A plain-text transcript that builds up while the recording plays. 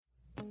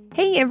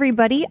Hey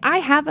everybody, I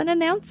have an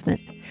announcement.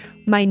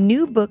 My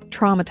new book,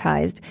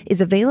 Traumatized, is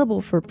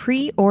available for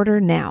pre-order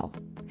now.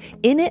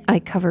 In it, I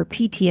cover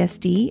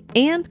PTSD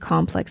and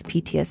complex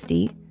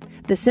PTSD,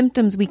 the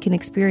symptoms we can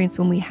experience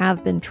when we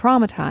have been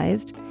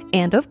traumatized,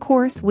 and of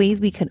course,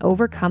 ways we can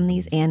overcome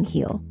these and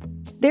heal.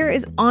 There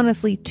is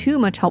honestly too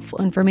much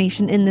helpful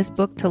information in this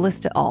book to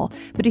list it all,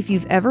 but if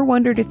you've ever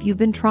wondered if you've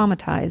been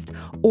traumatized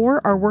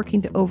or are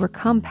working to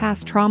overcome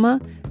past trauma,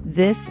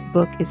 this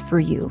book is for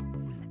you.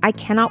 I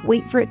cannot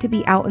wait for it to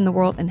be out in the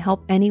world and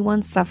help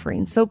anyone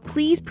suffering, so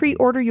please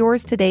pre-order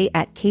yours today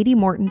at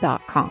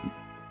katiemorton.com.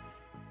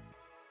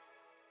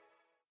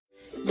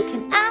 You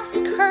can ask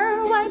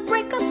her why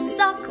breakups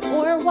suck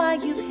or why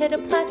you've hit a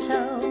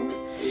plateau.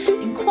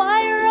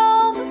 Inquire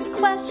all those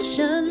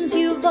questions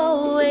you've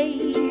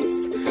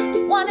always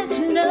wanted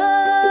to know.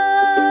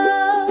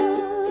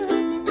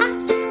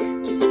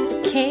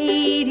 Ask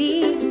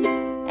Katie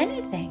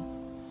anything.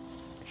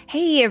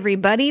 Hey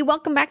everybody,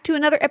 welcome back to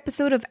another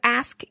episode of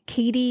Ask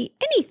Katie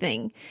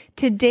Anything.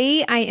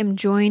 Today I am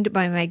joined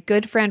by my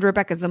good friend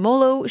Rebecca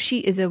Zamolo. She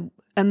is an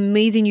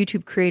amazing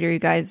YouTube creator, you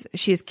guys.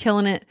 She is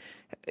killing it.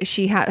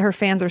 Her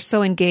fans are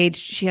so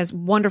engaged. She has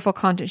wonderful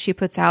content she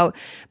puts out,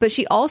 but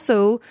she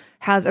also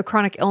has a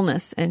chronic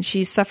illness and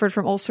she's suffered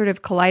from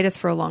ulcerative colitis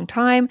for a long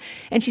time.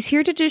 And she's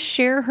here to just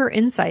share her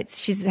insights.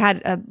 She's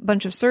had a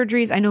bunch of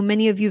surgeries. I know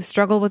many of you have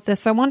struggled with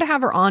this. So I wanted to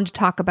have her on to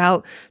talk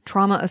about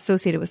trauma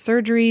associated with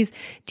surgeries,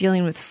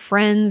 dealing with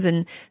friends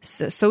and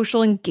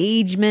social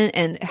engagement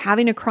and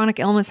having a chronic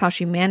illness, how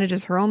she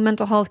manages her own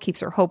mental health,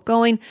 keeps her hope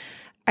going.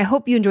 I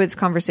hope you enjoyed this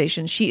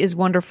conversation. She is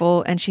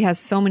wonderful and she has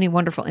so many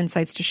wonderful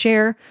insights to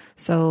share.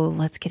 So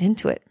let's get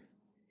into it.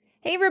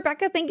 Hey,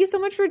 Rebecca, thank you so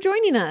much for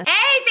joining us.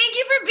 Hey, thank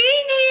you for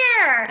being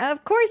here.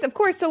 Of course, of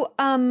course. So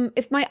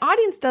if my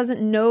audience doesn't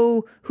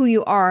know who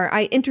you are,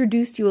 I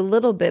introduced you a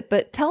little bit,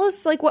 but tell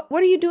us, like, what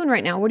are you doing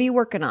right now? What are you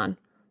working on?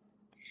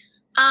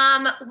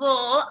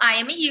 Well, I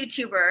am a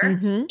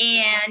YouTuber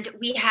and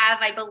we have,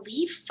 I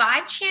believe,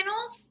 5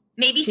 channels,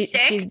 maybe 6.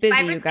 She's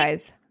busy, you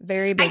guys.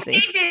 Very busy. I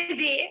stay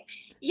busy.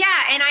 Yeah,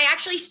 and I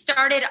actually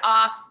started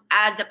off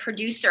as a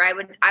producer.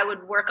 I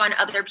would work on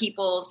other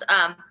people's,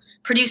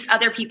 produce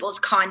other people's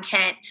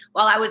content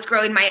while I was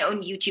growing my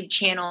own YouTube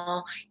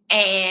channel,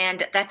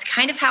 and that's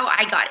kind of how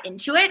I got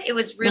into it. It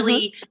was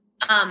really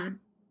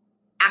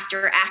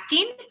after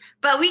acting,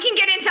 but we can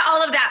get into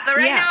all of that. But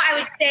right now, I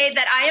would say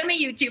that I am a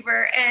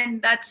YouTuber,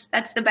 and that's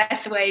the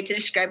best way to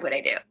describe what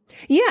I do.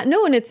 Yeah,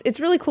 no, and it's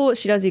really cool what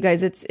she does, you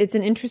guys. It's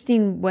an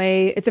interesting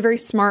way. It's a very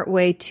smart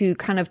way to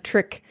kind of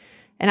trick.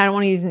 And I don't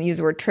want to even use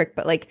the word trick,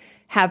 but like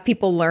have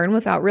people learn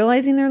without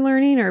realizing they're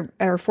learning,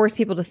 or force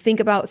people to think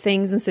about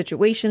things and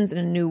situations in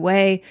a new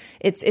way.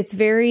 It's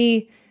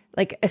very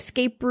like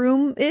escape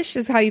room-ish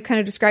is how you kind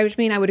of describe it to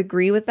me. And I would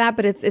agree with that.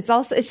 But it's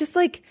just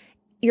like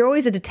you're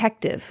always a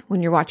detective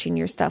when you're watching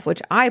your stuff,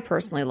 which I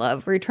personally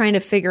love, where you're trying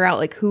to figure out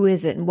like, who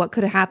is it and what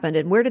could have happened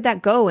and where did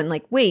that go? And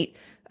like, wait,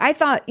 I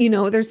thought,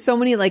 there's so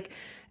many like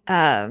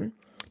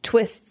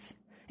twists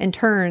and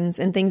turns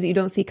and things that you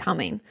don't see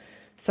coming.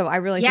 So I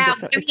really think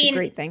it's a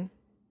great thing.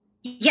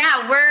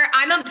 Yeah,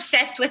 I'm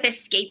obsessed with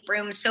escape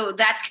rooms. So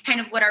that's kind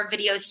of what our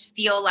videos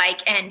feel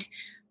like. And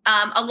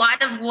a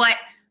lot of what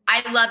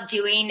I love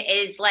doing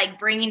is like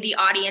bringing the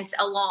audience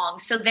along.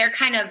 So they're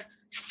kind of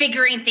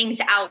figuring things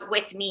out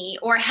with me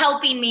or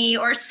helping me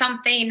or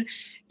something,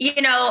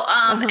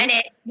 and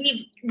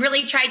we've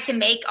really tried to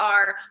make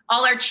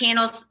all our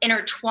channels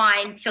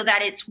intertwined so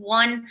that it's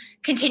one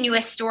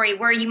continuous story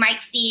where you might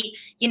see,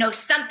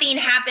 something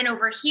happen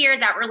over here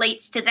that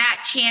relates to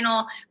that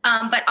channel.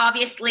 But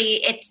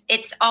obviously it's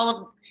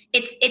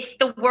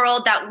the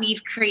world that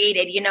we've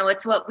created,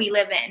 it's what we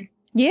live in.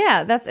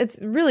 Yeah, it's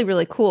really,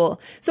 really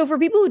cool. So for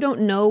people who don't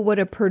know what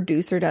a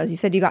producer does, you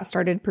said you got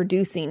started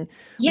producing.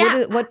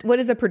 Yeah. What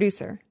is a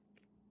producer?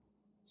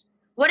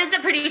 What does a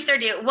producer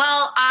do?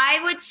 Well, I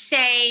would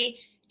say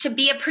to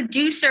be a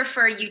producer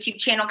for a YouTube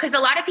channel, because a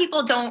lot of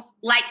people don't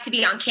like to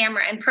be on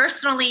camera. And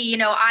personally,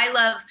 I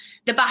love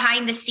the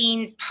behind the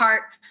scenes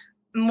part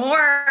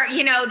more.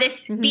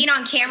 This being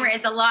on camera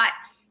is a lot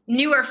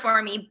newer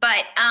for me,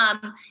 but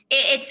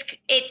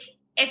it's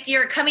if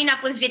you're coming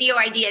up with video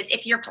ideas,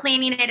 if you're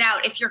planning it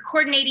out, if you're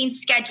coordinating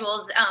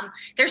schedules,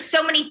 there's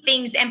so many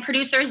things, and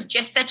producer is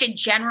just such a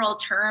general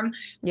term.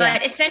 Yeah.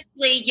 But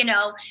essentially,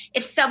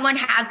 if someone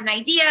has an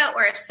idea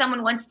or if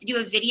someone wants to do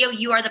a video,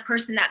 you are the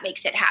person that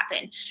makes it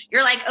happen.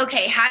 You're like,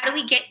 okay, how do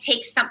we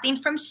take something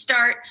from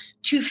start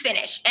to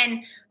finish?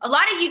 And a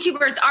lot of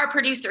YouTubers are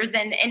producers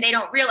and they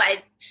don't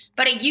realize,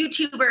 but a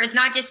YouTuber is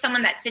not just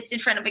someone that sits in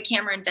front of a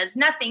camera and does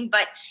nothing,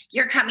 but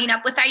you're coming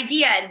up with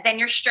ideas, then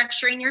you're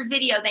structuring your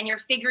video, then you're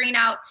figuring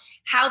out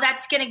how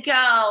that's going to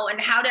go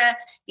and how to,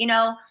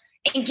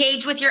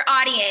 engage with your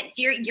audience.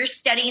 You're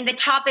studying the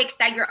topics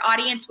that your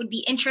audience would be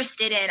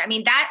interested in. I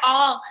mean, that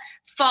all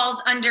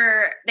falls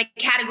under the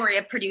category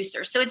of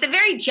producer. So it's a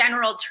very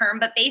general term,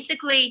 but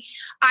basically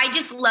I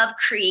just love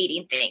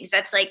creating things.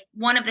 That's like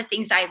one of the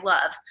things I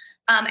love.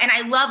 And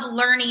I love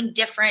learning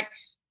different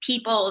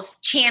people's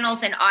channels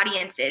and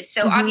audiences.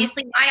 So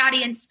obviously my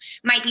audience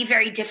might be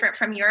very different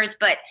from yours,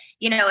 but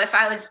if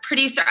I was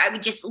producer, I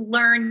would just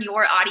learn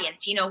your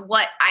audience,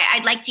 what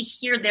I'd like to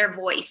hear their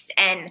voice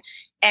and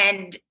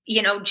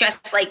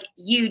just like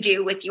you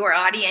do with your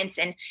audience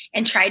and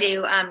try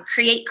to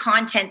create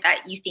content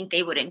that you think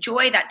they would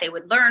enjoy, that they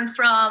would learn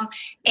from,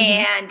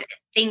 and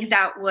things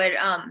that would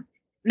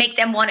make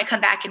them want to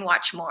come back and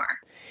watch more.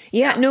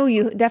 Yeah, no,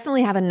 you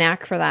definitely have a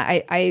knack for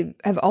that. I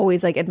have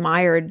always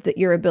admired that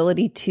your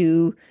ability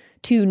to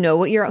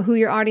know who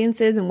your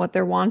audience is and what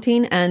they're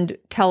wanting, and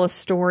tell a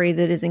story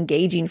that is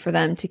engaging for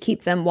them to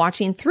keep them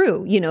watching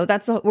through.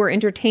 We're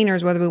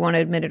entertainers, whether we want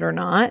to admit it or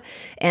not.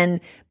 And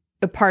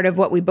a part of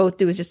what we both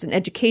do is just an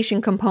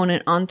education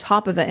component on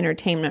top of the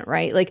entertainment,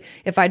 right? Like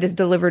if I just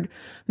delivered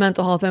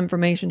mental health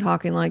information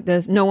talking like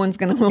this, no one's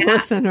going to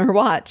listen or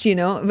watch,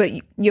 but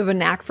you have a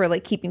knack for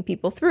keeping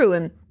people through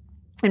and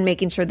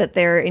making sure that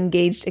they're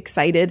engaged,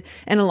 excited,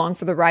 and along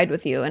for the ride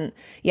with you. And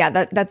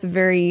yeah,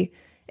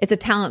 it's a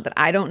talent that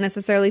I don't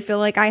necessarily feel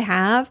like I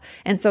have.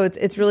 And so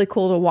it's really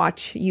cool to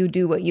watch you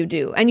do what you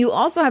do. And you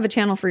also have a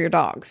channel for your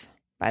dogs,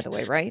 by the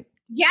way, right?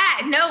 Yeah,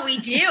 no, we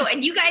do.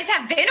 And you guys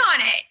have been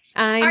on it.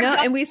 I know.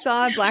 And we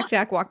saw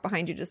Blackjack walk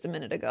behind you just a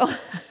minute ago.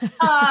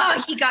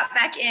 Oh, he got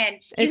back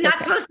in. He's not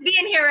supposed to be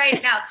in here right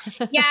now.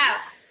 Yeah.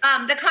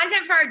 The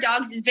content for our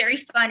dogs is very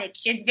fun.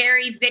 It's just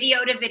very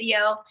video to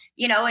video.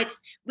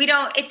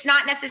 It's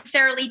not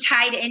necessarily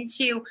tied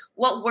into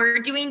what we're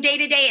doing day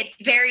to day. It's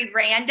very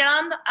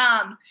random.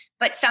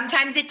 But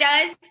sometimes it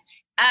does.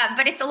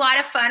 But it's a lot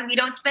of fun. We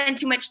don't spend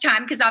too much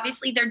time because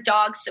obviously they're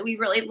dogs. So we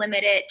really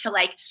limit it to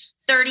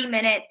 30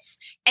 minutes,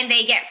 and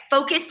they get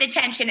focused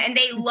attention, and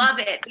they love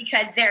it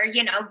because they're,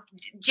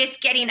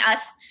 just getting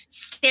us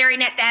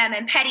staring at them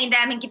and petting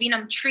them and giving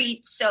them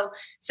treats. So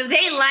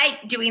they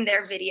like doing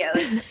their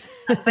videos,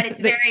 but it's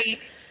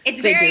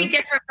very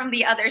different from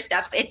the other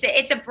stuff.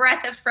 It's a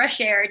breath of fresh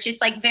air. It's just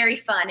very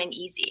fun and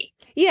easy.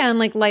 Yeah. And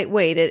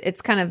lightweight.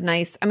 It's kind of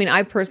nice. I mean,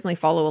 I personally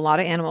follow a lot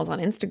of animals on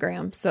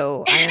Instagram,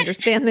 so I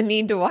understand the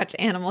need to watch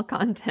animal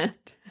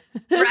content.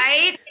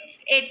 Right?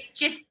 It's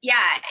just,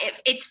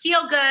 it's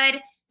feel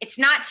good. It's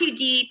not too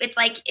deep. It's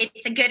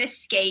it's a good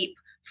escape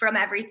from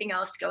everything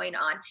else going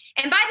on.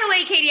 And by the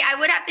way, Katie, I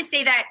would have to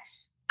say that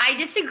I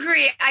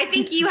disagree. I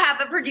think you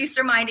have a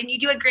producer mind and you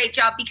do a great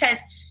job because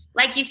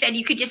like you said,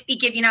 you could just be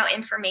giving out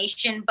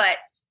information, but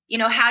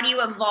how do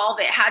you evolve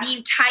it? How do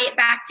you tie it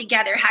back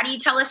together? How do you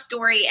tell a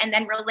story and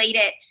then relate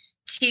it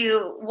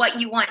to what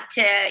you want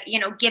to,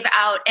 give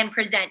out and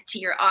present to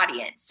your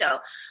audience? So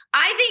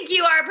I think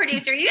you are a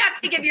producer. You have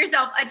to give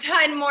yourself a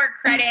ton more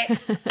credit.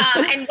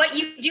 And what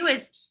you do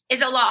is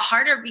a lot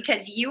harder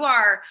because you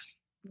are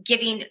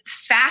giving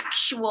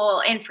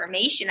factual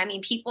information. I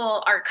mean,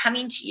 people are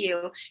coming to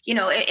you,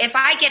 if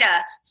I get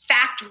a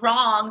fact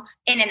wrong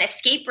in an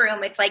escape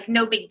room, it's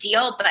no big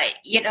deal, but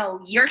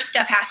your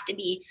stuff has to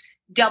be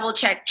double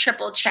check,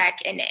 triple check.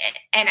 And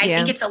I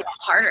think it's a lot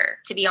harder,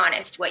 to be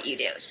honest, what you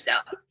do. So,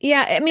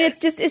 yeah, I mean,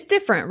 it's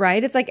different,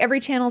 right? It's every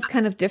channel is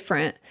kind of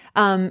different.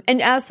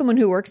 And as someone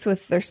who works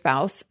with their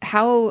spouse,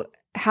 how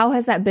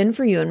has that been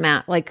for you and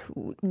Matt?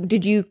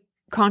 Did you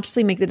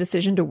consciously make the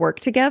decision to work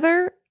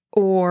together,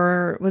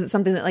 or was it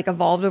something that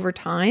evolved over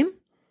time?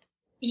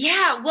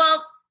 Yeah,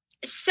 well,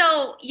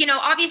 so,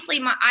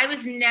 obviously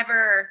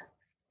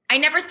I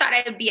never thought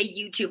I would be a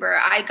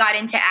YouTuber. I got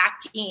into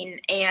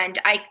acting and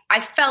I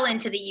fell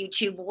into the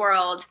YouTube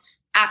world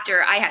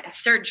after I had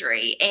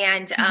surgery.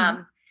 And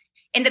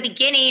in the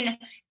beginning,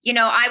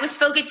 I was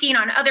focusing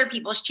on other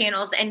people's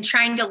channels and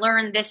trying to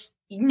learn this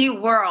new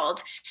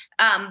world.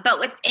 But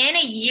within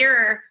a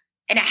year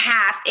and a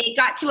half, it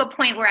got to a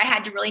point where I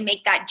had to really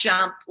make that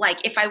jump,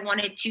 if I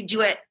wanted to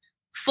do it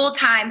full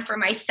time for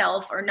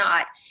myself or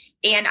not.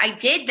 And I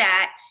did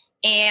that.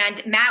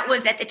 And Matt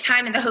was at the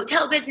time in the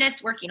hotel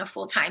business working a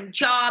full-time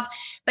job,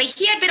 but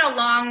he had been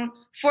along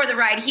for the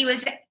ride. He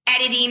was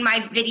editing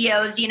my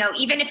videos,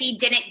 even if he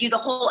didn't do the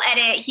whole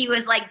edit, he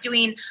was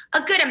doing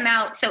a good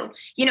amount. So,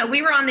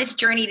 we were on this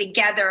journey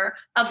together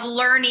of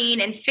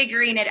learning and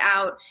figuring it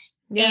out.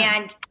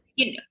 Yeah.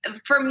 And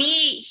for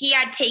me, he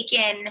had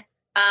taken,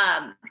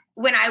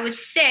 when I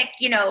was sick,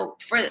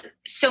 for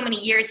so many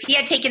years, he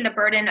had taken the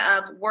burden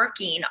of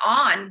working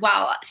on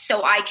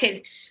so I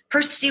could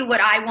pursue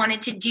what I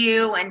wanted to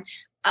do and,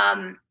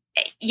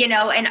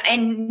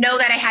 and know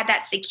that I had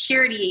that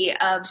security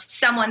of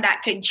someone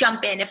that could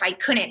jump in if I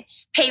couldn't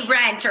pay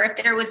rent or if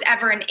there was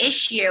ever an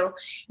issue.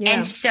 Yeah.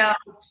 And so,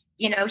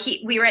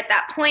 we were at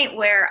that point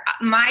where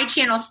my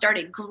channel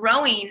started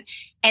growing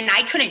and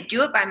I couldn't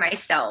do it by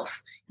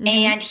myself. Mm-hmm.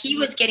 And he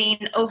was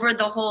getting over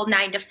the whole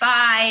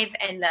 9-to-5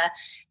 and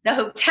the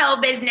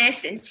hotel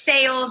business and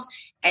sales.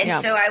 And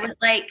so I was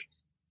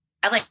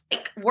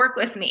work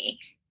with me.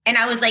 And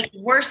I was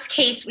worst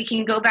case, we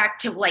can go back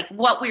to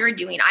what we were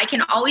doing. I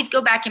can always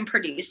go back and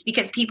produce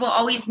because people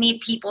always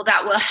need people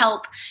that will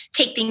help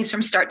take things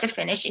from start to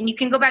finish. And you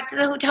can go back to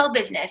the hotel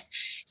business.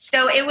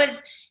 So it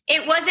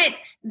wasn't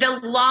the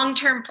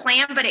long-term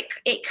plan, but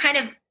it kind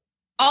of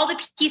all the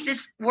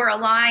pieces were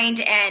aligned.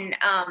 And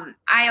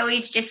I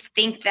always just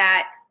think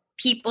that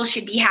people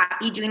should be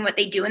happy doing what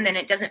they do, and then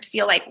it doesn't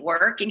feel like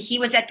work. And he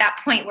was at that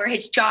point where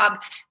his job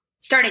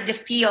started to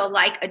feel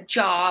like a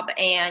job.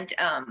 And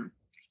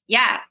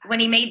when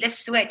he made this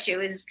switch, it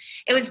was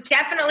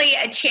definitely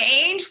a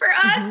change for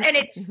us. And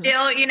it's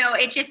still,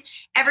 it's just,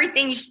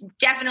 everything's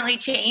definitely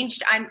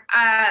changed.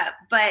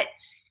 But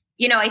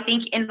I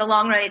think in the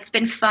long run, it's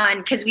been fun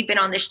because we've been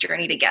on this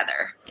journey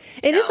together.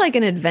 It is like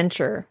an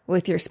adventure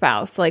with your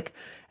spouse. Like,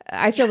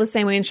 I feel the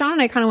same way. And Sean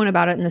and I kind of went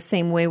about it in the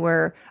same way,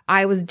 where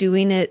I was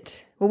doing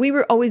it. Well, we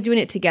were always doing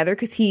it together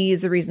because he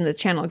is the reason the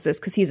channel exists,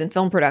 because he's in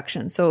film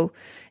production. So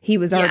he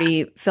was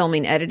already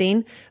filming,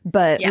 editing,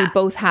 but we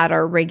both had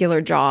our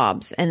regular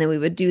jobs. And then we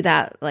would do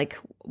that like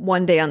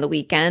one day on the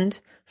weekend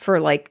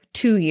for like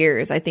 2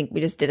 years. I think we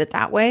just did it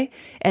that way.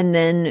 And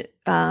then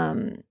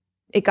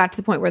it got to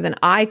the point where then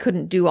I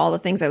couldn't do all the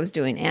things I was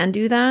doing and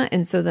do that.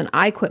 And so then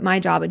I quit my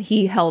job and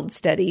he held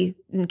steady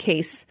in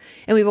case.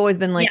 And we've always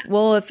been like,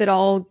 well, if it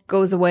all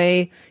goes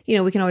away,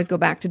 we can always go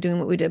back to doing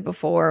what we did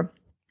before.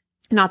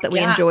 Not that we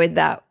enjoyed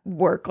that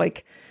work.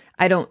 Like,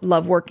 I don't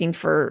love working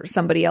for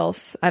somebody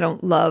else. I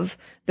don't love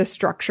the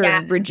structure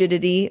and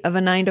rigidity of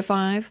a 9 to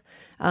 5.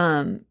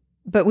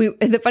 But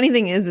the funny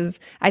thing is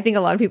I think a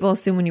lot of people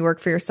assume when you work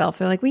for yourself,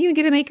 they're like, well, you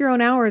get to make your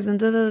own hours and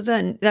da, da, da, da.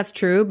 And that's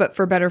true, but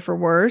for better, for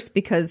worse,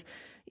 because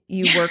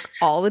you work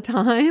all the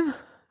time.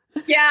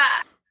 Yeah.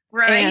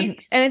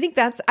 Right. And I think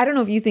I don't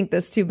know if you think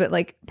this too, but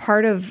like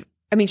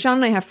Sean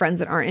and I have friends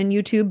that aren't in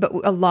YouTube, but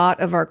a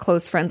lot of our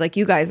close friends, like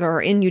you guys,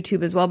 are in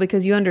YouTube as well,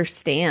 because you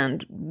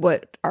understand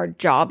what our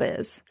job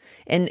is.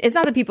 And it's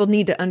not that people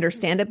need to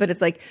understand it, but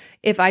it's like,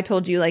 if I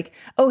told you like,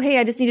 oh, hey,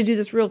 I just need to do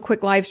this real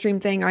quick live stream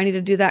thing, or I need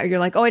to do that, or you're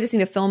like, oh, I just need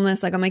to film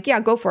this. Like, I'm like,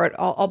 yeah, go for it.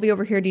 I'll be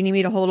over here. Do you need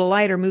me to hold a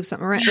light or move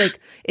something around? Like,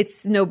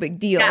 it's no big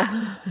deal,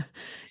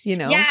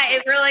 Yeah,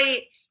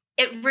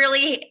 it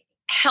really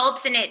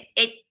helps. And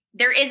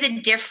there is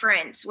a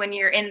difference when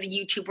you're in the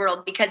YouTube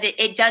world, because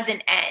it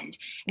doesn't end.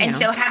 And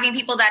so having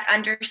people that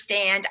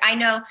understand, I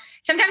know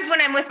sometimes when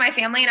I'm with my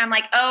family and I'm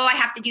like, oh, I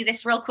have to do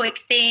this real quick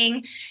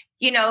thing,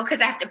 because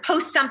I have to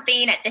post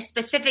something at this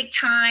specific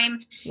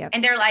time. Yep.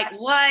 And they're like,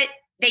 what?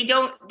 They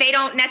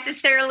don't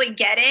necessarily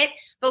get it.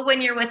 But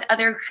when you're with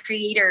other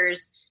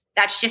creators,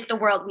 that's just the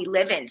world we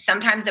live in.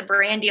 Sometimes a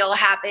brand deal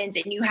happens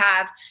and you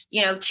have,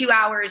 2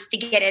 hours to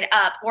get it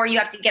up, or you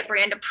have to get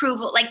brand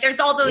approval. Like, there's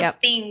all those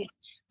things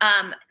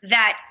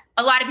that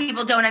a lot of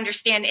people don't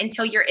understand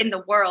until you're in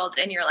the world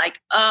and you're like,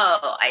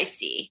 oh, I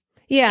see.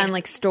 Yeah. And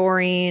like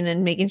storing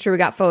and making sure we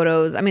got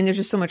photos. I mean, there's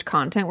just so much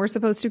content we're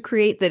supposed to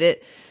create that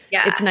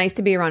it's nice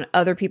to be around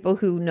other people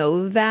who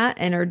know that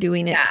and are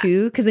doing it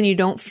too. Cause then you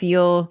don't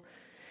feel,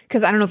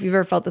 because I don't know if you've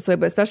ever felt this way,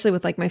 but especially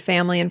with like my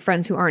family and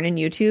friends who aren't in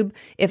YouTube,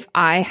 if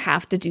I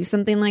have to do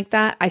something like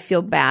that, I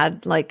feel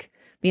bad. Like,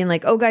 being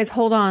like, oh guys,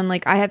 hold on.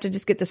 Like, I have to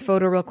just get this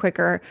photo real quick,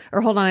 or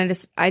hold on.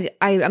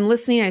 I'm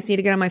listening. I just need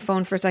to get on my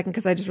phone for a second,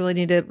 because I just really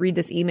need to read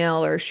this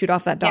email or shoot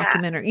off that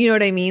document, or, you know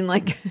what I mean?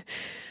 Like,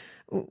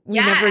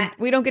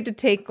 we don't get to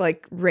take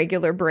like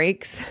regular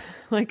breaks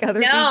like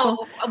other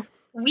people.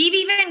 We've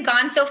even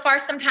gone so far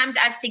sometimes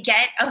as to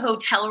get a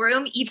hotel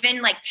room,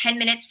 even like 10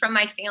 minutes from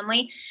my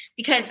family,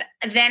 because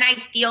then I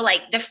feel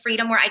like the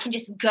freedom where I can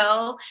just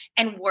go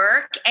and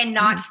work and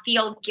not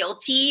feel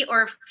guilty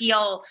or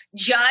feel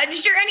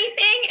judged or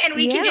anything. And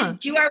we can just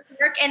do our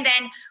work. And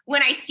then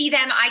when I see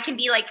them, I can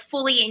be like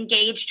fully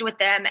engaged with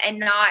them and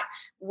not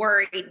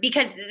worried,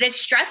 because the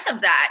stress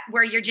of that,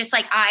 where you're just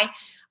like, I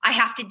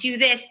have to do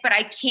this, but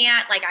I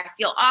can't, like, I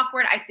feel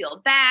awkward. I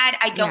feel bad.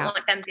 I don't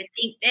want them to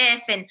think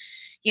this. And,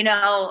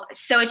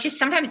 so it's just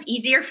sometimes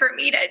easier for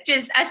me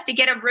to us to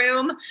get a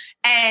room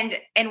and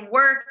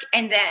work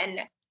and then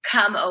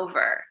come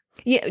over.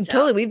 Yeah,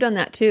 totally. We've done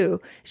that too.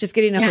 It's just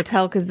getting a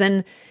hotel. Cause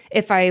then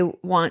if I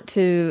have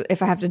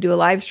to do a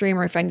live stream,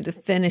 or if I need to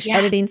finish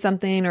editing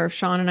something, or if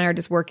Sean and I are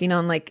just working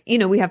on like,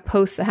 we have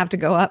posts that have to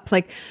go up,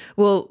 like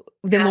we'll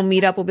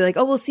meet up. We'll be like,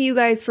 oh, we'll see you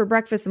guys for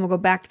breakfast, and we'll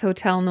go back to the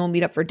hotel, and then we'll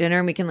meet up for dinner,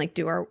 and we can like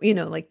do our,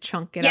 like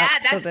chunk it up.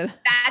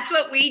 That's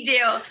what we do.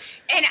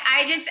 And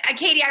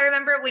Katie, I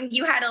remember when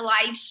you had a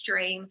live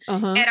stream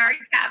at our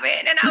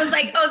cabin, and I was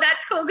like, oh,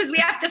 that's cool, because we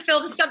have to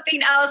film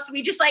something else.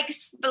 We just like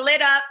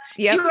split up,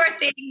 do our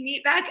thing,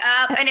 meet back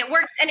up, and it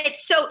works. And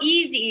it's so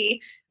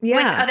easy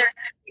with other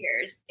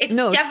creators. It's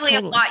definitely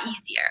a lot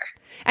easier.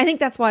 I think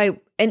that's why,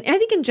 and I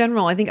think in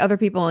general, I think other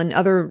people and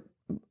other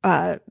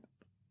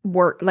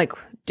work, like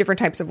different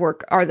types of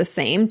work, are the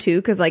same too.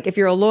 Because like if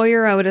you're a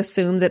lawyer, I would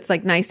assume that's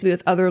like nice to be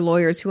with other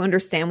lawyers who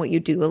understand what you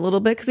do a little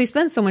bit, because we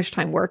spend so much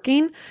time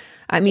working.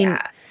 I mean,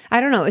 I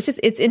don't know.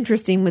 It's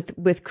interesting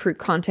with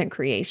content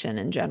creation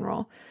in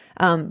general.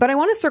 But I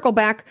want to circle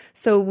back.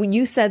 So when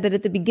you said that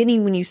at the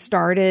beginning, when you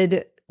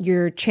started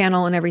your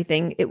channel and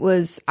everything,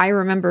 I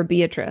remember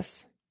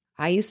Beatrice.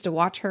 I used to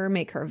watch her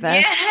make her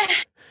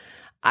vests.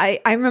 I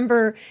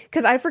remember,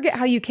 because I forget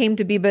how you came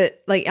to be,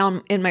 but like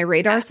in my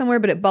radar somewhere,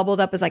 but it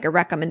bubbled up as like a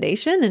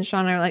recommendation. And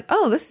Sean and I were like,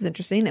 oh, this is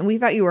interesting. And we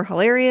thought you were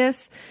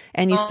hilarious,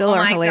 and you still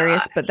are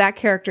hilarious. God. But that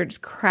character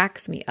just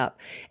cracks me up.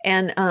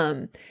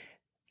 And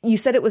you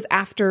said it was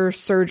after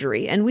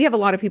surgery. And we have a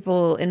lot of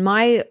people in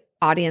my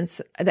audience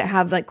that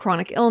have like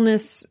chronic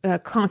illness,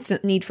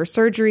 constant need for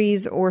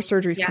surgeries or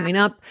surgeries coming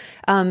up.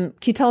 Can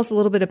you tell us a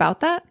little bit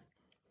about that?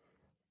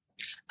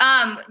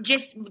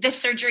 Just the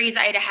surgeries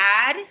I'd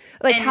had.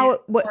 Like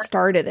what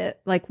started it?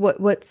 Like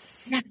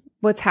what's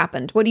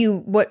happened? What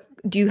do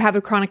you have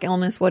a chronic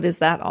illness? What is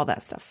that? All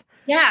that stuff.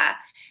 Yeah.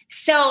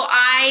 So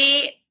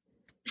I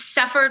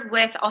suffered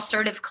with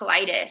ulcerative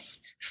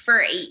colitis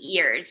for 8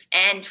 years.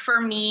 And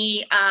for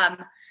me,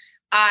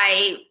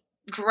 I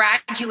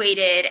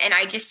graduated, and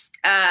I just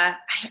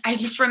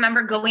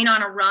remember going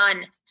on a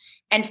run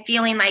and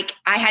feeling like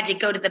I had to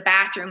go to the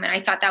bathroom. And I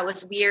thought that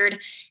was weird.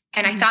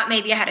 And I thought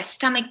maybe I had a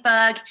stomach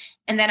bug.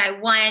 And then I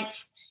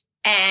went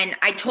and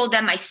I told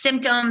them my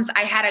symptoms.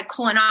 I had a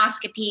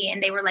colonoscopy,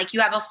 and they were like, you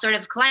have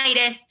ulcerative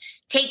colitis,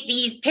 take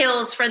these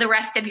pills for the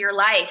rest of your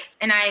life.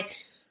 And I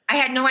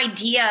had no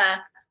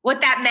idea what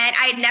that meant.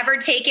 I had never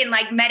taken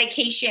like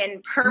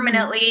medication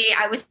permanently.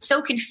 I was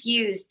so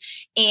confused.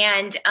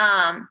 And,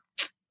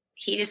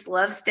 he just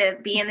loves to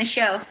be in the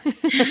show.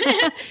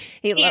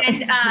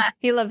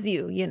 He loves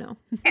you, you know.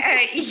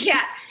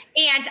 Yeah.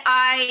 And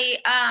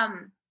I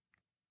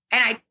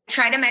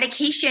tried a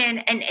medication,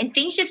 and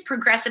things just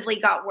progressively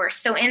got worse.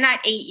 So in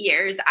that 8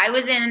 years, I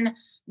was in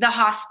the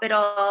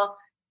hospital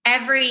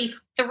every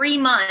 3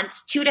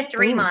 months, 2 to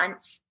 3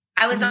 months.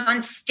 I was on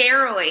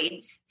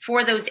steroids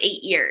for those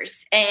 8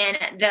 years, and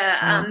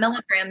the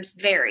milligrams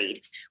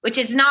varied, which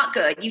is not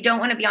good. You don't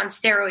want to be on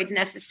steroids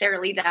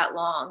necessarily that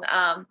long.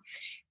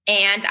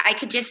 And I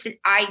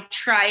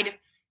tried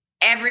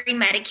every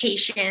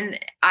medication.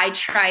 I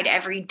tried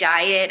every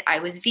diet. I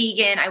was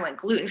vegan. I went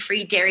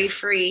gluten-free,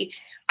 dairy-free.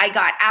 I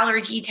got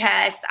allergy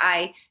tests.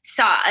 I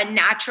saw a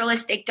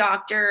naturalistic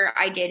doctor.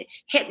 I did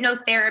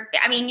hypnotherapy.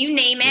 I mean, you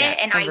name it,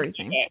 and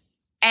everything. I did it.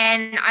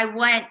 And I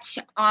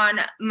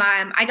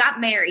got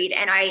married,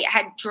 and I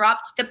had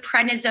dropped the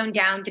prednisone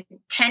down to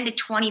 10 to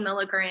 20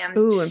 milligrams.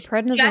 Ooh, and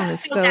prednisone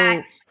is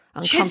so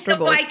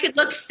uncomfortable. Just so I could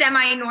look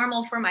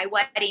semi-normal for my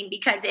wedding,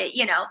 because it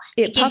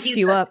puffs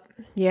you up.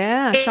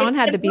 Yeah. Sean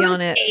had to be on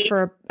it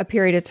for a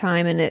period of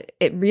time, and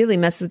it really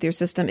messes with your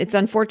system. It's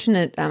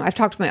unfortunate. I've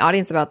talked to my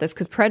audience about this,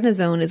 because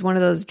prednisone is one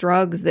of those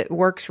drugs that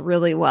works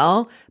really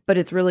well, but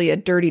it's really a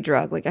dirty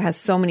drug. Like, it has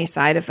so many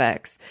side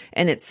effects,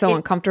 and it's so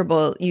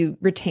uncomfortable. You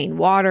retain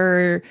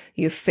water.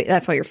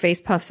 That's why your face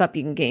puffs up.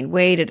 You can gain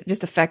weight. It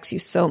just affects you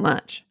so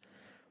much.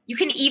 You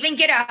can even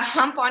get a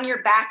hump on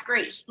your back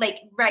right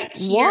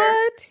here.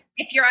 What?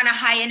 If you're on a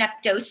high enough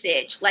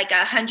dosage, like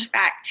a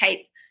hunchback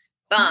type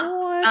bump.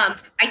 What?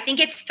 I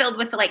think it's filled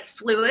with like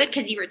fluid,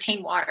 because you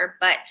retain water.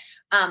 But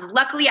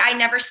luckily, I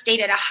never stayed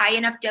at a high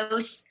enough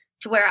dose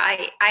to where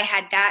I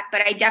had that.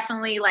 But I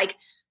definitely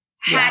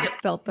had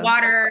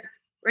water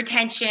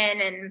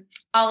retention and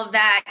all of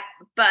that.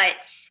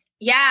 But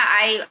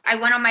yeah, I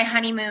went on my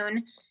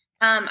honeymoon.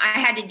 I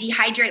had to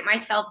dehydrate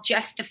myself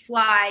just to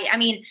fly. I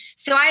mean,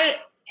 so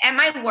at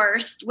my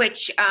worst,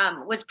 which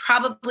was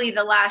probably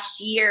the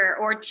last year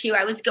or two,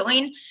 I was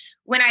going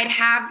when I'd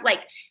have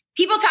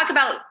people talk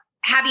about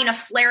having a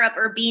flare up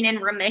or being in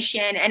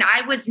remission. And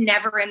I was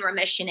never in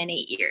remission in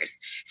 8 years.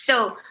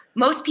 So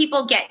most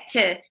people get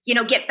to,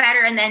 get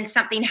better, and then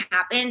something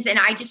happens. And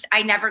I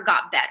never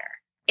got better.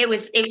 It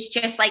was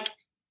just like,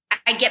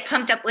 I get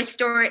pumped up with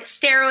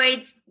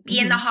steroids, be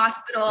in the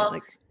hospital,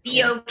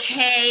 be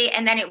okay,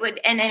 and then it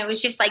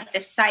was just like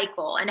the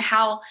cycle. And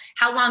how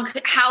long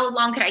could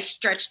I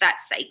stretch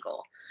that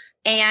cycle?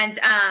 And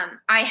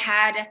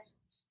I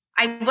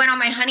went on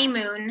my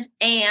honeymoon,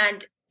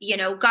 and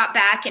got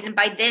back, and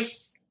by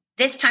this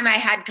time I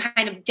had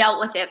kind of dealt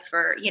with it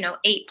for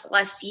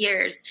 8+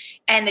 years.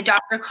 And the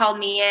doctor called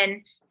me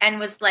in and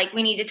was like,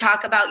 we need to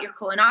talk about your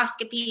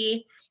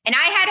colonoscopy. And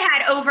I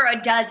had over a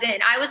dozen.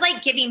 I was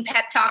giving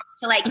pep talks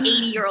to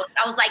 80-year-olds.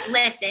 I was like,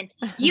 listen,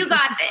 you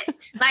got this.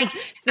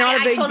 It's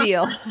not a big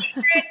deal.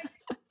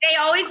 They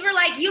always were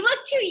like, you look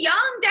too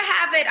young to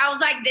have it. I was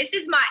like, this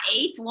is my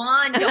 8th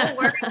one. Don't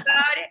worry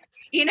about it.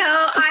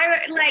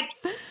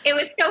 It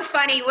was so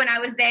funny when I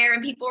was there,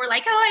 and people were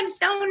like, oh, I'm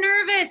so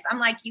nervous. I'm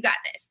like, you got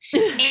this.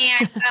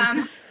 And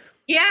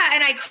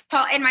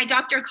and my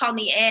doctor called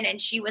me in,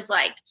 and she was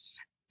like,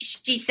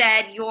 she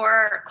said,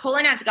 your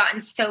colon has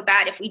gotten so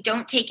bad. If we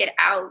don't take it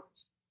out,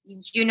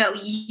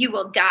 you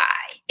will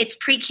die. It's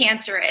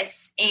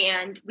precancerous,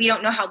 and we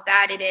don't know how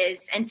bad it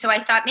is. And so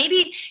I thought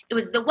maybe it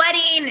was the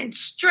wedding and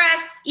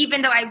stress,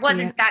 even though I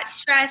wasn't that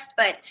stressed.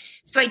 But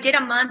so I did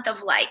a month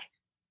of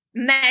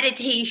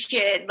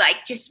meditation,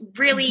 just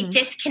really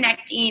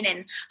disconnecting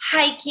and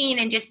hiking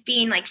and just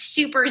being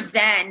super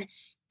zen.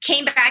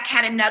 Came back,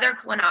 had another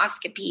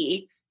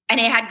colonoscopy, and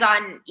it had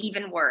gotten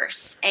even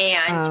worse.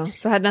 And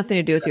so it had nothing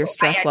to do with your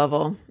stress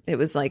level. It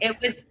was your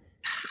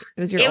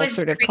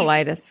ulcerative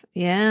colitis.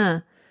 Yeah.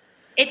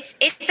 It's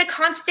a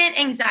constant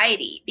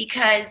anxiety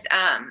because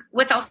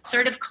with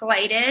ulcerative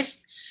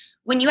colitis,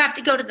 when you have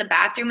to go to the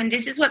bathroom, and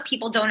this is what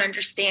people don't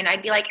understand,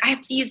 I'd be like, I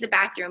have to use the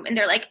bathroom. And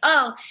they're like,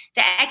 oh,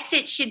 the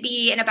exit should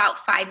be in about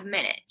 5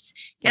 minutes.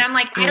 And I'm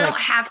like, I don't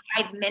have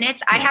 5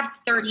 minutes. I have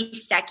 30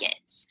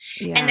 seconds.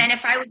 Yeah. And then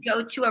if I would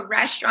go to a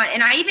restaurant,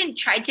 and I even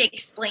tried to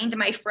explain to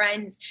my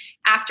friends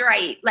after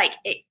I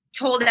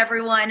told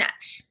everyone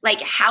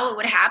like how it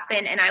would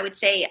happen. And I would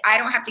say, I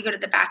don't have to go to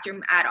the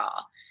bathroom at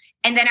all.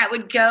 And then I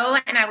would go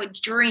and I would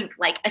drink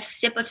like a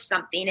sip of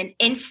something and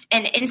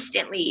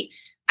instantly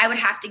I would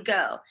have to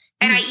go.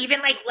 And I even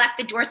like left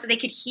the door so they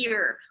could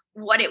hear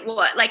what it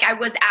was. Like I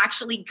was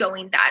actually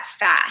going that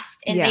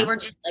fast. And they were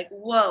just like,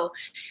 whoa,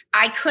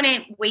 I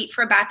couldn't wait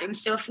for a bathroom.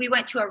 So if we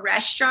went to a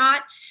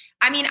restaurant,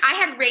 I mean, I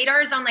had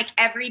radars on like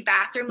every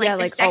bathroom.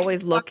 Like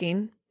always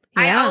looking.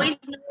 Yeah. I always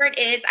knew where it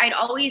is. I'd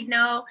always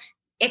know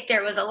if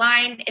there was a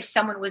line, if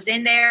someone was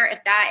in there,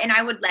 and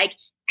I would like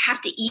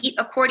have to eat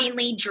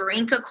accordingly,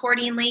 drink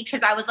accordingly.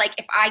 Cause I was like,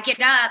 if I get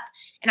up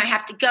and I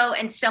have to go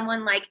and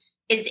someone like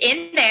is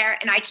in there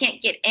and I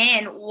can't get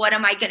in, what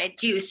am I going to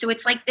do? So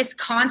it's like this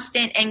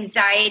constant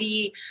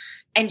anxiety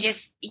and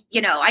just, you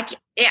know, I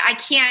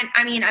can't,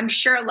 I mean, I'm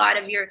sure a lot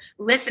of your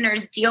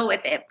listeners deal with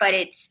it, but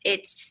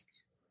it's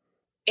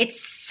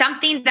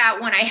something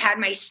that when I had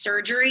my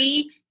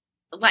surgery,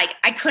 like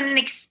I couldn't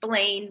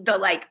explain the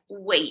like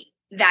weight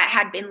that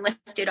had been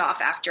lifted off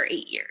after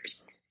 8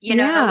 years. You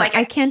know, like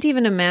I can't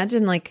even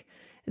imagine like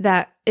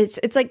that.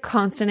 It's like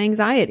constant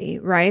anxiety,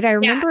 right? I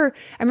remember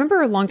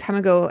a long time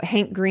ago,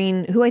 Hank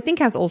Green, who I think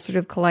has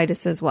ulcerative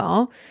colitis as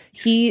well.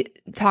 He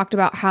talked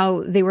about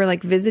how they were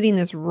like visiting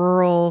this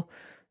rural,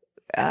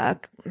 I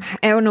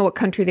don't know what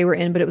country they were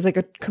in, but it was like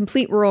a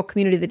complete rural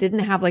community that didn't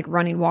have like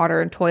running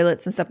water and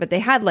toilets and stuff, but they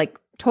had like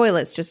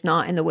toilets, just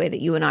not in the way that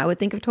you and I would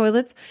think of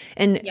toilets.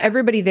 And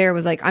everybody there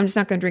was like, I'm just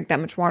not going to drink that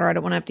much water. I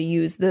don't want to have to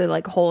use the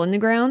like hole in the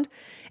ground.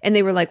 And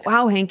they were like,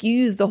 wow, Hank, you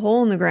used the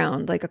hole in the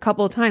ground like a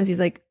couple of times. He's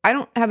like, I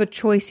don't have a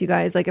choice, you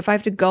guys. Like if I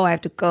have to go, I have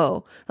to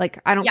go.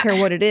 Like, I don't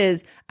care what it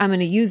is. I'm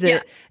going to use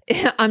it.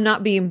 I'm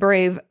not being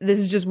brave.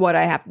 This is just what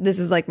I have. This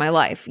is like my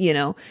life, you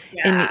know?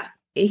 And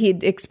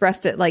he'd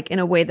expressed it like in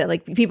a way that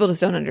like people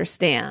just don't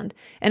understand.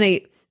 And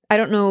I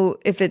don't know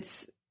if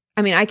it's,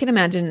 I mean, I can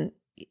imagine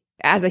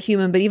as a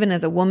human, but even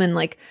as a woman,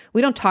 like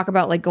we don't talk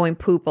about like going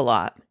poop a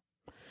lot.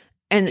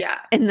 And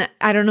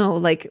I don't know,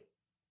 like,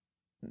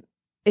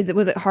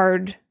 was it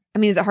hard? I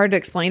mean, is it hard to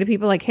explain to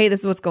people like, hey, this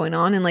is what's going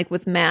on? And like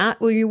with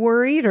Matt, were you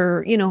worried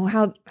or, you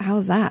know,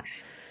 how's that?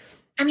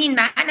 I mean,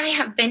 Matt and I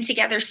have been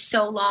together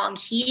so long.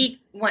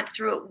 He went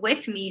through it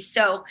with me.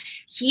 So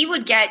he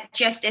would get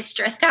just as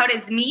stressed out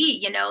as me,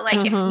 you know,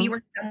 like if we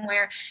were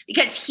somewhere,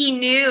 because he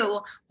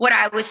knew what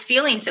I was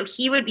feeling. So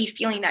he would be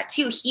feeling that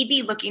too. He'd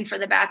be looking for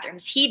the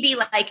bathrooms. He'd be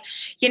like,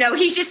 you know,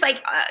 he's just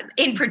like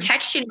in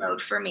protection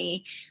mode for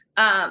me.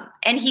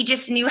 And he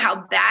just knew how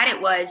bad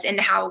it was and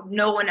how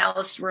no one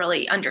else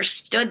really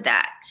understood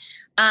that.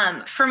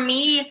 For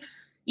me,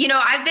 you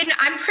know,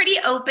 I'm pretty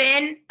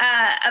open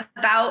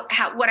about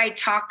what I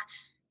talk,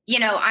 you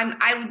know,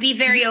 I would be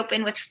very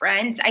open with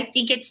friends. I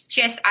think it's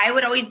just, I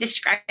would always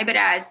describe it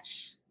as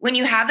when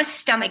you have a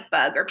stomach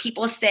bug or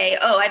people say,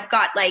 oh, I've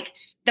got like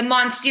the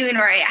monsoon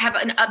or I have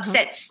an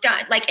upset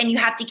stomach, like, and you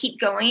have to keep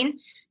going.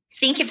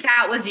 Think if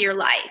that was your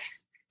life,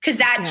 because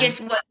that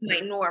just was my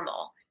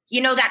normal. You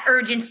know, that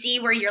urgency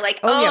where you're like,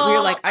 where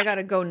you're like, I got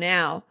to go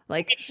now.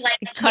 Like, it's like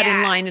cut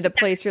in line at a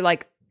place. You're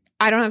like,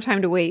 I don't have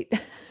time to wait.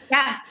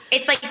 Yeah.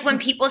 It's like when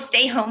people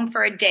stay home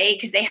for a day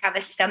because they have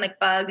a stomach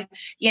bug,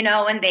 you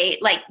know, and they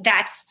like,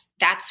 that's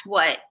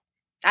what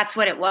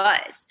it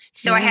was.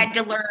 So I had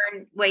to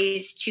learn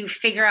ways to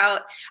figure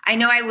out, I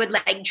know I would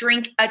like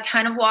drink a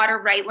ton of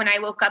water right when I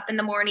woke up in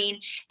the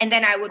morning, and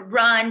then I would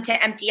run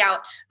to empty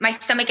out my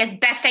stomach as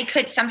best I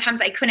could.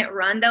 Sometimes I couldn't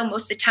run though.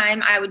 Most of the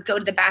time I would go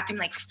to the bathroom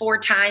like 4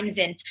 times.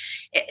 And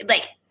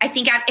like, I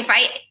think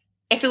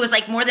if it was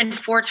like more than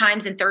 4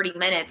 times in 30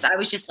 minutes, I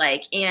was just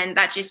like, and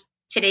that's just,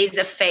 today's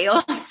a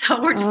fail. So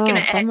we're just going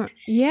to end.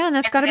 Yeah. And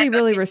that's got to be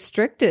really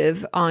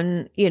restrictive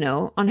on, you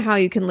know, on how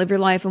you can live your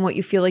life and what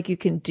you feel like you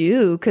can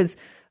do. Cause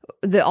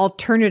the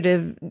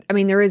alternative, I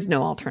mean, there is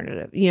no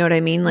alternative, you know what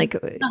I mean? Like,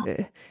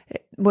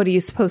 what are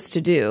you supposed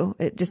to do?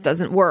 It just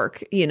doesn't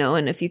work, you know?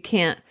 And if you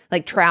can't,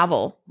 like,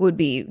 travel would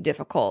be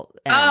difficult.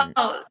 And,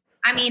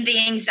 I mean,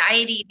 the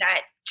anxiety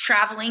that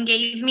traveling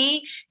gave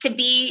me to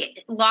be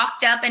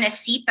locked up in a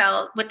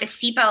seatbelt with the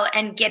seatbelt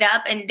and get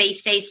up and they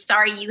say,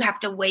 sorry, you have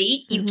to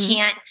wait. You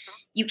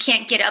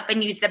can't get up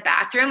and use the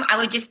bathroom. I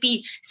would just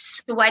be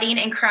sweating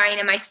and crying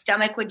and my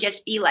stomach would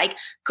just be like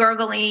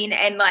gurgling.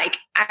 And like,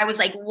 I was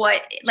like,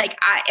 what, like,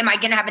 am I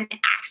going to have an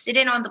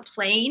accident on the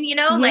plane? You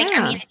know, like,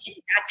 I mean,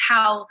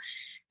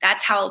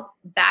 that's how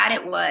bad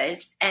it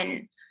was.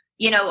 And,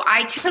 you know,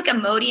 I took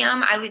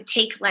Imodium. I would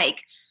take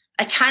like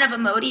a ton of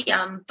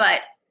Imodium,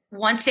 but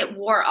once it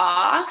wore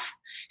off.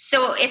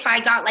 So if I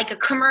got like a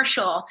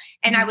commercial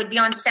and I would be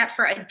on set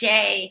for a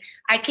day,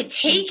 I could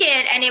take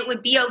it and it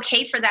would be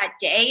okay for that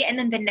day. And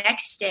then the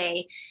next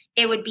day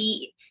it would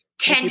be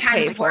 10 Like you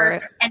pay times for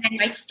worse. it. And then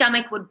my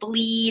stomach would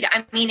bleed.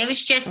 I mean, it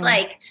was just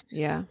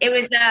Yeah. it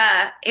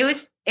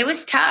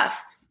was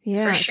tough.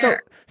 Yeah. For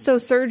sure. So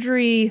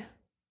surgery,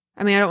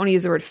 I mean, I don't want to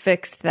use the word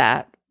fixed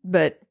that,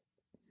 but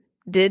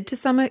did to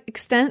some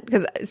extent,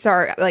 because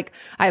sorry, like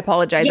I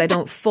apologize. I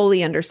don't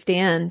fully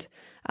understand.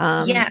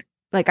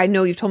 Like I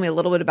know you've told me a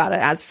little bit about it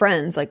as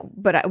friends, like,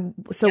 but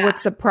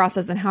what's the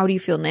process and how do you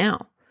feel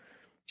now?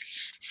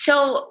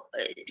 So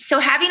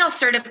having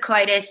ulcerative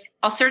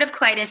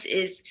colitis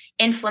is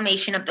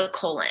inflammation of the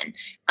colon.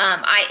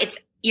 It's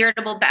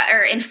irritable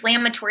or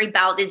inflammatory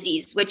bowel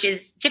disease, which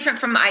is different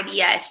from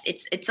IBS.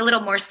 It's a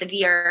little more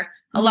severe,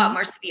 a lot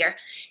more severe,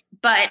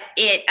 but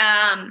it,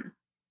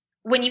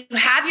 when you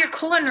have your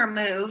colon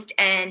removed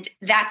and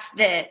that's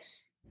the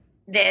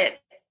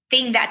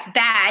thing that's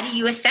bad,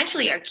 you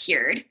essentially are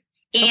cured.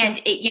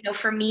 And it,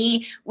 for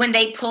me, when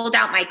they pulled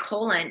out my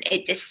colon,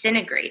 it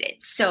disintegrated.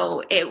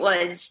 So it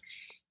was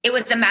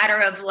a matter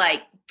of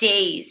like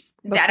days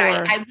that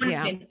I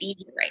wouldn't even be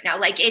here right now.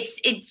 Like it's,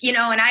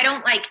 and I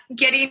don't like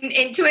getting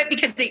into it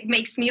because it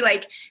makes me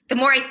like, the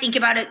more I think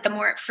about it, the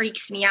more it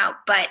freaks me out.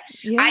 But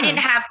I didn't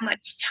have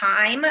much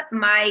time.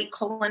 My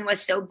colon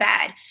was so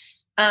bad.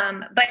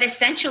 But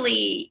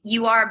essentially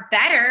you are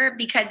better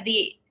because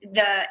the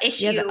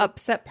issue. Yeah, the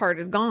upset part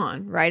is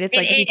gone, right? It's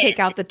like if you take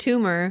out the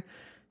tumor,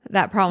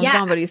 that problem's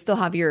gone, but you still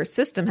have your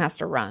system has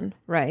to run,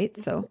 right?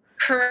 So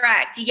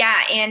correct.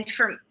 Yeah. And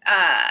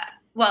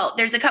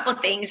there's a couple of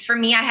things. For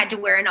me, I had to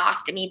wear an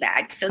ostomy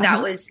bag. So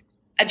that was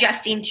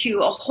adjusting to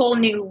a whole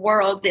new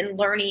world and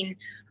learning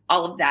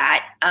all of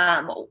that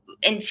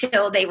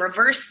until they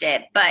reversed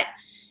it. But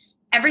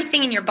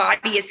everything in your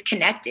body is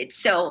connected.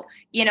 So,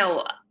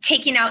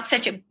 taking out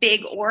such a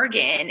big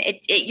organ,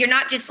 you're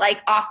not just like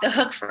off the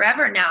hook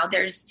forever now.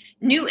 There's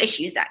new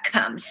issues that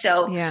come.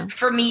 So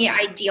for me,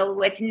 I deal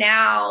with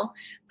now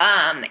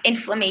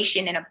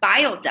inflammation in a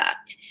bile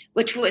duct,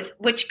 which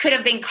could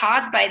have been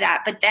caused by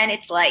that. But then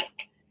it's like,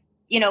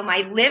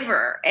 my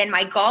liver and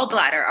my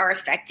gallbladder are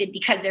affected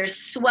because there's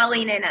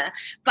swelling in a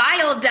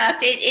bile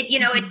duct.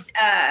 It's,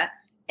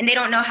 and they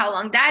don't know how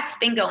long that's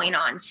been going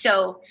on.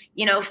 So,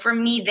 for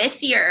me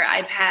this year,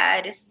 I've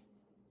had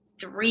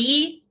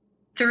three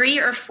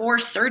or four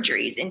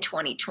surgeries in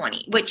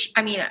 2020, which,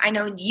 I mean, I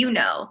know,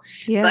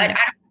 but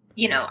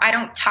I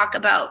don't talk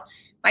about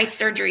my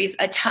surgeries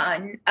a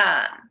ton.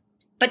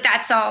 But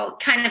that's all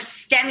kind of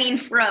stemming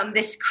from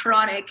this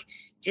chronic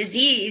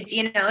disease,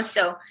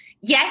 so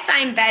yes,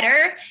 I'm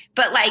better,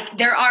 but like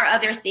there are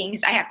other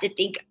things I have to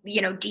think,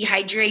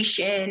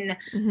 dehydration,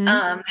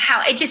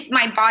 how it just,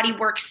 my body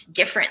works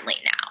differently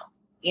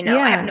now,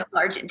 I have no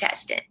large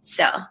intestine.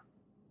 So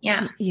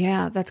yeah.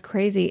 Yeah. That's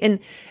crazy. And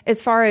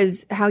as far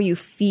as how you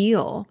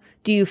feel,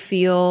 do you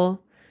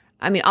feel,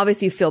 I mean,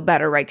 obviously you feel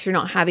better, right? Cause you're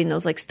not having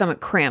those like stomach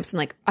cramps and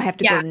like, I have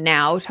to go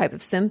now type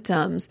of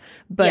symptoms,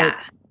 but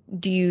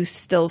do you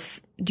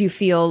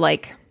feel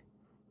like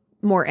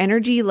more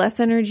energy, less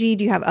energy?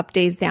 Do you have up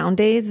days, down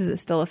days? Does it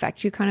still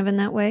affect you kind of in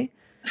that way?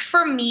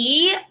 For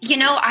me,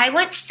 I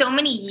went so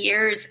many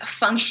years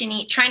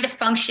trying to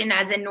function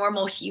as a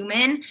normal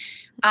human.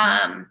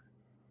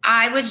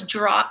 I was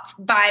dropped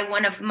by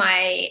one of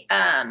my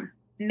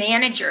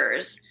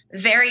managers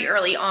very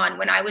early on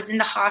when I was in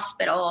the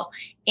hospital,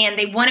 and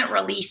they wouldn't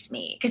release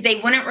me because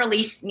they wouldn't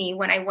release me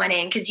when I went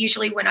in. Because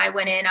usually when I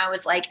went in, I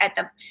was like I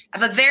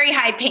have a very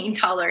high pain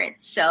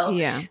tolerance. So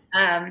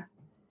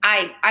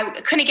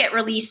I couldn't get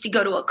released to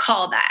go to a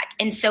callback.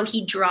 And so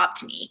he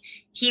dropped me.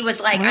 He was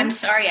like, I'm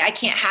sorry, I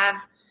can't have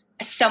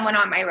someone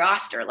on my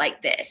roster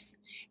like this.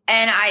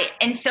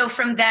 And so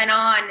from then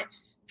on,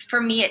 for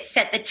me, it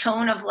set the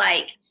tone of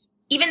like,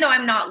 even though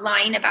I'm not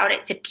lying about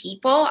it to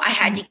people, I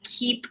had to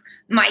keep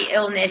my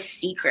illness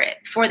secret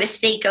for the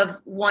sake of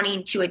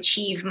wanting to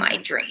achieve my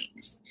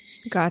dreams.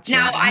 Gotcha.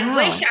 Now, I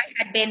wish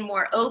I had been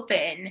more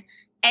open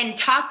and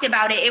talked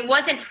about it. It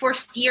wasn't for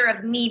fear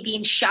of me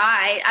being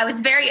shy. I was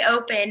very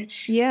open,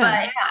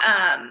 but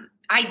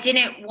I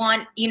didn't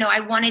want, I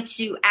wanted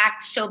to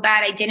act so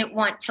bad. I didn't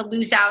want to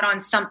lose out on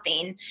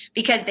something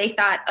because they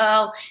thought,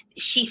 oh,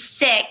 she's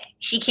sick,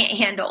 she can't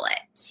handle it.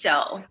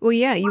 So, well,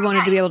 yeah, you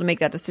wanted to be able to make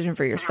that decision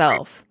for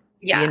yourself,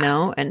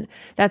 and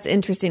that's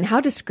interesting. How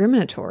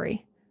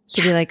discriminatory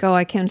to be like, oh,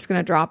 I'm just going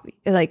to drop,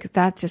 like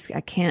that just, I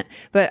can't.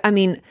 But I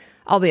mean,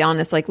 I'll be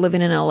honest, like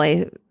living in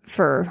LA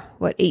for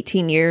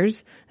 18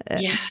 years,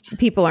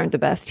 people aren't the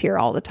best here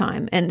all the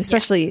time. And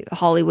especially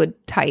Hollywood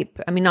type.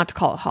 I mean, not to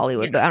call it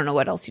Hollywood, but I don't know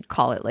what else you'd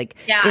call it. Like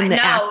in the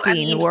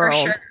acting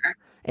world,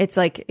 it's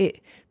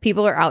like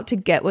people are out to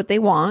get what they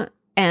want,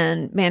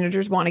 and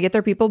managers want to get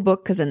their people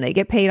booked because then they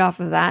get paid off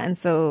of that. And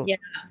so,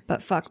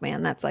 but fuck,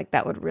 man, that's like,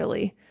 that would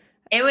really,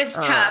 it was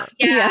tough.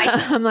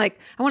 I'm like,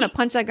 I want to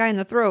punch that guy in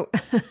the throat.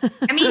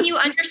 I mean, you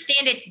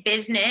understand it's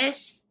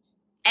business.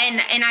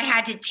 And I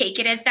had to take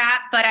it as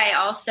that. But I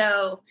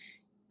also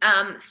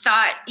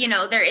thought,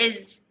 there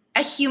is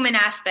a human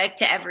aspect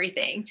to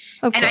everything.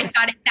 And I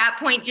thought at that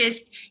point,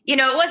 just,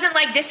 it wasn't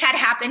like this had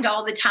happened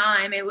all the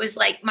time. It was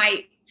like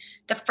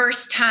the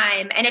first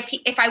time. And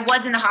if I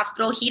was in the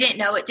hospital, he didn't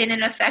know. It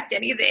didn't affect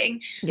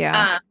anything.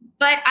 Yeah.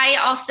 But I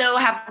also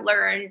have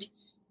learned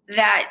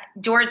that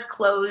doors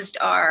closed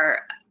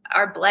are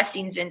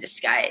blessings in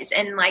disguise.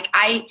 And like,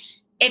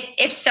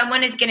 if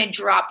someone is going to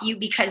drop you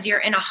because you're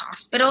in a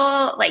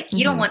hospital, like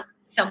you don't want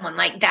someone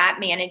like that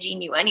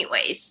managing you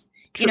anyways.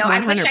 True, you know, 100%.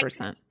 I wish I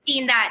could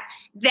seen that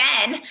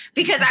then,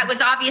 because I was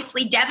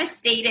obviously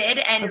devastated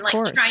and Of like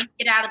course. trying to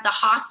get out of the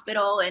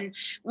hospital and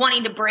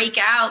wanting to break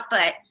out.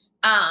 But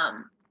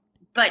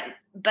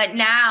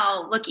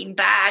now looking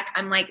back,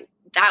 I'm like,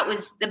 that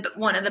was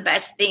one of the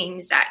best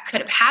things that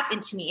could have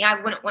happened to me. I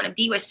wouldn't want to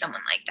be with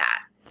someone like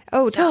that.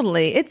 Oh, So-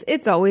 totally.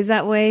 It's always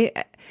that way.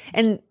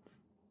 And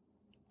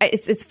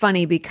it's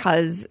funny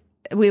because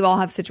we all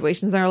have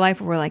situations in our life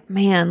where we're like,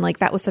 man, like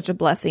that was such a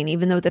blessing,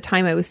 even though at the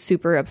time I was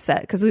super upset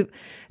because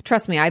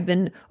trust me, I've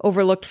been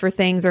overlooked for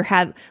things or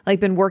had like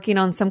been working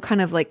on some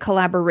kind of like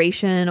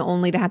collaboration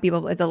only to have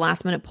people at the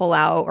last minute pull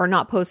out or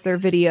not post their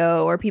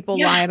video or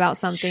people lie about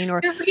something or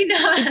You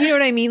know? do you know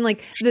what I mean?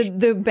 Like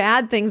the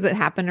bad things that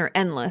happen are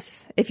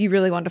endless if you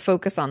really want to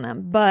focus on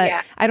them. But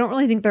Yeah. I don't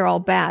really think they're all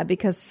bad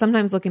because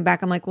sometimes looking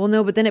back, I'm like, well,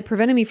 no, but then it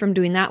prevented me from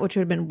doing that, which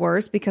would have been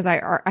worse because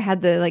I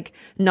had the like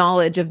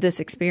knowledge of this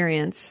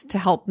experience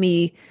to help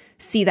me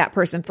see that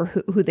person for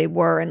who they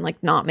were and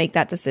like not make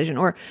that decision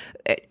or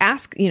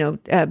ask,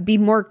 be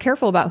more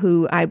careful about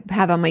who I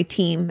have on my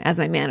team as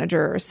my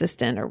manager or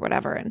assistant or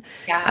whatever. And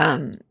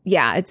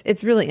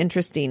it's really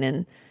interesting.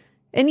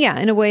 And yeah,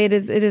 in a way it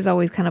is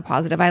always kind of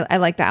positive. I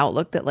like the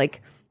outlook that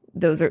like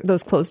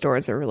those closed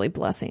doors are really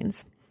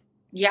blessings.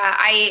 Yeah.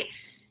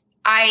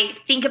 I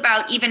think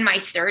about even my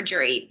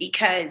surgery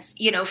because,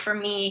 for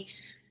me,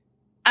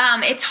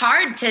 it's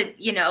hard to,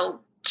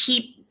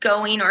 keep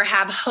going or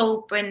have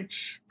hope. And,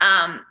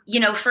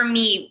 for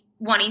me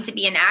wanting to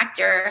be an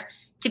actor,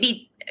 to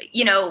be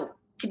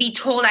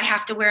told I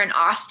have to wear an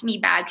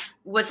ostomy bag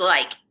was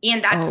like,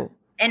 and that's,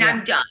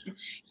 I'm done,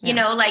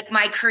 like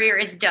my career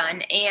is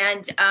done.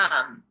 And,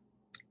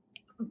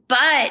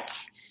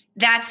 but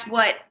that's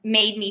what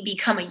made me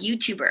become a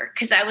YouTuber.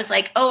 Cause I was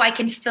like, oh, I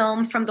can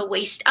film from the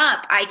waist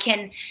up. I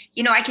can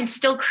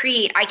still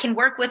create. I can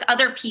work with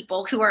other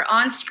people who are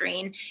on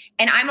screen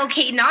and I'm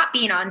okay not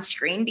being on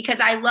screen because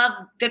I love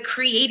the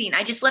creating.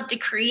 I just love to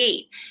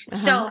create.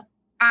 So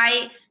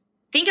I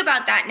think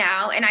about that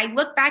now and I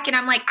look back and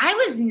I'm like, I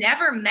was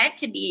never meant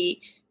to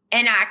be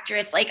an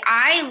actress. Like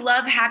I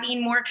love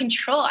having more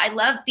control. I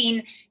love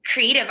being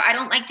creative. I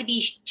don't like to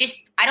be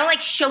I don't like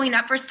showing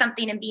up for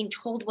something and being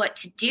told what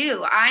to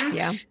do. I'm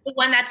the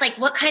one that's like,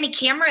 what kind of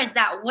camera is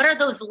that? What are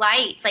those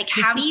lights? Like,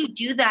 how do you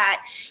do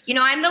that?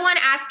 I'm the one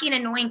asking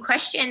annoying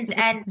questions.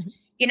 And,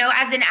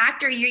 as an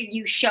actor,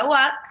 you show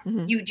up,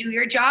 you do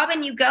your job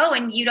and you go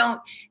and you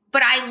don't,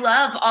 but I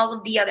love all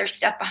of the other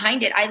stuff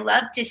behind it. I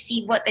love to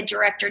see what the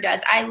director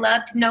does. I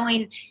loved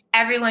knowing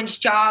everyone's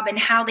job and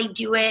how they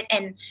do it.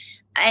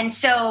 And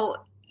so,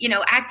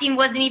 acting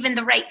wasn't even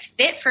the right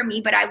fit for me,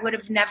 but I would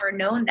have never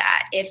known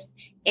that if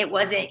it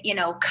wasn't,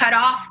 cut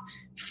off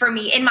for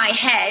me in my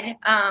head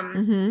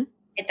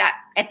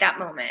at that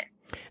moment.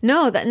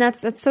 No,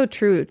 that's so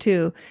true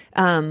too.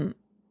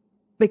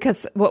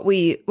 Because what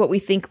we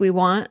think we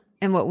want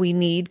and what we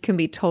need can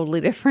be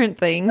totally different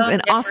things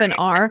and often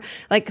are.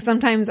 Like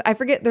sometimes I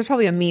forget, there's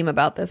probably a meme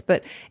about this,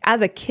 but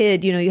as a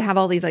kid, you have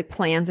all these like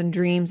plans and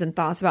dreams and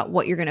thoughts about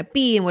what you're going to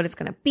be and what it's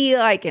going to be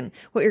like and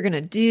what you're going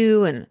to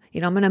do. And,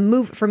 I'm going to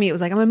move. For me, it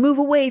was like, I'm going to move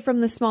away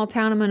from this small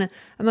town.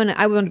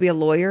 I want to be a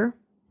lawyer.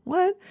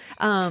 What?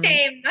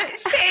 Same. But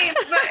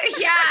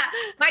yeah,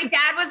 my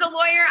dad was a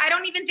lawyer. I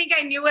don't even think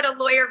I knew what a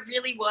lawyer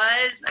really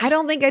was. I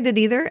don't think I did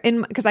either.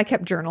 Because I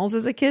kept journals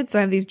as a kid. So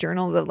I have these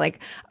journals of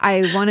like,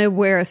 I want to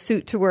wear a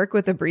suit to work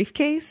with a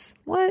briefcase.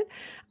 What?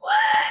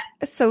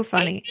 It's so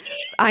funny.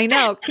 I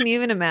know. Can you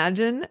even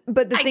imagine?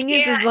 But the thing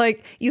is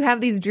like you have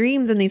these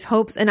dreams and these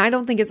hopes. And I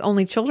don't think it's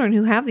only children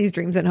who have these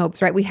dreams and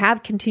hopes, right? We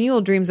have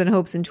continual dreams and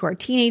hopes into our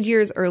teenage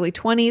years, early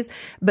 20s.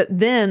 But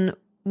then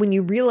when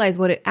you realize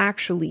what it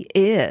actually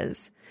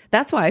is,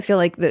 that's why I feel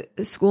like the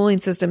schooling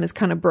system is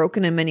kind of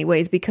broken in many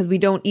ways because we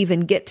don't even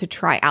get to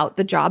try out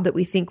the job that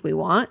we think we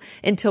want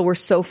until we're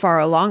so far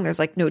along. There's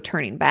like no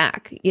turning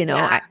back.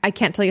 I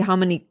can't tell you how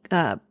many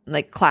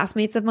like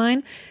classmates of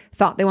mine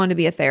thought they wanted to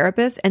be a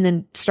therapist and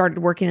then started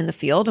working in the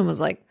field and was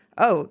like,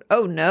 oh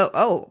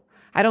no,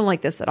 I don't like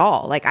this at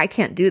all. Like I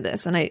can't do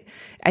this. And I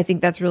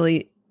think that's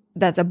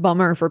a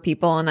bummer for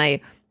people.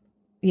 And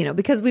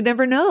because we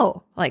never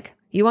know, like,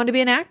 you want to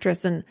be an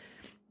actress and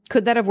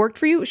could that have worked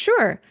for you?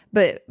 Sure.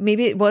 But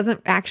maybe it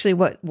wasn't actually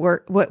what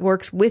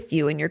works with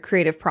you in your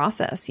creative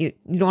process. You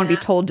don't want to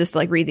be told just to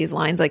like read these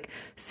lines, like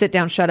sit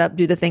down, shut up,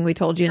 do the thing we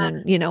told you.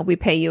 And then, we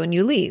pay you and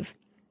you leave.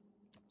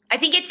 I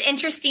think it's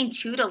interesting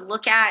too, to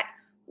look at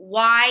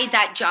why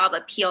that job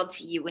appealed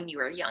to you when you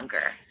were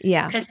younger.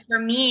 Yeah. Because for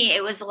me,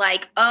 it was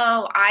like,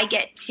 oh, I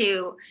get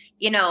to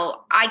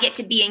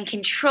be in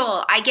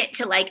control. I get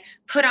to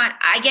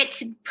I get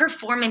to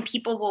perform and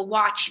people will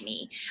watch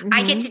me. Mm-hmm.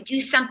 I get to do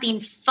something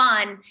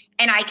fun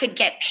and I could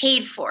get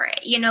paid for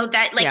it.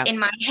 That in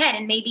my head,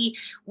 and maybe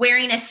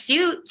wearing a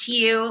suit to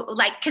you,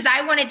 cause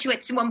I wanted to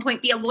at one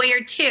point be a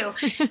lawyer too.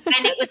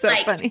 And it was so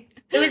funny.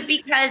 It was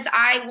because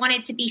I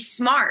wanted to be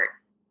smart.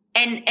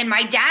 And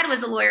my dad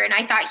was a lawyer and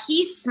I thought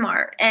he's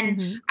smart, and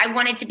Mm-hmm. I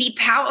wanted to be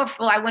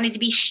powerful. I wanted to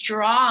be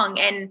strong.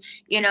 And,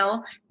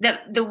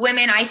 the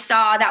women I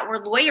saw that were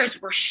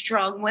lawyers were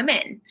strong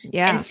women.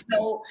 Yeah. And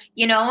so,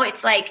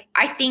 it's like,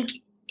 I think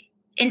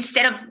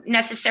instead of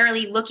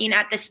necessarily looking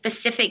at the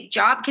specific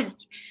job, because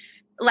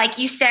like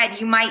you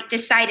said, you might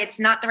decide it's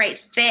not the right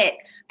fit.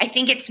 I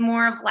think it's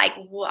more of like,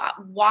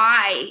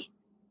 why?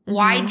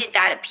 Why Mm-hmm. did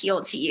that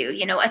appeal to you?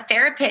 A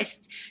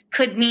therapist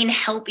could mean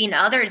helping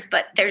others,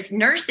 but there's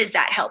nurses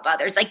that help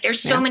others. Like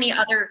there's so many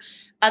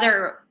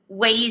other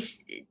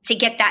ways to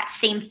get that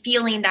same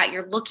feeling that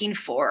you're looking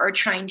for or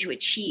trying to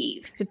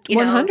achieve.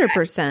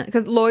 100%.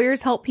 Because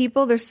lawyers help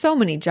people. There's so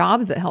many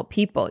jobs that help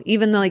people.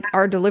 Even like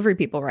our delivery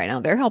people right now,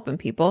 they're helping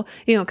people.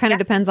 It kind of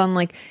depends on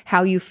like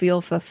how you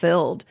feel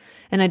fulfilled.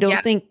 And I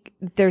don't think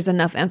there's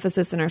enough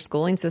emphasis in our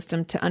schooling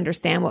system to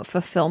understand what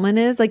fulfillment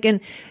is. Like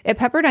at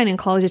Pepperdine in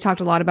college, they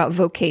talked a lot about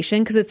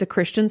vocation because it's a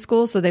Christian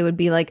school. So they would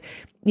be like,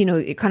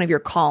 kind of your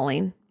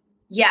calling.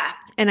 Yeah.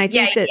 And I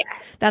think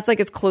that's like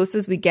as close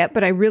as we get,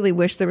 but I really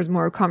wish there was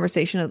more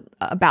conversation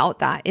about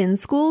that in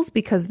schools,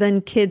 because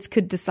then kids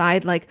could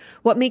decide like,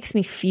 what makes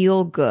me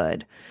feel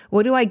good?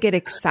 What do I get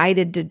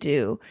excited to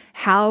do?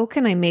 How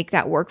can I make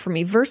that work for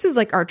me? Versus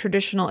like our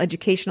traditional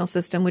educational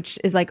system, which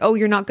is like, oh,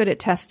 you're not good at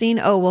testing.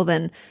 Oh, well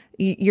then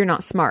you're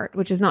not smart,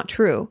 which is not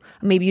true.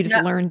 Maybe you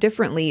just learn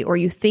differently or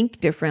you think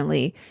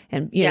differently.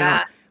 And, you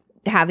know,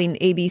 having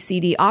A, B, C,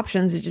 D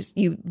options is just,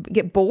 you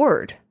get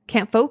bored,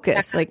 can't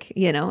focus. Like,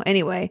 you know,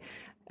 anyway.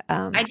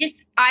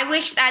 I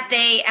wish that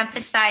they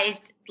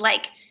emphasized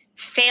like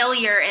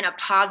failure in a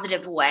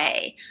positive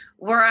way,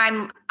 where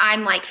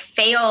I'm like,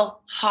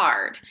 fail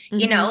hard,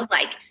 you know,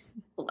 like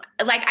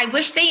I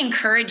wish they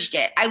encouraged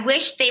it. I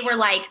wish they were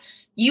like,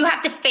 you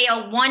have to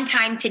fail one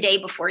time today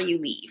before you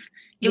leave,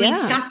 doing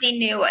something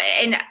new.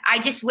 And I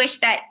just wish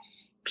that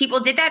people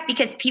did that,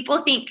 because people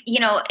think, you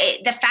know,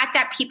 the fact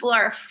that people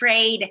are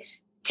afraid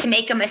to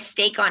make a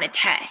mistake on a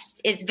test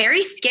is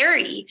very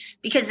scary,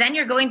 because then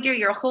you're going through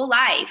your whole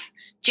life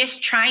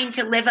just trying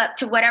to live up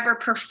to whatever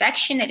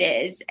perfection it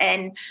is,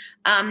 and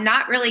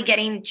not really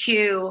getting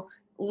to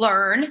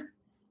learn,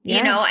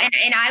 you know.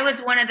 And I was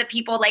one of the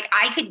people, like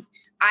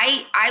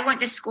I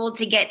went to school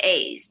to get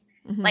A's.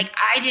 Like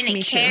I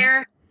didn't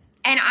care.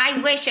 And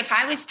I wish if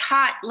I was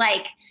taught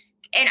like,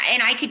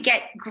 and I could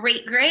get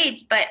great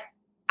grades, but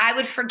I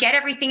would forget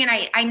everything, and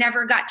I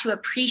never got to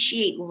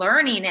appreciate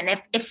learning.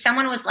 And if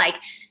someone was like,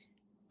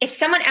 if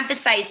someone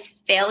emphasized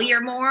failure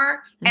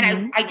more,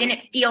 and I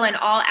didn't feel in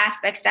all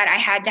aspects that I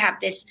had to have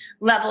this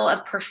level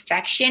of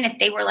perfection, if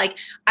they were like,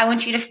 I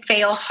want you to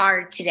fail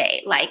hard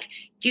today, like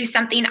do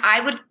something,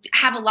 I would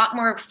have a lot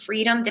more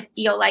freedom to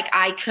feel like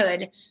I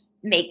could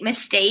make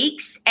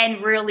mistakes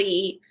and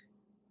really,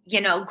 you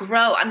know,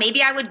 grow.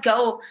 Maybe I would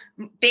go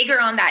bigger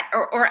on that,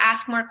 or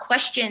ask more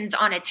questions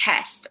on a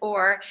test,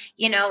 or,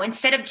 you know,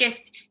 instead of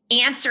just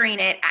answering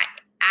it,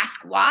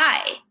 ask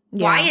why.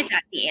 Yeah. Why is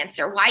that the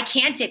answer? Why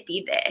can't it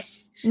be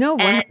this? No,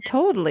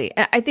 totally.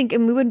 I think,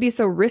 and we wouldn't be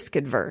so risk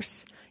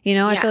adverse. You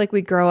know, I feel like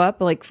we grow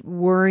up like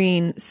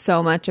worrying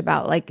so much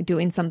about like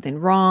doing something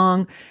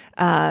wrong,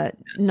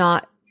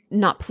 not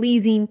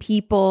pleasing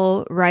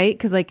people, right?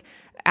 Because like,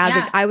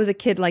 I was a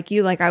kid like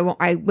you, like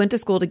I went to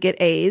school to get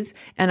A's,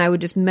 and I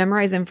would just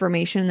memorize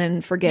information and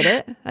then forget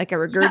it. Like I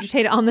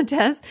regurgitate it on the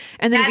test.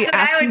 And then if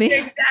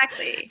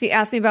you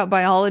ask me about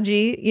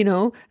biology, you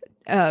know,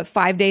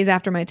 5 days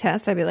after my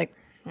test, I'd be like,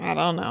 I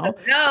don't know.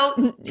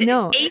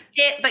 No. Aced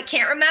it, but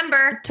can't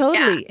remember.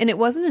 Totally. Yeah. And it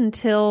wasn't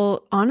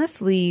until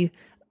honestly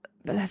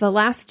the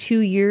last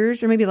 2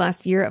 years, or maybe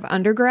last year of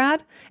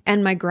undergrad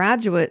and my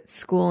graduate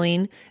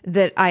schooling,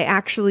 that I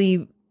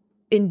actually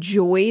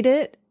enjoyed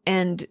it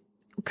and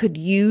could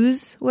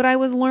use what I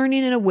was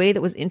learning in a way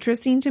that was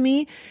interesting to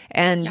me.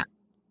 And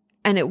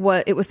it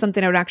was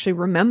something I would actually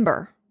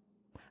remember.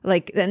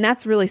 Like, and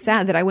that's really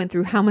sad that I went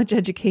through how much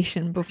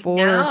education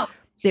before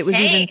it was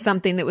even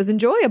something that was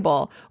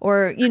enjoyable,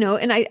 or, you know.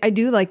 And I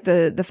do like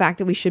the fact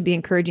that we should be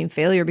encouraging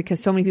failure,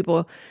 because so many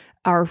people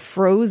are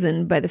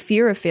frozen by the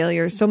fear of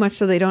failure, so much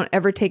so they don't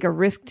ever take a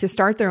risk to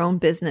start their own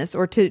business,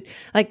 or to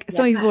like,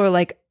 so many people are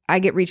like, I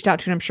get reached out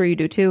to, and I'm sure you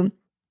do too.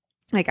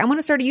 Like, I want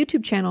to start a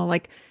YouTube channel.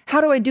 Like,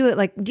 how do I do it?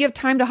 Like, do you have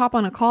time to hop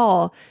on a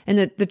call?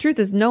 And the truth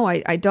is, no,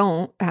 I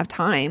don't have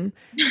time,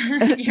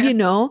 you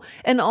know?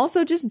 And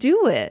also just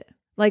do it.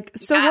 Like,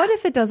 so what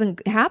if it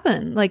doesn't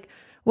happen? Like,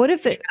 what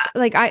if it,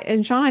 like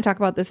and Sean and I talk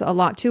about this a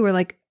lot too, where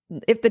like,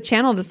 if the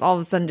channel just all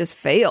of a sudden just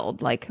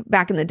failed, like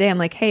back in the day, I'm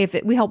like, hey,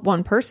 we help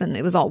one person,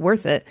 it was all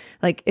worth it.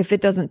 Like if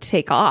it doesn't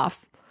take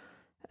off.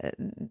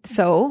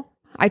 So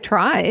I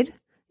tried,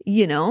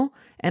 you know,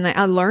 and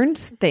I learned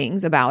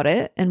things about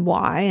it and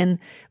why.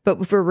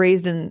 But if we're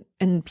raised in,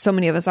 and so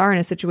many of us are in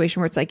a situation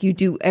where it's like, you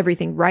do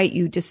everything right.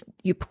 You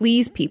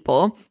please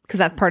people, because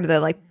that's part of the,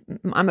 like,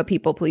 I'm a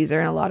people pleaser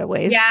in a lot of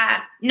ways.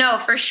 Yeah, no,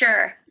 for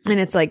sure. And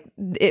it's like,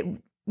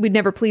 we'd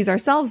never please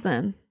ourselves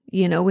then,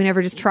 you know, we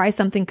never just try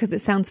something because it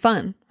sounds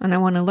fun and I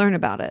want to learn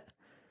about it.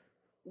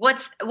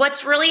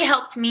 What's really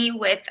helped me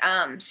with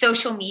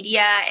social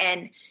media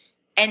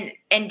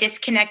and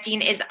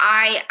disconnecting is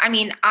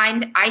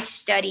I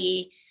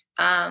study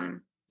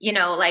you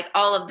know, like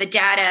all of the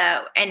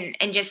data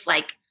and just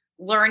like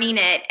learning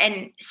it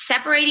and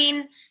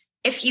separating.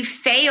 If you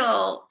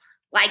fail,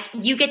 like,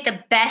 you get the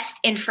best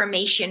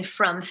information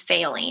from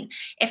failing.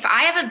 If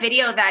I have a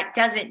video that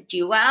doesn't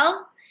do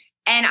well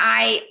and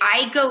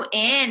I go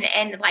in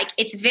and like,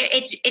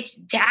 it's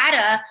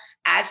data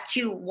as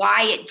to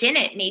why it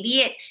didn't.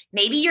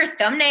 Maybe your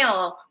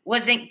thumbnail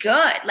wasn't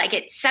good. Like,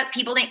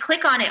 people didn't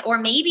click on it, or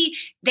maybe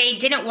they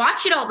didn't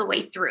watch it all the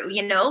way through,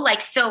 you know,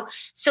 like, so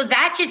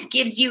that just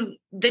gives you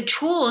the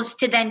tools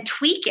to then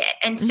tweak it.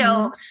 And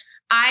so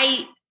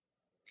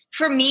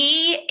for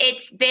me,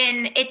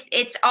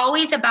 it's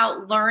always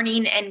about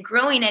learning and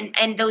growing,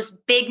 and those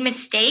big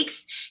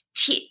mistakes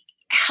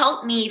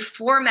help me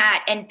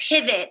format and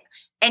pivot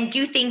and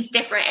do things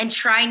different and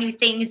try new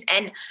things.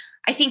 And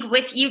I think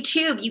with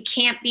YouTube, you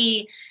can't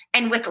be,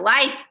 and with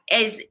life,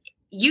 is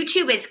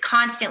YouTube is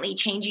constantly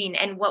changing,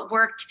 and what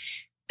worked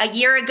a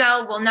year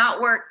ago will not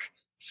work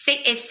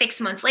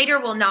 6 months later,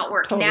 will not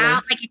work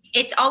now. Like,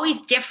 it's always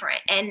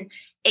different, and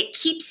it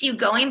keeps you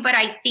going. But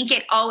I think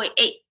it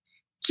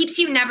keeps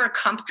you never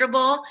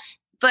comfortable,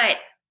 but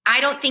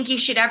I don't think you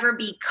should ever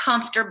be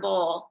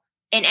comfortable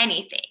in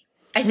anything.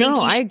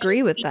 I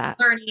agree with that.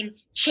 Learning,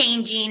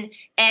 changing,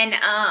 and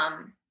and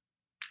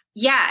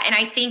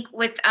I think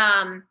with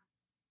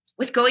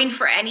going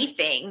for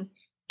anything,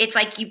 it's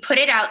like you put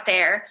it out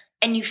there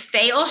and you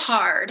fail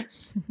hard,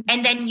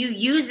 and then you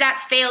use that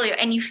failure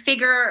and you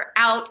figure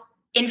out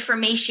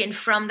information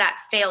from that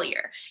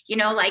failure, you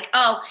know, like,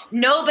 oh,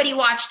 nobody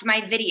watched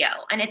my video.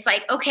 And it's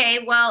like,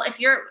 okay, well, if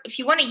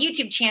you want a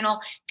YouTube channel,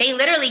 they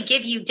literally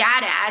give you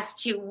data as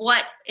to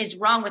what is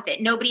wrong with it.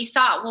 Nobody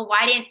saw it. Well,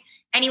 why didn't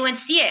anyone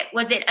see it?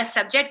 Was it a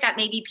subject that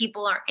maybe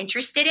people aren't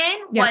interested in?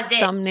 Yeah, was it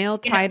thumbnail,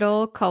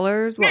 title,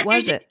 colors? What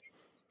was it?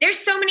 There's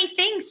so many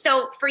things.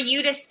 So for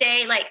you to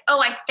say like,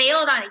 oh, I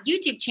failed on a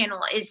YouTube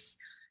channel is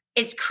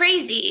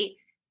crazy.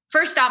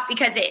 First off,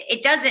 because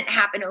it doesn't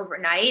happen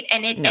overnight,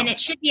 and it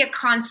should be a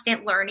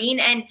constant learning.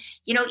 And,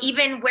 you know,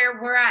 even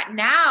where we're at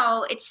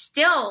now, it's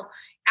still,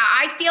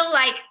 I feel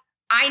like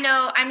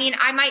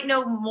I might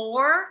know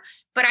more,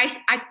 but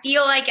I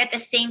feel like at the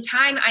same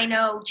time, I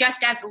know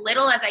just as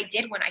little as I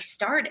did when I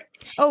started.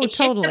 Oh, it's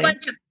totally.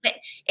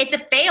 It's a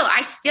fail.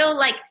 I still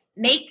like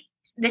make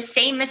the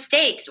same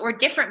mistakes or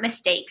different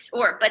mistakes,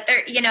 but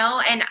they're, you know,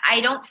 and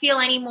I don't feel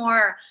any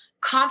more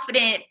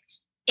confident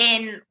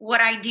in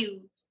what I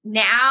do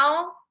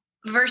now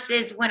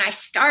versus when I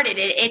started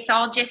it. It's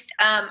all just,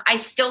 I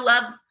still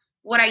love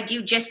what I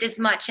do just as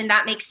much, and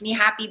that makes me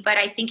happy. But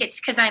I think it's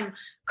because I'm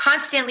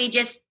constantly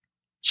just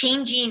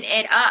changing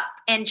it up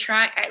and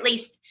trying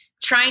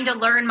to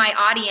learn my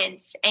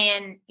audience,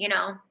 and, you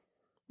know.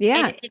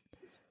 Yeah.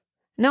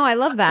 No, I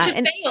love that.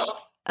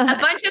 A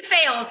bunch of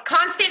fails,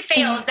 constant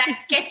fails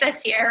that gets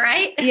us here,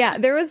 right? Yeah.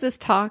 There was this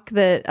talk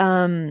that,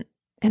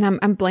 and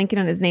I'm blanking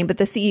on his name, but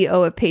the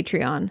CEO of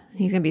Patreon,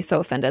 he's going to be so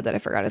offended that I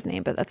forgot his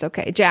name, but that's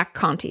okay. Jack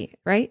Conte,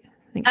 right?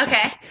 I think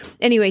okay.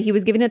 Anyway, he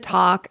was giving a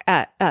talk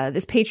at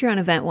this Patreon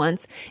event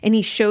once, and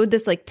he showed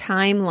this like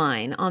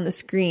timeline on the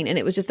screen, and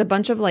it was just a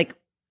bunch of like,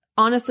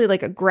 honestly,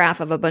 like a graph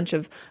of a bunch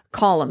of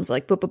columns,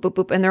 like boop, boop, boop,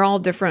 boop, and they're all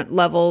different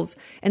levels.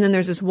 And then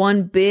there's this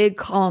one big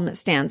column that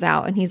stands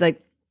out, and he's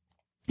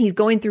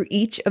going through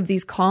each of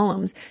these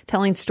columns,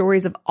 telling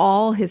stories of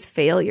all his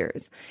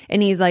failures.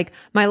 And he's like,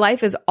 my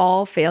life is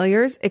all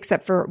failures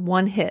except for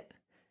one hit.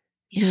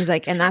 And he's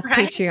like, and that's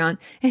right. Patreon.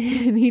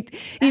 And he,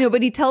 you know,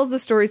 but he tells the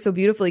story so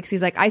beautifully, because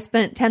he's like, I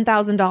spent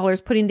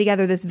 $10,000 putting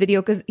together this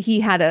video, because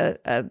he had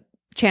a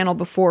channel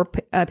before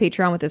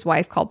Patreon with his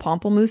wife called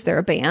Pomplamoose. They're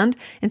a band.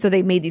 And so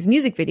they made these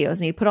music videos,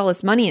 and he put all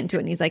this money into it.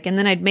 And he's like, and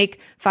then I'd make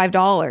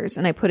 $5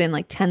 and I put in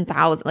like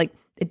 10,000, like,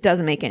 it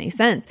doesn't make any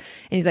sense.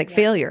 And he's like,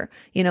 failure.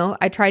 You know,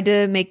 I tried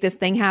to make this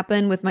thing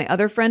happen with my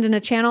other friend in a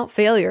channel,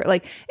 failure.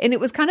 Like, and it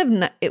was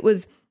it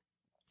was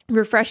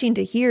refreshing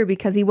to hear,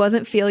 because he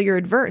wasn't failure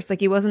adverse. Like,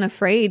 he wasn't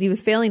afraid. He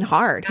was failing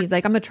hard. He's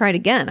like, I'm going to try it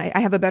again. I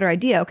have a better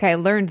idea. Okay, I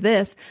learned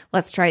this.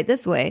 Let's try it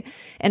this way.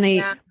 And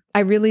I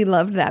really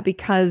loved that,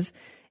 because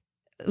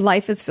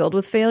life is filled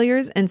with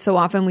failures. And so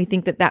often we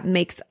think that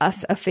makes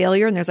us a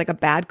failure, and there's like a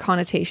bad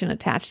connotation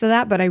attached to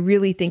that. But I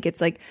really think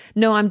it's like,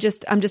 no, I'm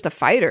just a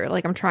fighter.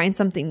 Like, I'm trying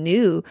something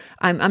new.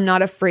 I'm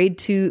not afraid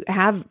to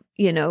have,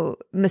 you know,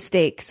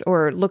 mistakes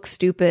or look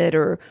stupid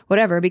or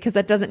whatever, because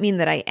that doesn't mean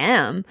that I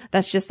am.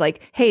 That's just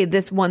like, hey,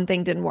 this one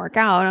thing didn't work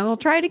out, and I'll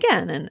try it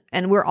again.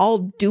 And we're all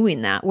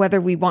doing that,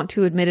 whether we want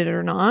to admit it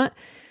or not.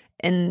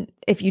 And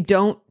if you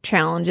don't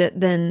challenge it,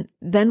 then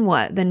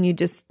what? Then you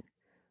just,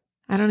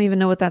 I don't even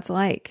know what that's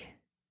like.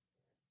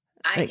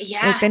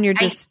 Like then you're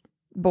just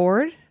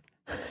bored.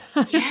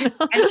 Yeah.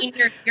 I mean,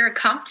 you're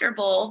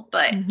comfortable,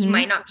 but you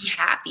might not be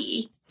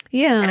happy.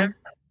 Yeah.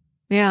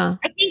 Yeah.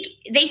 I think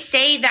they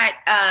say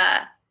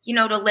that,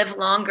 to live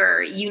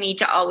longer, you need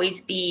to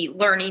always be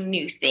learning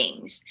new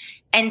things.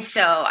 And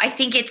so I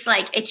think it's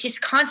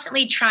just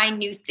constantly trying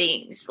new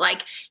things.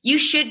 Like you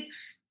should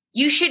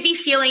be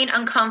feeling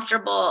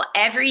uncomfortable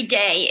every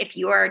day if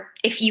you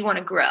want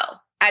to grow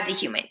as a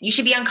human. You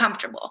should be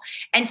uncomfortable.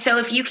 And so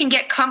if you can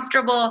get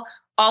comfortable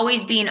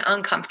always being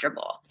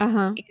uncomfortable,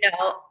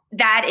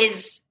 that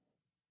is,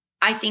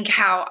 I think,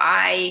 how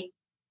I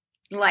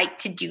like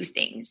to do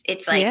things.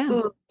 It's like,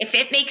 ooh, if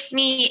it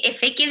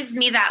gives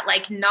me that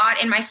like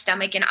knot in my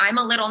stomach and I'm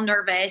a little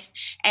nervous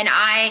and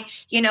I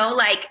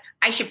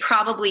should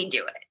probably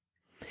do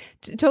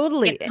it.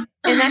 Totally.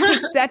 And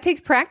that takes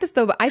practice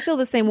though. But I feel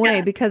the same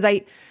way because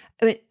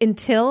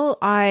until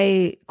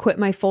I quit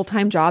my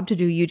full-time job to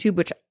do YouTube,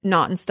 which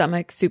knot in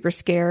stomach, super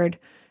scared.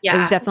 Yeah. It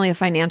was definitely a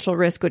financial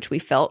risk, which we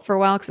felt for a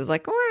while. Cause it was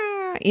like,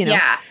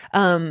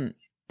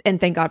 and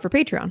thank God for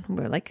Patreon.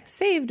 We're like,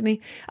 saved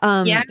me.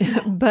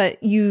 But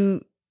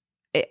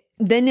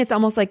then it's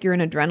almost like you're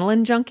an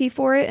adrenaline junkie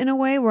for it in a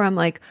way where I'm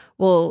like,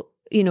 well,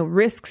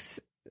 risks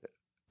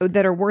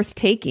that are worth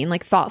taking,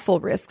 like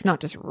thoughtful risks, not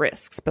just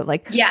risks, but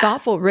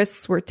thoughtful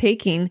risks we're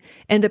taking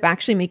end up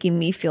actually making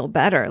me feel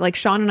better. Like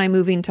Sean and I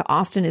moving to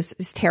Austin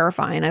is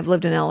terrifying. I've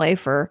lived in LA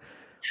for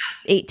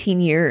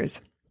 18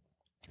 years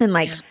and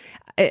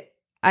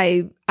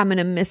I'm going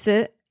to miss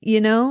it,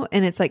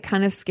 and it's like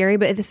kind of scary,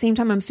 but at the same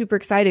time, I'm super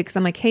excited because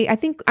I'm like, hey, I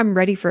think I'm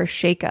ready for a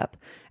shakeup.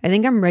 I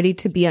think I'm ready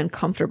to be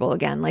uncomfortable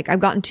again. Like I've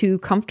gotten too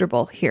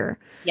comfortable here.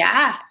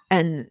 Yeah.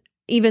 And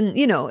even,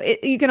 you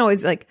can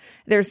always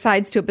there's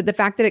sides to it, but the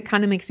fact that it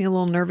kind of makes me a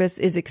little nervous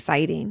is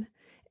exciting.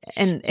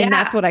 And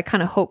that's what I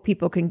kind of hope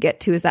people can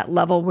get to is that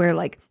level where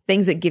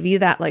things that give you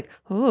that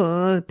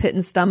pit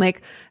in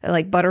stomach,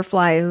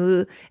 butterfly,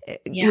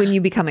 when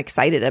you become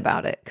excited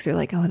about it. Cause you're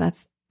like, oh,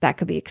 that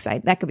could be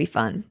exciting. That could be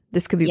fun.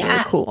 This could be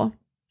really cool.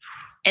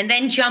 And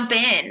then jump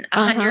in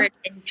 120%.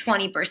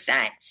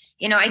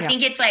 I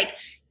think it's like,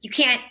 you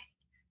can't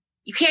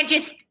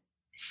just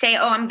say,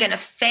 oh, I'm going to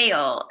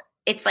fail.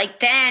 It's like,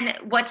 then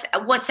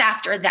what's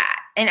after that?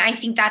 And I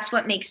think that's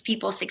what makes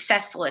people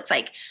successful. It's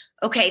like,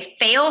 okay,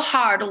 fail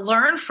hard,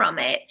 learn from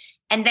it,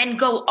 and then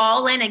go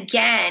all in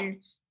again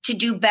to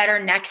do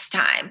better next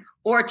time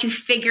or to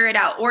figure it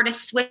out or to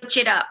switch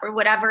it up or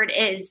whatever it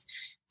is.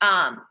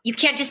 You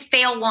can't just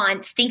fail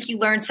once, think you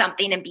learned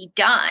something and be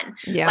done.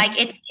 Yeah. Like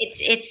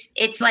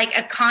it's like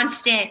a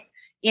constant,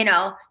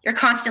 you're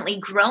constantly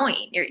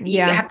growing.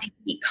 You have to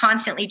be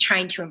constantly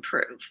trying to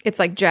improve. It's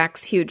like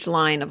Jack's huge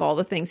line of all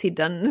the things he'd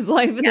done in his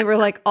life. And they were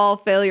like all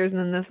failures and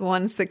then this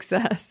one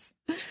success.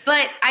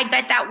 But I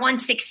bet that one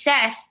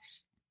success,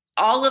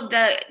 all of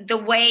the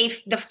way,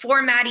 the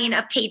formatting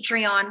of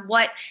Patreon,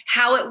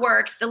 how it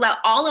works,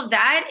 all of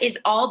that is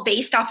all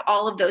based off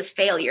all of those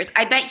failures.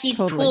 I bet he's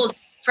pulled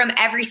from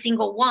every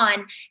single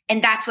one.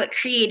 And that's what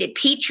created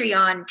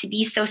Patreon to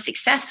be so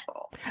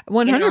successful.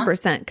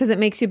 100%. Because it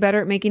makes you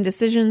better at making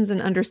decisions and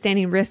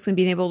understanding risks and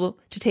being able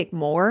to take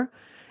more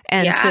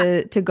and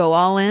to go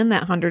all in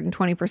that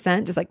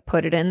 120%, just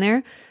put it in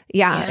there.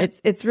 Yeah.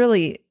 It's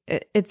really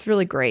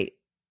great.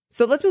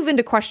 So let's move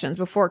into questions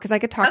because I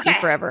could talk to you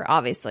forever,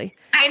 obviously.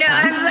 I know.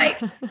 I'm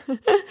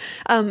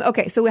like,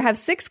 okay. So we have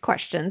 6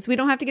 questions. We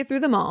don't have to get through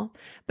them all,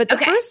 but the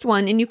first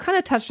one, and you kind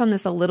of touched on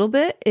this a little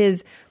bit,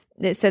 is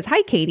it says,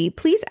 "Hi, Katie,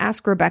 please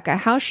ask Rebecca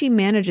how she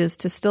manages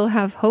to still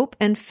have hope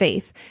and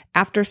faith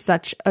after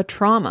such a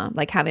trauma,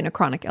 like having a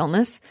chronic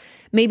illness.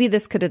 Maybe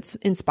this could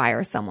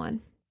inspire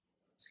someone."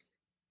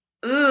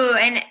 Ooh,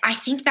 and I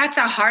think that's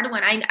a hard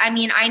one. I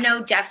mean, I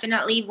know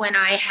definitely when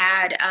I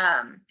had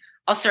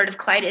ulcerative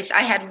colitis,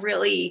 I had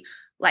really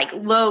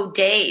low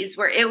days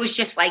where it was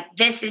just like,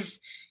 this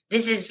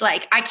is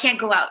like, I can't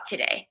go out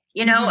today,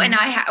 and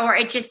or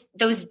it just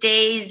those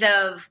days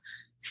of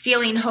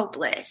feeling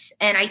hopeless.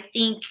 And I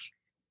think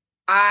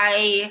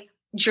I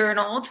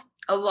journaled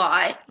a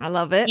lot. I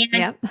love it.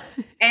 Yep.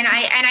 And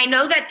I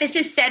know that this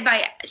is said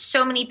by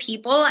so many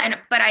people,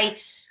 but I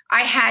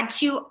had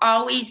to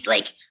always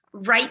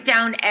write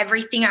down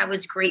everything I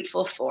was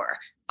grateful for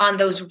on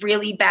those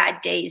really bad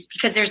days,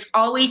 because there's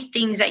always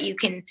things that you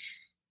can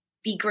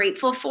be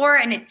grateful for.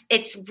 And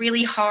it's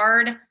really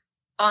hard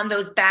on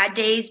those bad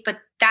days, but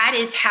that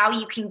is how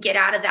you can get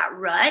out of that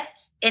rut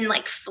and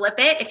flip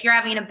it. If you're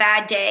having a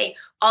bad day,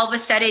 all of a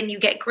sudden you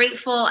get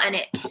grateful and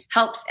it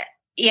helps,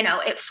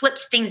 it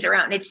flips things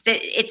around. It's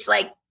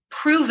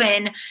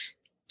proven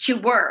to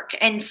work.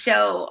 And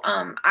so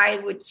I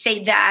would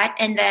say that.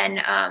 And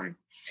then,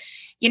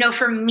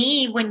 for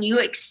me, when you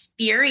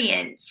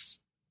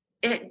experience,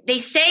 they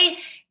say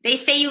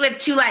you live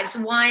 2 lives.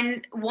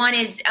 One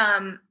is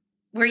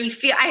where you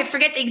feel, I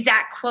forget the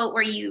exact quote,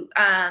 where you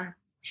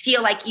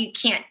feel like you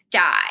can't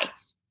die.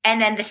 And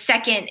then the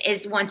second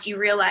is once you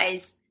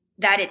realize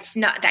that it's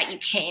not, that you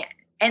can't.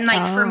 And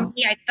for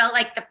me, I felt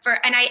like the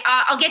first, and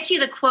I'll get you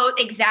the quote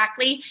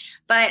exactly,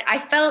 but I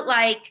felt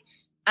like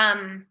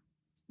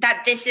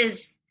that this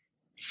is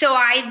So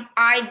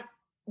I've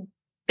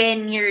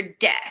been near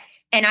death,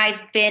 and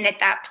I've been at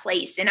that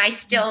place, and I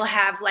still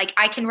have, like,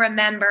 I can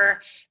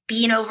remember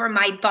being over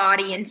my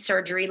body in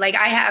surgery. Like,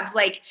 I have,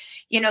 like,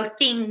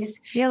 things.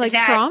 Yeah. Like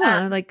that,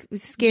 trauma, like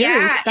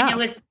scary stuff.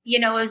 And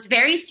it was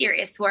very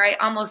serious, where I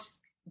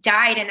almost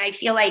died. And I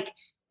feel like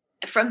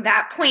from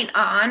that point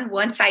on,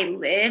 once I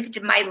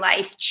lived, my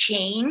life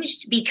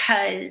changed,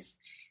 because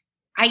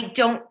I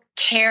don't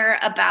care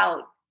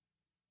about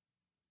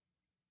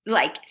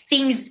like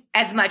things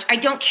as much. I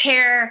don't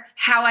care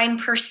how I'm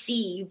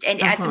perceived and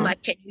as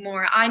much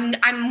anymore.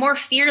 I'm more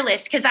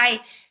fearless, because I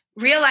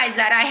realize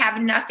that I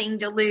have nothing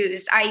to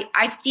lose.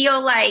 I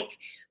feel like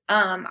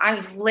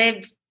I've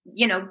lived,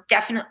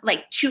 definitely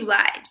like 2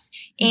 lives.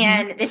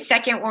 And the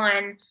second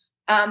one,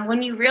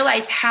 when you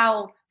realize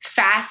how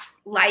fast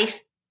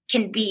life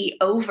can be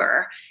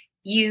over,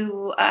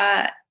 you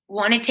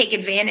want to take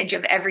advantage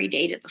of every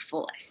day to the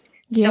fullest.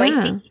 Yeah. So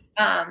I think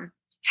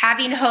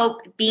having hope,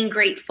 being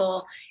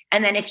grateful.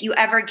 And then if you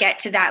ever get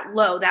to that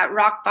low, that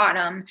rock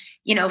bottom,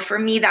 for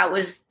me, that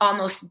was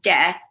almost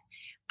death.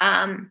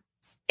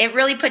 It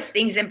really puts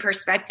things in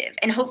perspective.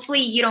 And hopefully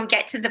you don't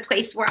get to the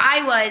place where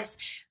I was,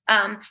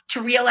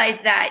 to realize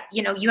that,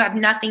 you have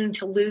nothing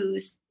to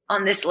lose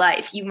on this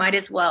life. You might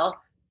as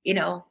well,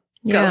 go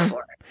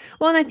for it.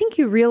 Well, and I think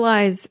you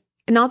realize,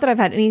 not that I've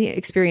had any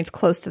experience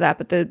close to that,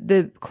 but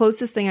the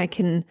closest thing I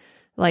can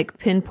like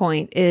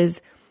pinpoint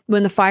is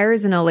when the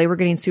fires in LA were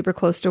getting super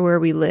close to where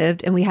we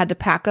lived, and we had to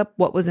pack up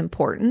what was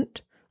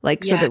important,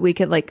 like so that we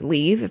could like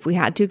leave if we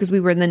had to, because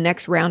we were in the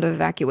next round of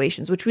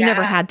evacuations, which we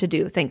never had to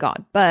do, thank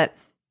God. But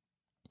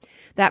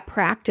that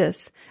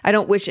practice, I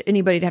don't wish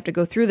anybody to have to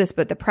go through this,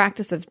 but the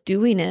practice of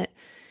doing it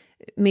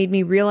made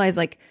me realize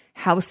like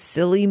how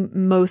silly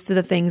most of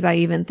the things I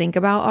even think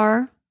about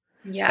are.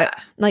 Yeah.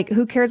 Like,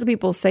 who cares what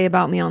people say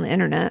about me on the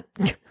internet?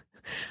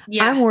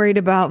 I'm worried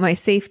about my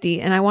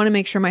safety, and I want to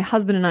make sure my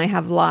husband and I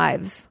have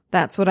lives.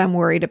 That's what I'm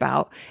worried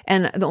about.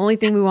 And the only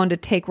thing we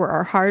wanted to take were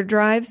our hard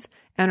drives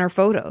and our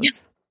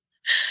photos.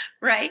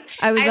 Right.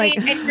 I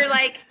mean, and you're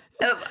like,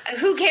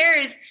 who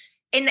cares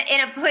in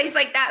a place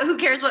like that? Who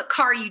cares what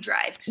car you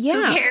drive?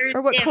 Yeah. Who cares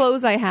or what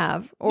clothes I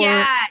have?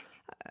 Or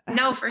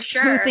no, for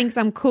sure. Who thinks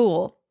I'm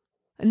cool?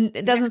 And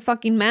it doesn't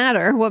fucking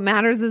matter. What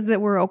matters is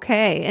that we're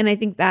okay. And I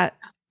think that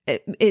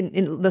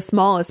in the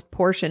smallest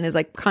portion is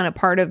like kind of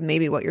part of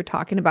maybe what you're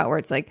talking about, where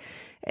it's like,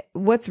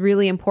 what's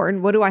really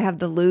important? What do I have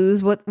to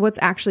lose? What's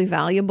actually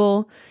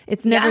valuable?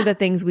 It's never the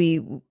things we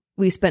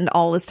spend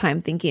all this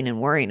time thinking and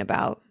worrying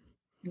about.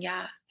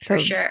 Yeah, so for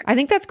sure. I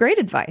think that's great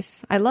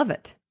advice. I love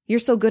it. You're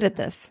so good at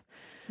this.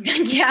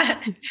 Yeah.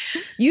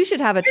 You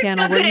should have a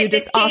channel where you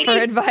just offer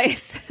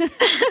advice.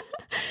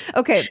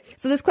 Okay.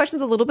 So this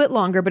question's a little bit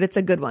longer, but it's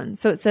a good one.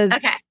 So it says,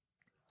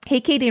 Hey,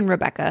 Katie and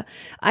Rebecca,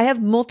 I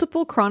have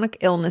multiple chronic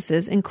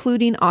illnesses,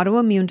 including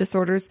autoimmune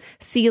disorders,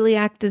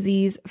 celiac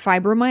disease,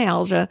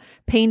 fibromyalgia,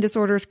 pain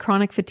disorders,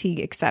 chronic fatigue,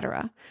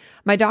 etc.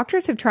 My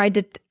doctors have tried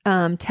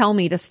to tell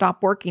me to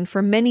stop working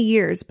for many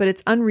years, but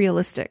it's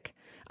unrealistic.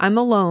 I'm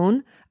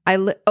alone. I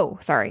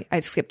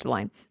skipped a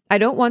line. I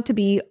don't want to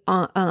be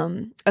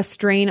a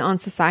strain on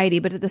society,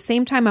 but at the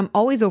same time, I'm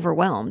always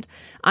overwhelmed.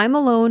 I'm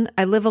alone.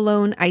 I live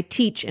alone. I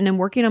teach, and I'm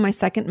working on my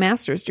second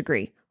master's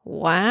degree.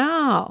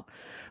 Wow.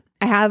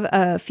 I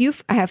have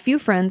few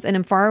friends, and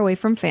am far away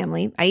from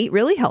family. I eat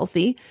really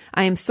healthy.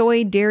 I am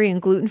soy, dairy,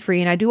 and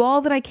gluten-free, and I do all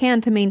that I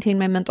can to maintain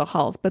my mental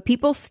health, but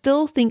people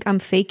still think I'm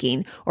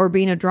faking or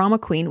being a drama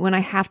queen when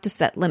I have to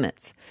set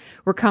limits.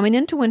 We're coming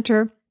into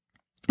winter,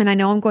 and I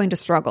know I'm going to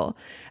struggle.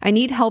 I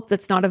need help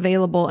that's not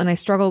available, and I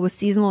struggle with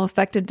seasonal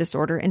affective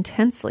disorder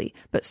intensely,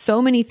 but so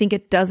many think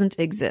it doesn't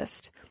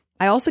exist.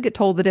 I also get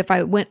told that if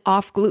I went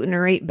off gluten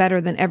or ate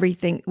better, then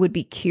everything would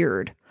be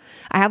cured.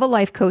 I have a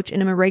life coach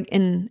and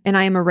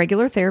I am a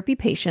regular therapy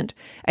patient.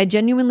 I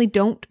genuinely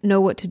don't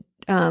know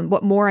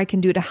what more I can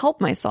do to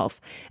help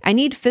myself. I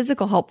need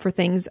physical help for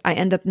things I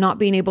end up not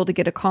being able to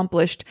get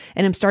accomplished,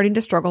 and I'm starting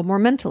to struggle more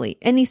mentally.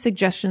 Any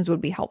suggestions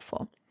would be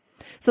helpful.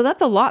 So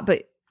that's a lot,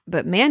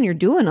 but man, you're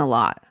doing a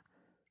lot.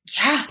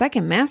 Yeah.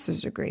 Second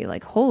master's degree,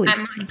 like holy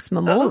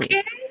smomoles.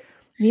 Okay.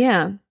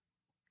 Yeah.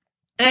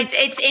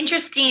 It's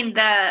interesting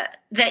the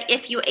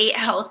if you ate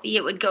healthy,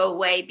 it would go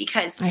away,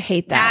 because I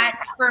hate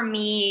that for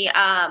me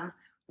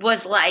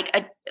was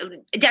like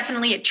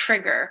definitely a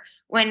trigger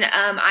when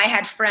I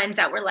had friends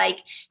that were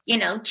like,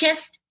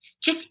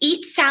 just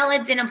eat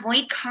salads and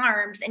avoid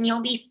carbs and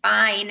you'll be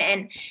fine.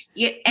 And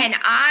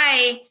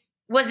I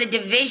was a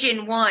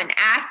Division I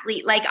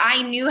athlete. Like,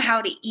 I knew how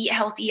to eat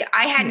healthy.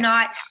 I had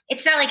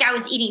it's not like I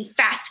was eating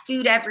fast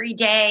food every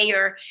day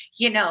or,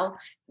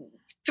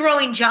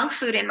 throwing junk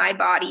food in my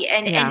body.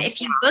 And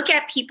if you look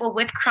at people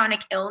with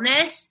chronic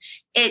illness,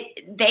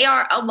 they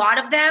are, a lot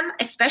of them,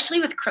 especially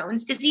with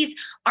Crohn's disease,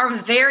 are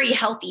very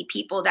healthy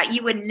people that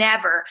you would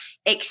never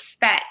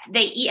expect.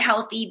 They eat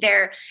healthy.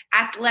 They're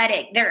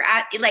athletic.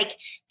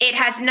 It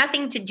has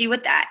nothing to do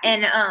with that.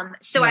 And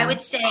I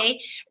would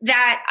say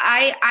that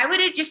I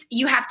would have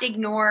you have to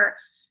ignore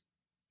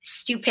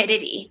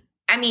stupidity.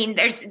 I mean,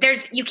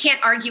 you can't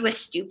argue with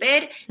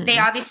stupid. Mm-hmm. They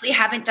obviously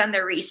haven't done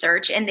their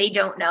research and they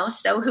don't know.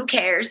 So who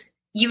cares?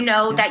 You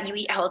know that you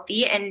eat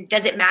healthy, and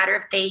does it matter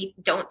if they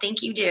don't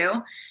think you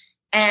do?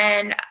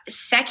 And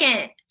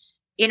second,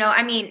 you know,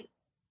 I mean,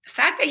 the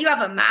fact that you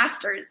have a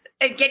master's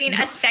and getting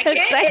a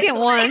second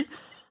one,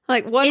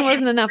 like one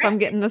wasn't enough. I'm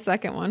getting the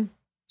second one.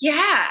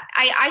 Yeah.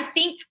 I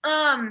think,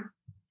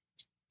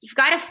 you've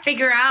got to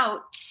figure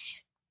out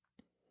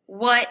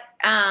what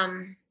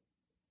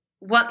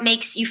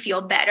makes you feel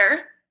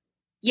better,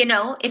 you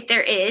know, if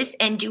there is,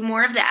 and do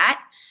more of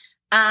that.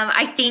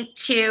 I think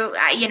too,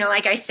 you know,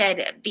 like I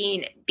said,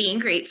 being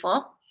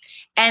grateful,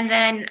 and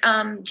then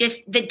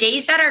just the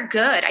days that are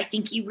good, I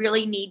think you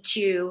really need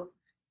to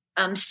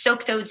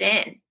soak those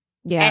in.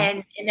 Yeah.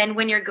 And then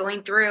when you're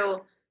going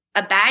through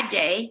a bad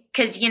day,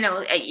 because you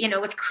know,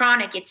 with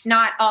chronic, it's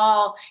not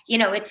all, you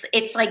know,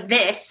 it's like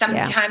this.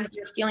 Sometimes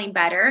you're feeling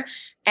better,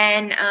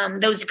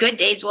 and those good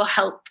days will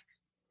help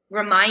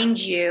remind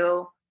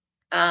you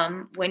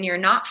when you're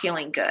not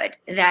feeling good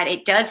that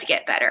it does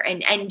get better,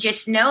 and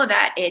just know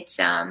that it's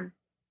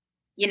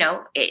you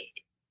know,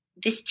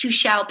 this too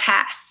shall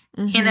pass.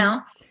 Mm-hmm. You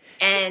know,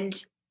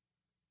 and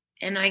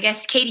I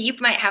guess Katie, you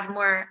might have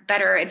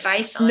better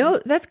advice on. No,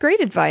 that's great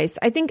advice.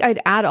 I think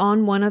I'd add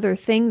on one other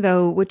thing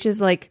though, which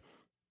is like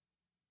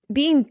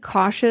being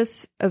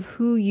cautious of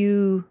who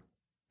you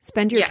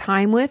spend your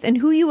time with and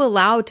who you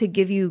allow to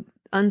give you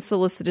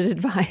unsolicited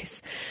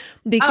advice,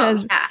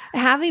 because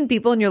having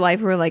people in your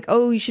life who are like,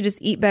 oh, you should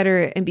just eat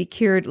better and be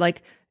cured.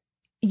 Like,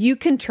 you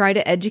can try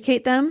to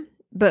educate them,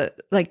 but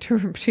like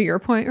to your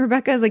point,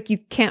 Rebecca, is like, you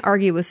can't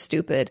argue with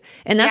stupid.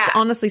 And that's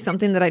honestly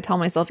something that I tell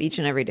myself each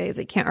and every day is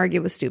like, can't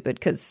argue with stupid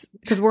because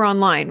we're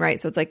online, right?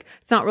 So it's like,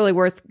 it's not really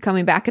worth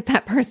coming back at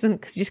that person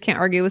because you just can't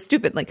argue with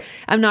stupid. Like,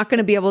 I'm not going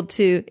to be able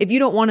to, if you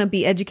don't want to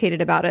be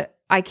educated about it,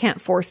 I can't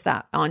force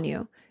that on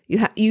you.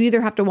 You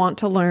either have to want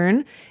to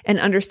learn and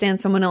understand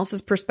someone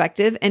else's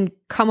perspective and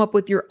come up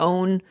with your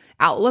own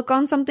outlook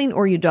on something,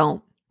 or you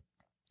don't.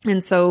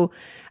 And so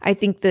I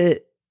think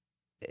that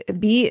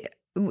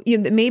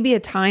there may be a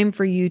time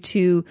for you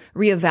to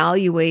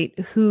reevaluate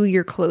who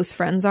your close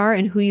friends are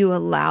and who you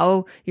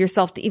allow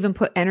yourself to even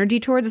put energy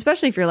towards,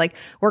 especially if you're like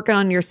working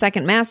on your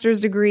second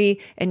master's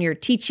degree and you're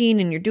teaching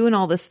and you're doing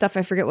all this stuff.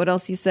 I forget what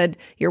else you said.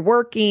 You're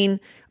working.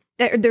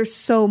 There's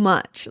so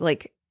much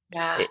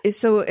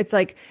so it's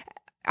like,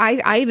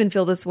 I even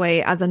feel this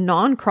way as a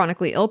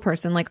non-chronically ill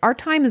person. Like, our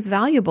time is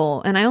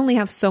valuable and I only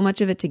have so much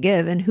of it to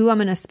give, and who I'm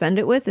going to spend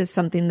it with is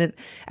something that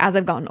as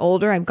I've gotten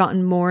older, I've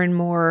gotten more and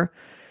more,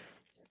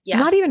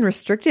 not even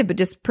restricted, but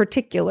just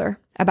particular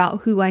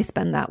about who I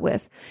spend that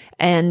with.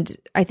 And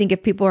I think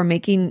if people are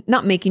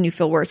not making you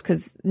feel worse,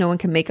 because no one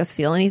can make us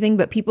feel anything,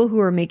 but people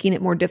who are making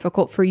it more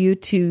difficult for you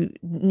to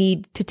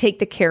need to take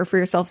the care for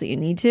yourself that you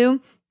need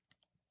to,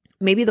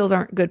 maybe those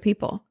aren't good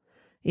people,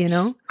 you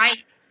know?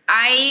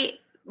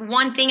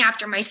 One thing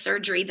after my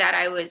surgery that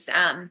I was,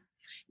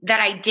 that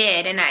I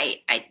did, and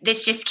I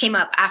this just came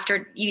up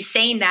after you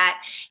saying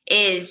that,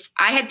 is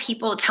I had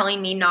people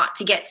telling me not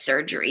to get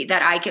surgery,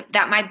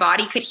 that my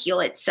body could heal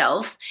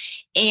itself.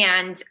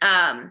 And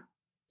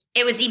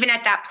it was even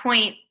at that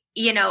point,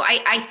 you know,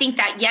 I think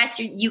that yes,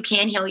 you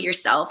can heal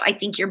yourself. I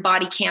think your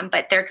body can,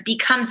 but there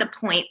becomes a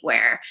point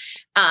where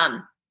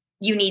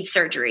you need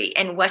surgery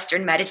and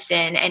Western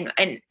medicine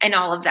and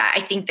all of that.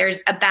 I think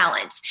there's a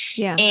balance.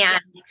 Yeah.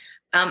 And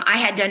I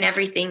had done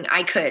everything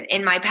I could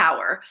in my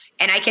power.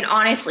 And I can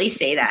honestly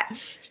say that.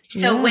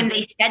 So when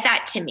they said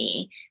that to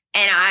me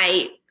and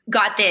I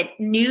got the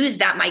news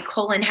that my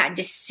colon had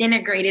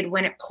disintegrated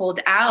when it pulled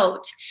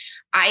out,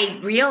 I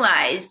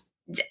realized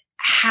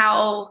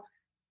how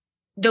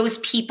those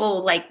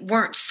people like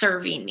weren't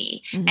serving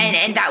me. Mm-hmm.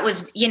 And that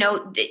was, you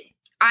know,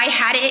 I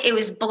had it. It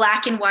was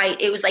black and white.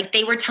 It was like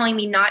they were telling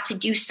me not to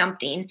do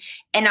something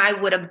and I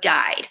would have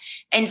died.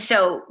 And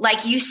so,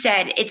 like you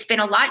said, it's been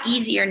a lot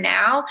easier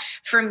now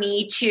for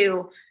me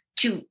to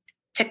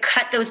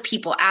cut those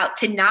people out,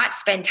 to not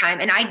spend time.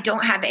 And I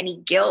don't have any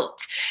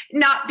guilt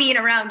not being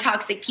around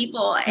toxic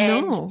people.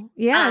 And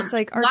it's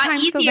like our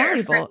time's so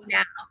valuable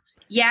now.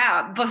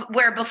 Yeah. But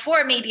where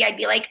before maybe I'd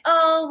be like,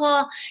 oh,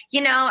 well, you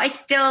know, I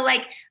still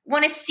like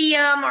want to see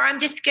them, or I'm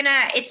just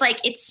gonna, it's like,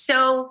 it's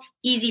so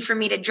easy for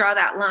me to draw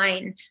that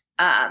line.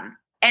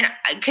 And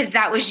cause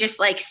that was just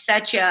like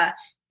such a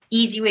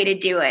easy way to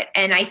do it.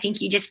 And I think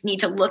you just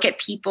need to look at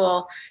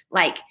people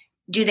like,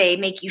 do they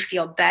make you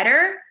feel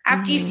better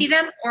after you see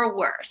them or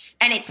worse?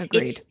 And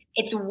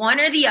it's one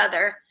or the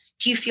other.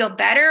 Do you feel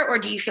better or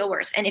do you feel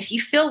worse? And if you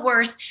feel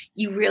worse,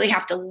 you really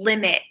have to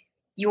limit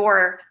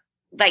your,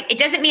 like, it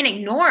doesn't mean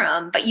ignore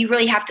them, but you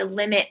really have to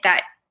limit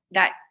that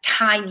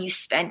time you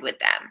spend with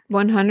them.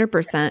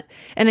 100%.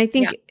 And I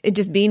think it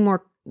just being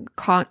more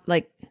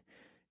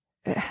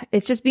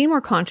it's just being more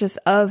conscious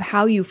of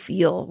how you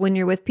feel when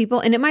you're with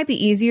people. And it might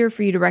be easier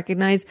for you to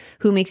recognize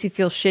who makes you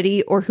feel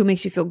shitty or who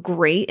makes you feel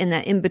great. And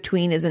that in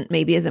between isn't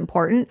maybe as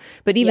important,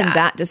 but even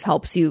that just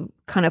helps you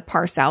kind of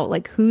parse out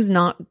like, who's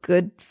not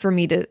good for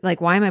me to, like,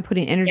 why am I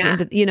putting energy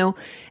into, you know?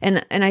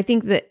 And I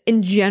think that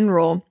in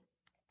general,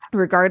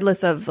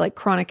 regardless of like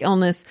chronic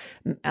illness,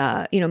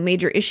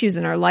 major issues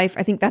in our life.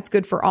 I think that's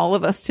good for all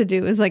of us to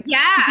do, is like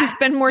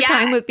spend more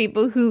time with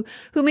people who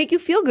make you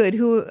feel good,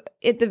 who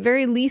at the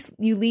very least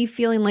you leave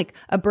feeling like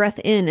a breath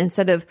in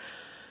instead of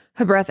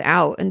a breath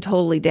out and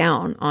totally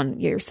down on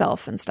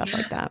yourself and stuff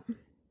like that.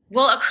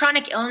 Well, a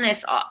chronic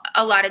illness,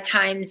 a lot of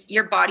times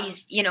your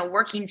body's,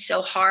 working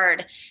so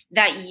hard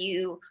that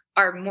you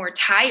are more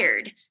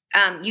tired.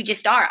 You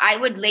just are. I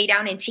would lay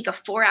down and take a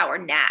 4-hour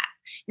nap.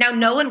 Now,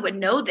 no one would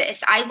know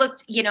this. I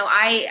looked,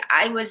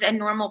 I was a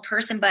normal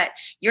person, but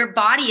your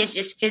body is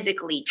just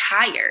physically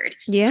tired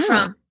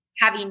from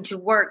having to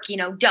work,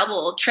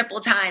 double,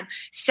 triple time.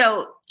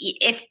 So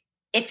if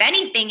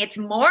anything, it's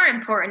more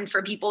important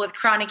for people with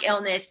chronic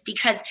illness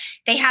because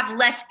they have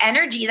less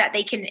energy that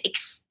they can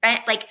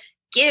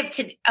give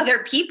to other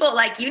people.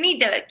 Like, you need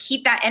to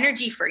keep that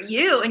energy for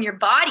you and your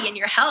body and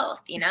your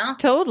health,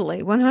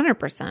 Totally.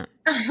 100%.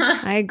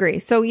 I agree.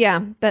 So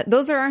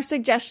those are our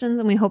suggestions,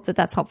 and we hope that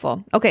that's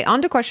helpful. Okay.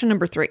 On to question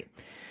number 3. It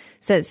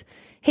says,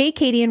 hey,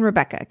 Katie and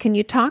Rebecca, can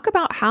you talk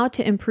about how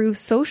to improve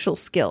social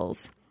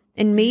skills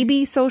and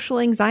maybe social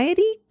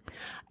anxiety?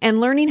 And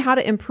learning how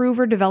to improve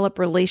or develop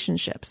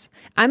relationships.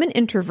 I'm an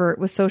introvert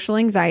with social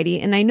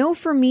anxiety, and I know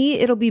for me,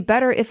 it'll be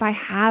better if I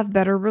have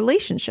better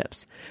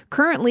relationships.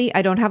 Currently,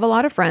 I don't have a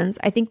lot of friends.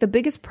 I think the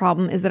biggest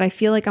problem is that I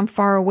feel like I'm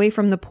far away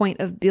from the point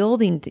of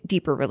building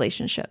deeper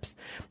relationships.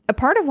 A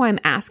part of why I'm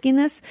asking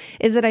this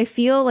is that I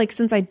feel like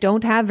since I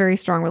don't have very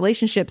strong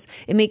relationships,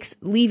 it makes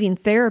leaving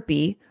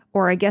therapy,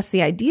 or I guess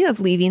the idea of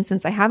leaving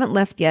since I haven't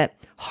left yet,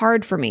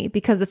 hard for me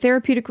because the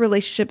therapeutic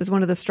relationship is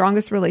one of the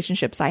strongest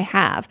relationships I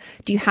have.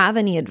 Do you have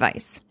any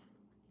advice?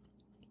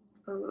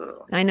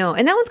 Ooh. I know.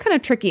 And that one's kind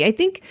of tricky. I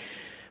think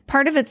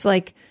part of it's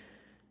like,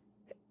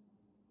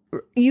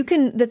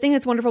 the thing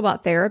that's wonderful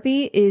about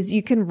therapy is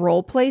you can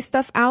role play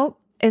stuff out.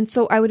 And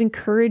so I would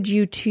encourage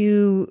you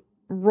to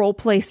role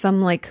play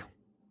some like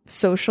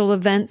social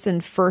events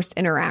and first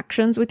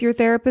interactions with your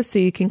therapist so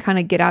you can kind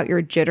of get out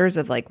your jitters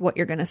of like what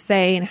you're going to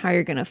say and how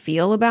you're going to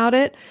feel about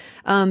it.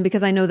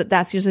 Because I know that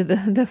that's usually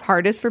the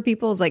hardest for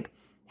people is like,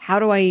 how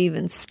do I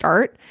even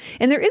start?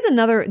 And there is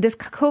this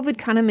COVID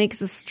kind of makes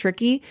this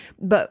tricky,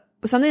 but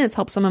something that's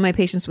helped some of my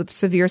patients with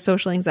severe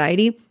social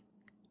anxiety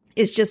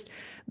is just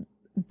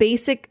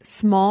basic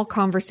small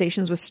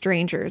conversations with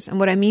strangers. And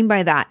what I mean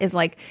by that is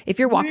like, if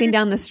you're walking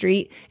down the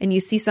street and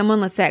you see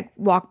someone, let's say I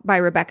walk by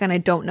Rebecca and I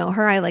don't know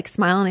her, I like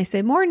smile and I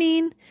say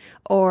morning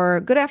or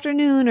good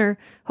afternoon or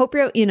hope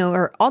you're,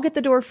 or I'll get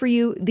the door for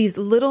you. These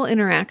little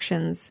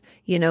interactions,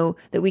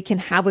 that we can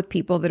have with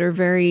people that are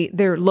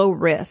they're low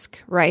risk,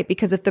 right?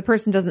 Because if the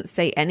person doesn't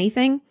say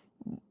anything,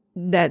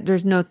 that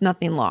there's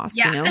nothing lost,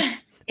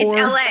 It's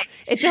LA.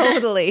 It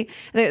totally,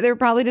 they're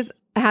probably just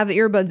have the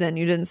earbuds in,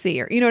 you didn't see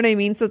her. You know what I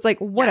mean? So it's like,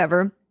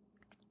 whatever.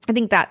 I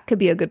think that could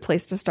be a good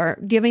place to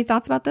start. Do you have any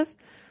thoughts about this?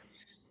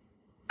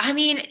 I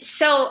mean,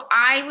 so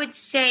I would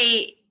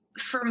say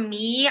for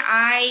me,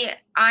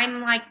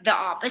 I'm like the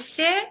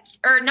opposite,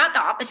 or not the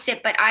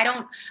opposite, but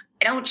I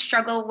don't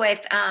struggle with,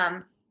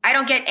 I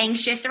don't get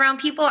anxious around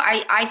people.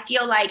 I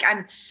feel like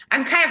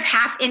I'm kind of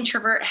half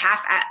introvert,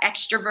 half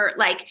extrovert.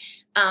 Like,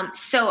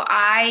 so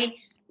I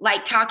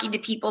like talking to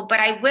people, but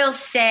I will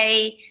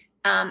say,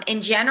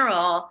 in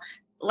general,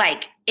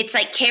 like it's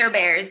like Care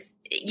Bears,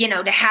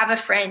 to have a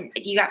friend,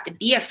 you have to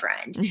be a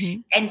friend.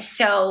 Mm-hmm. And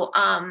so,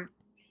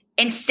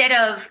 instead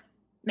of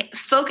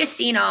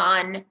focusing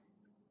on,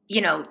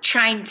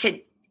 trying to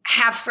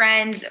have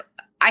friends,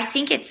 I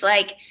think it's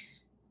like,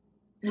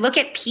 look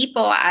at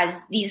people as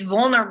these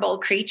vulnerable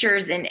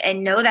creatures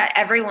and know that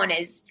everyone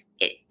is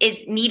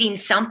needing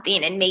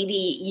something, and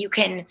maybe you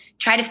can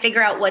try to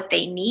figure out what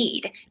they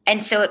need.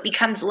 And so it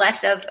becomes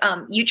less of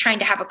you trying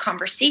to have a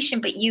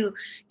conversation, but you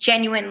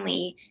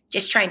genuinely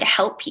just trying to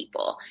help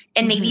people.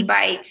 And maybe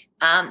by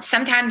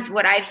sometimes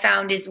what I've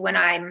found is when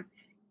I'm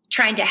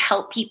trying to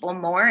help people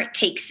more, it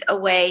takes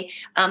away,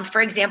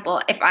 for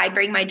example, if I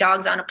bring my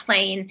dogs on a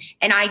plane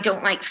and I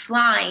don't like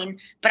flying,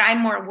 but I'm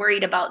more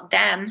worried about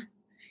them,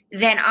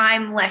 then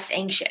I'm less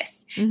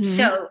anxious. Mm-hmm.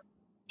 So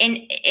and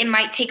it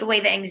might take away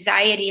the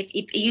anxiety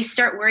if you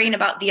start worrying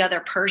about the other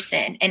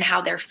person and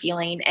how they're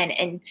feeling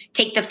and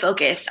take the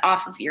focus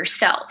off of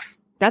yourself.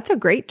 That's a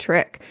great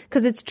trick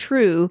because it's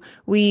true.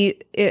 We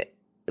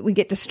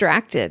get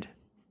distracted,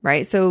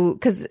 right? So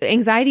because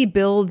anxiety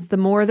builds, the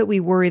more that we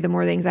worry, the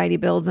more the anxiety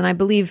builds. And I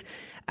believe,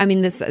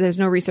 there's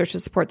no research to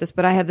support this,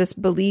 but I have this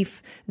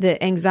belief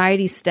that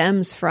anxiety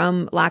stems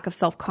from lack of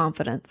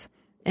self-confidence.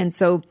 And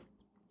so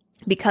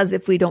because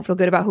if we don't feel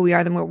good about who we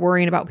are, then we're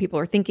worrying about what people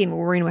are thinking.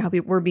 We're worrying about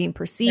how we're being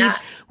perceived. Yeah.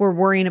 We're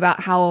worrying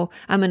about how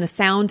I'm going to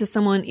sound to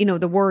someone.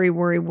 The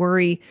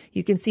worry.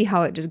 You can see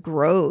how it just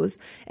grows.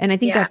 And I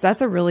think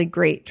that's a really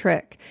great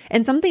trick.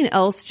 And something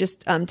else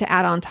just to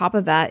add on top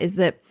of that is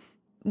that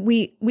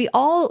we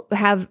all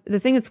have, the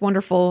thing that's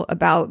wonderful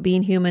about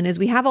being human is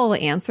we have all the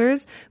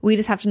answers. We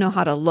just have to know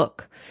how to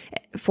look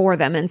for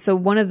them. And so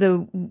one of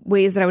the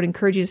ways that I would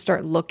encourage you to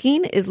start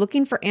looking is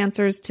looking for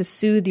answers to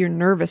soothe your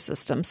nervous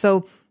system.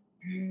 So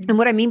And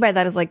what I mean by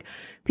that is like,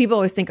 people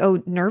always think,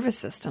 oh, nervous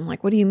system.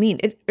 Like, what do you mean?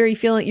 You're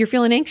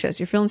feeling anxious.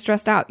 You're feeling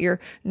stressed out. Your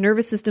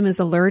nervous system is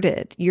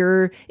alerted.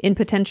 You're in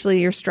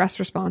potentially your stress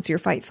response, your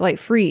fight, flight,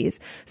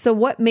 freeze. So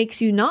what makes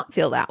you not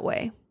feel that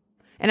way?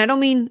 And I don't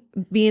mean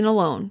being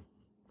alone,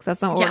 because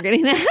that's not what we're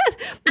getting at.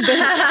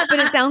 but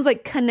it sounds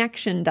like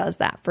connection does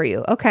that for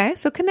you. Okay.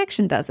 So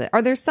connection does it.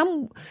 Are there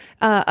some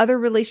other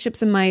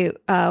relationships in my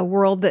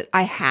world that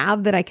I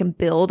have that I can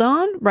build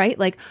on, right?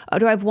 Like,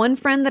 do I have one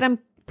friend that I'm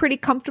pretty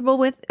comfortable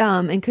with?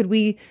 And could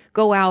we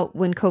go out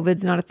when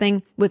COVID's not a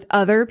thing with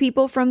other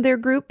people from their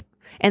group?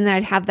 And then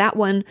I'd have that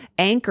one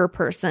anchor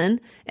person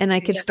and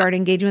I could start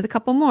engaging with a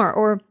couple more.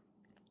 Or,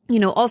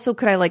 also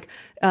could I like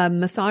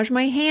massage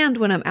my hand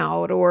when I'm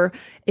out? Or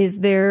is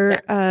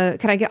there,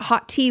 can I get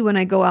hot tea when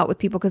I go out with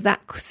people? Because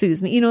that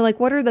soothes me. Like,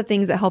 what are the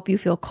things that help you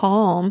feel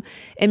calm,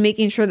 and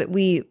making sure that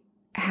we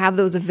have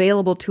those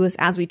available to us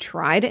as we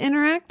try to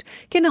interact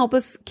can help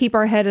us keep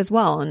our head as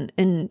well.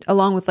 And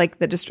along with like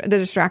the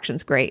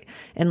distraction's great,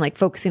 and like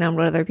focusing on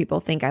what other people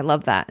think. I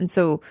love that. And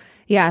so,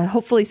 yeah,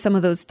 hopefully some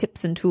of those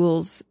tips and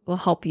tools will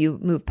help you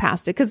move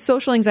past it, because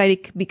social anxiety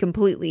can be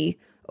completely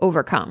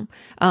overcome.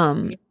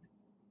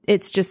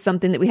 It's just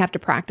something that we have to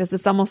practice.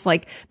 It's almost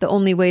like the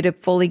only way to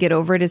fully get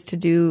over it is to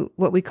do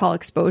what we call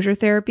exposure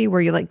therapy, where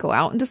you like go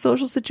out into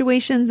social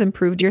situations and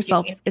prove to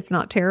yourself it's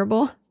not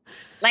terrible.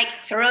 Like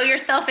throw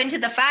yourself into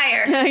the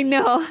fire. I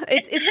know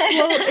it's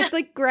slow. It's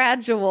like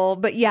gradual,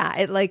 but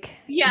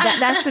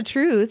that's the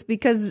truth,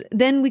 because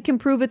then we can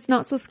prove it's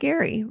not so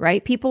scary,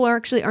 right? People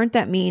aren't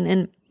that mean.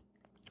 And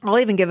I'll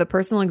even give a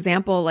personal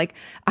example. Like,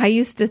 I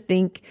used to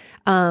think,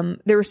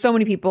 there were so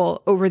many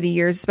people over the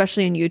years,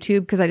 especially in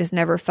YouTube, because I just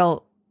never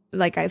felt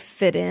like I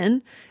fit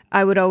in.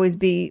 I would always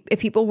be, if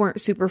people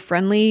weren't super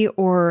friendly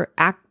or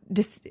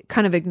just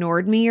kind of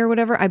ignored me or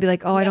whatever, I'd be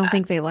like, oh, I don't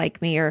think they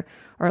like me, or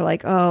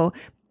like, oh.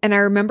 And I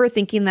remember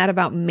thinking that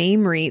about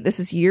Mamrie. This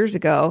is years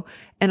ago.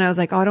 And I was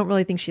like, oh, I don't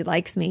really think she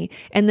likes me.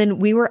 And then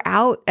we were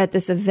out at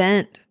this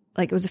event,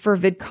 like it was for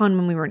VidCon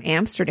when we were in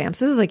Amsterdam.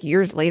 So this is like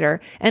years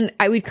later. And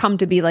I would come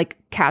to be like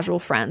casual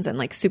friends and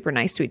like super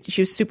nice to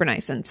She was super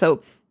nice. And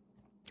so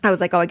I was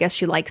like, oh, I guess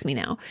she likes me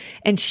now.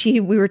 And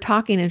we were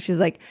talking and she was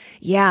like,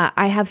 yeah,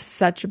 I have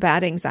such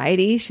bad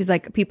anxiety. She's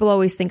like, people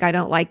always think I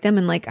don't like them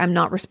and like I'm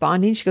not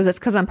responding. She goes, that's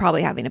because I'm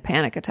probably having a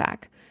panic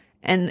attack.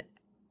 And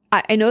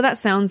I know that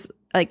sounds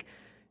like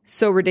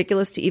so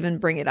ridiculous to even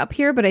bring it up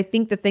here, but I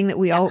think the thing that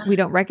we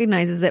don't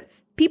recognize is that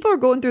people are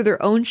going through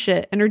their own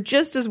shit and are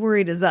just as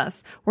worried as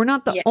us. We're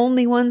not the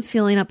only ones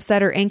feeling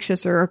upset or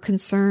anxious or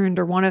concerned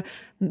or want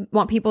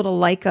people to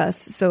like us.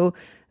 So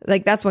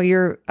like, that's why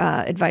your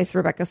advice,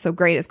 Rebecca, is so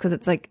great, is because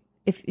it's like,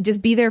 if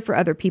just be there for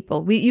other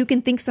people. You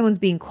can think someone's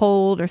being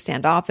cold or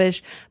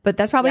standoffish, but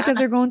that's probably because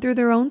they're going through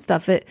their own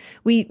stuff.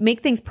 We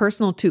make things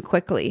personal too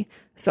quickly.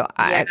 So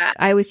I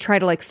always try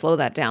to like slow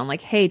that down.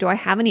 Like, hey, do I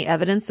have any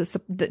evidence?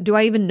 Do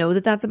I even know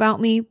that that's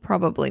about me?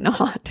 Probably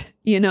not.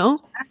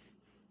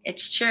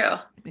 It's true.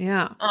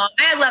 Yeah. Oh,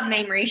 I love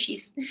Mamrie.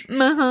 She's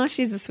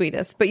the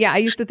sweetest. But yeah, I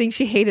used to think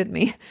she hated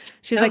me.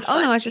 She was like, oh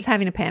no, I was just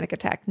having a panic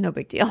attack. No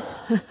big deal.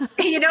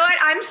 You know what?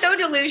 I'm so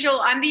delusional.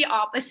 I'm the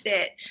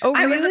opposite. Oh,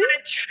 really? I was on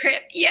a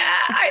trip. Yeah.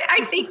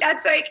 I think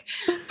that's like,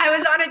 I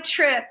was on a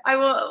trip. I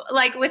will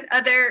like with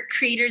other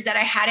creators that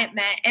I hadn't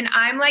met. And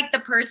I'm like the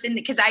person,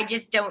 because I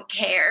just don't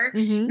care.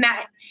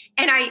 Matt.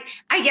 And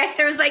I guess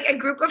there was like a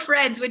group of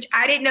friends, which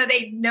I didn't know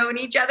they'd known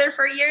each other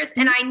for years.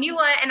 And I knew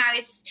one, and I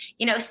was,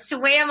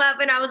 swam up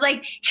and I was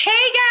like, hey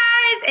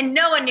guys. And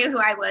no one knew who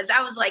I was.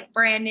 I was like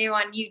brand new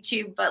on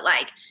YouTube, but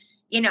like,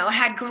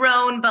 had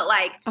grown, but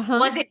like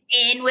wasn't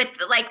in with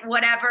like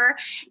whatever.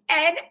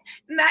 And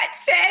Matt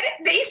said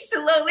they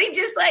slowly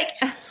just like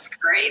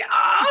scurried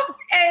off,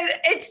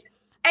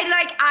 and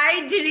like,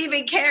 I didn't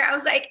even care. I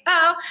was like,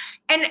 oh,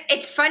 and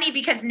it's funny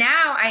because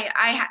now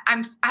I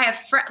have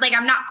like,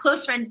 I'm not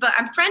close friends, but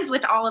I'm friends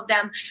with all of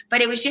them.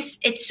 But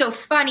it's so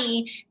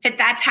funny that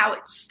that's how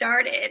it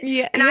started.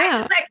 Yeah, and I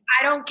was like,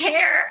 I don't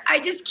care. I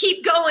just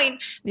keep going,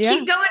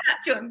 keep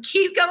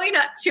going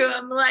up to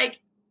him.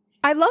 Like,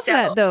 I love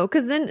that though,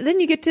 because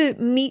then you get to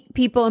meet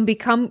people and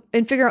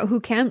figure out who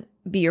can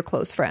be your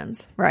close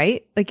friends,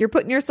 right? Like, you're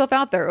putting yourself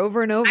out there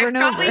over and over and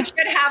over. I probably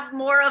should have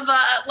more of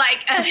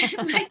like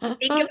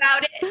think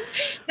about it.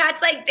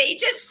 That's like, they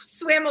just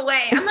swam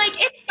away. I'm like,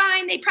 it's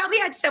fine. They probably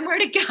had somewhere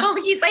to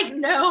go. He's like,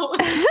 no.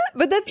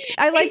 But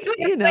I like,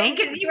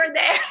 because you were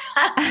there.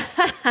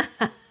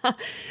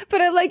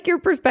 But I like your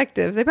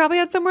perspective. They probably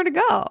had somewhere to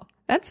go.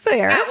 That's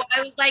fair. Yeah, well,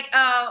 I was like,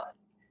 oh,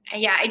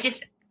 yeah.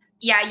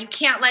 You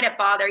can't let it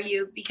bother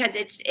you, because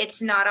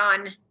it's not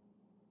on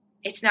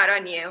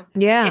you.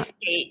 Yeah.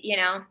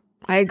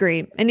 I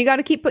agree. And you got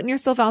to keep putting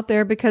yourself out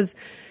there, because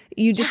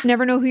you just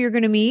never know who you're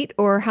going to meet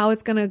or how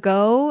it's going to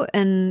go.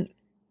 And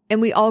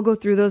we all go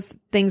through those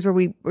things where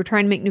we're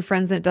trying to make new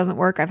friends and it doesn't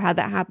work. I've had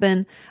that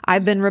happen.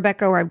 I've been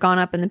Rebecca, where I've gone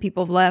up and then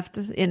people have left,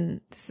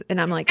 and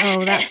I'm like,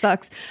 oh, that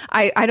sucks.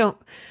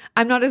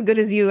 I'm not as good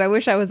as you. I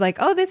wish I was like,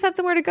 oh, they had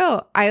somewhere to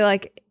go. I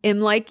am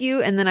like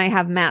you. And then I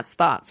have Matt's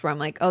thoughts where I'm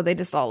like, oh, they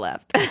just all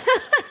left.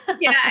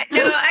 Yeah,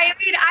 no, I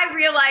mean, I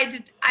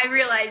realized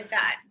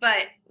that,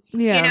 but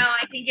Yeah. you know,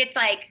 I think it's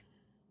like,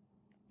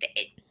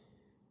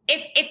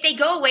 if they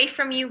go away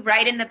from you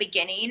right in the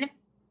beginning,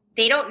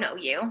 they don't know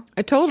you.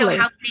 Totally.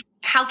 So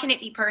how can it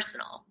be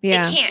personal?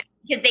 Yeah. They can't,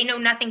 because they know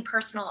nothing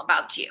personal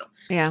about you.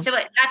 Yeah. So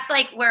that's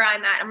like where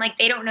I'm at. I'm like,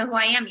 they don't know who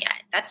I am yet.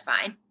 That's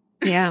fine.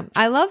 Yeah.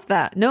 I love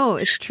that. No,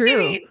 it's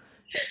true.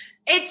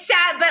 It's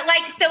sad, but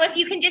like, so if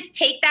you can just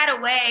take that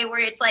away where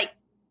it's like,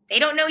 they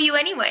don't know you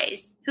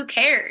anyways, who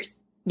cares?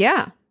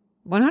 Yeah.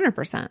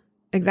 100%.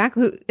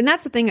 Exactly. And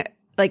that's the thing.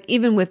 Like,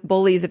 even with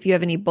bullies, if you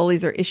have any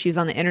bullies or issues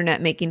on the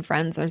internet, making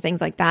friends or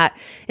things like that,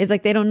 is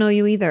like, they don't know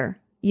you either,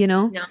 you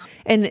know? No.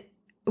 And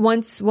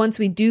once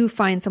we do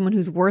find someone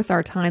who's worth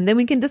our time, then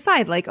we can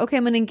decide like, okay,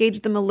 I'm going to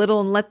engage them a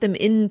little and let them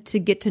in to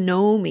get to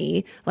know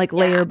me, like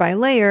layer by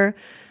layer.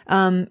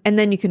 And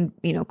then you can,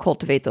 you know,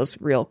 cultivate those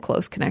real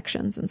close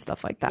connections and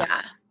stuff like that.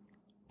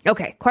 Yeah.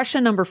 Okay.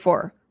 Question number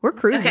 4. We're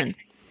cruising.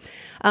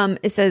 Okay.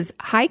 It says,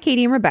 hi,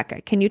 Katie and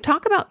Rebecca. Can you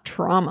talk about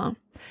trauma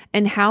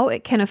and how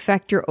it can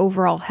affect your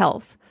overall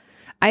health?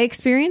 I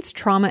experienced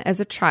trauma as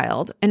a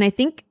child, and I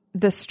think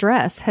the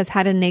stress has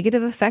had a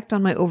negative effect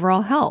on my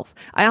overall health.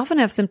 I often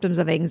have symptoms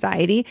of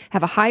anxiety,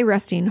 have a high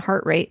resting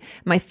heart rate,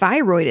 my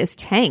thyroid is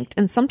tanked,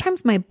 and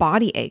sometimes my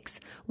body aches.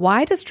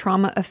 Why does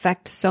trauma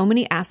affect so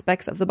many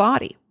aspects of the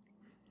body?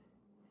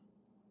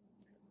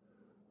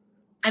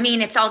 I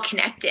mean, it's all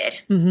connected,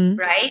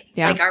 right?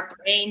 Yeah. Like our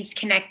brain's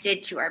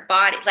connected to our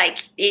body.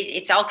 Like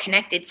it's all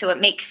connected. So it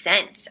makes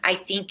sense. I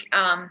think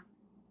the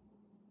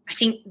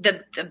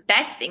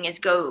best thing is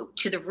go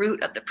to the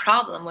root of the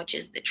problem, which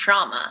is the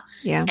trauma.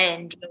 Yeah.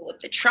 And deal with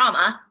the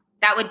trauma.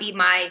 That would be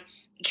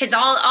because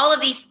all of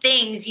these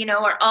things, you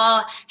know, are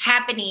all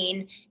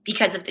happening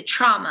because of the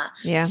trauma.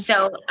 Yeah.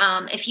 So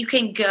if you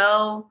can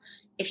deal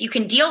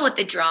with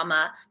the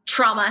trauma,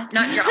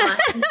 not drama.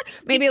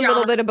 Maybe a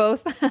little bit of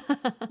both.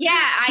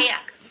 Yeah.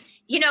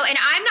 And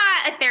I'm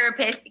not a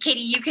therapist,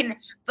 Katie, you can,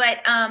 but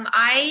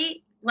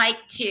I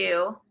like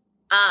to,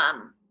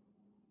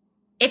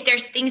 if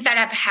there's things that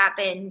have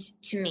happened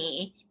to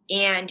me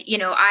and, you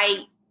know,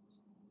 I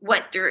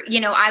went through,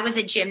 you know, I was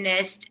a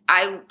gymnast.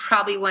 I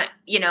probably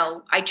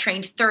I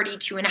trained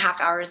 32.5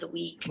 hours a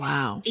week.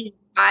 Wow.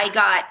 I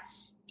got,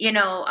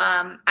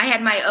 I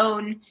had my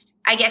own,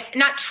 I guess,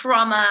 not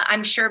trauma.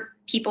 I'm sure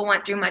people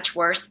went through much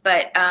worse,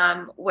 but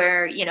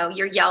where,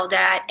 you're yelled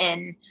at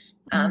and,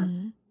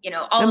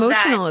 all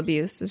emotional of that.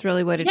 Abuse is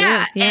really what it is.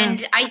 Yeah. Yeah.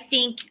 And I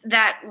think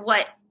that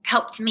what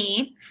helped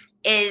me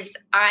is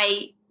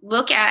I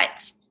look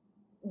at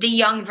the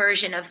young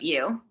version of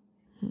you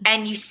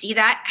and you see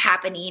that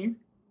happening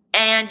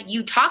and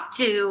you talk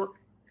to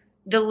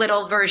the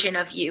little version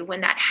of you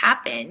when that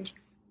happened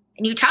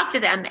and you talk to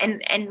them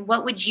and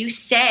what would you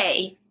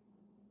say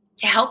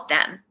to help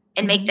them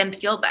and make them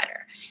feel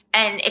better?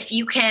 And if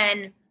you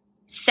can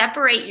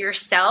separate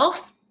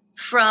yourself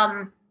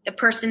from the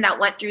person that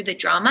went through the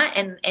drama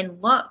and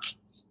look,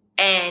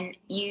 and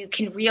you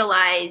can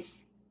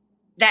realize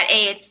that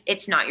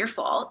it's not your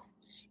fault.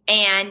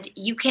 And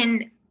you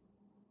can,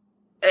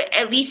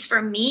 at least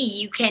for me,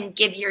 you can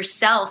give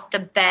yourself the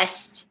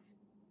best,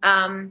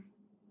 the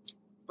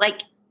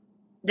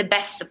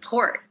best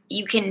support.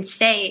 You can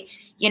say,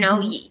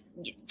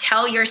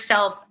 tell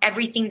yourself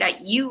everything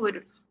that you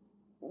would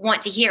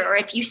want to hear. Or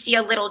if you see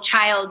a little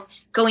child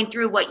going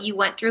through what you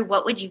went through,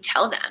 what would you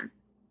tell them?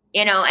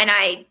 And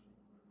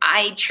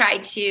I've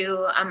tried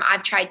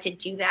to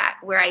do that,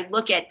 where I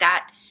look at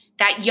that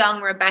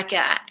young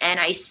Rebecca and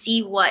I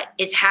see what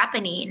is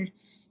happening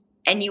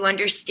and you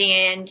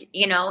understand,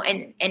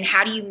 and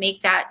how do you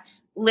make that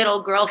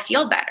little girl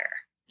feel better?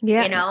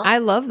 Yeah. I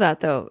love that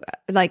though.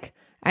 Like,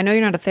 I know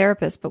you're not a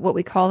therapist, but what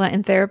we call that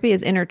in therapy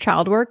is inner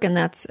child work. And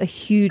that's a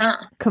huge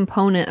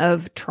component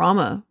of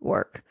trauma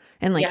work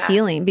and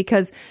healing,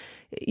 because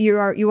you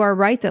are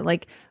right that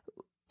like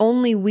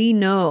only we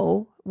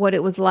know what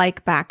it was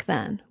like back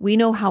then. We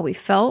know how we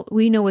felt.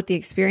 We know what the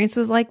experience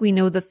was like. We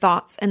know the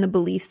thoughts and the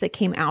beliefs that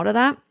came out of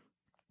that.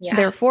 Yeah.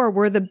 Therefore,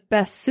 we're the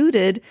best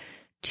suited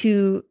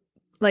to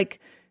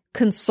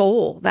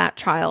console that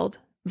child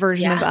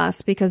version of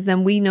us, because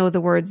then we know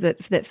the words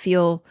that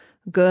feel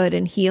good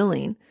and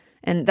healing.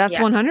 And that's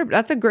 100.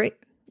 That's a great.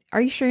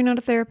 Are you sure you're not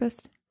a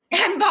therapist?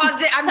 I'm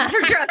positive.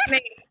 Trust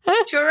me.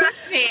 Trust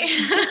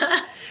me.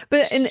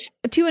 But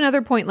to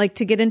another point,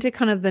 to get into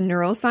kind of the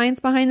neuroscience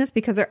behind this,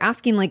 because they're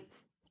asking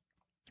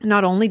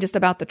not only just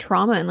about the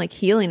trauma and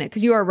healing it,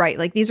 because you are right.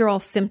 These are all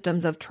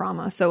symptoms of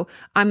trauma. So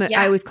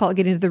I always call it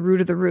getting to the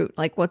root of the root.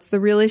 What's the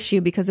real issue?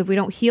 Because if we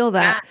don't heal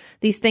that,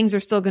 these things are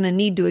still going to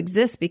need to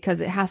exist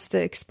because it has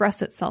to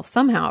express itself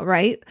somehow.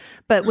 Right.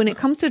 But when it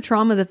comes to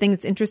trauma, the thing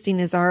that's interesting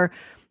is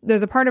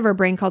there's a part of our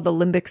brain called the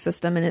limbic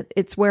system, and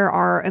it's where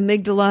our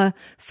amygdala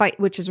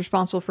which is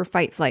responsible for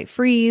fight, flight,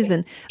 freeze.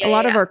 And a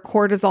lot of our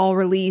cortisol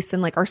release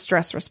and our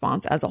stress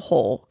response as a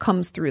whole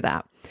comes through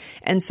that.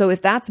 And so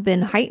if that's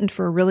been heightened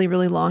for a really,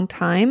 really long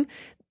time,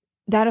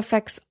 that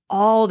affects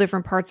all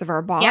different parts of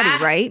our body,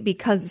 right?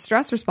 Because the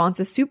stress response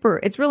is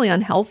it's really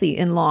unhealthy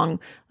in a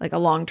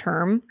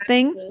long-term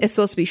thing. It's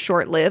supposed to be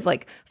short-lived,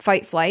 like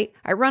fight, flight.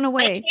 I run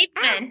away.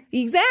 Like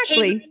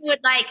exactly. Cavemen would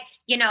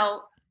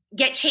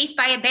get chased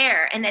by a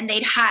bear and then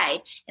they'd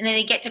hide and then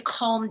they get to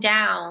calm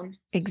down.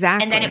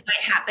 Exactly. And then it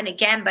might happen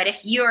again. But if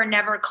you're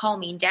never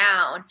calming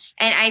down,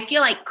 and I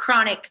feel like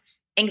chronic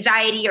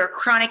anxiety or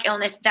chronic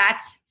illness,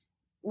 that's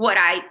what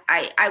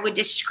I would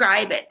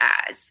describe it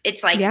as.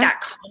 It's like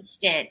that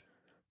constant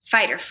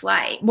fight or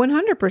flight.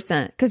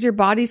 100%. Because your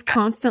body's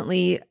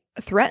constantly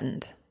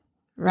threatened.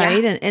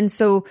 Right. Yeah. And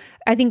so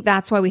I think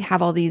that's why we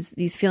have all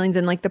these feelings.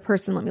 And like the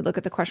person, let me look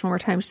at the question one more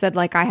time. She said,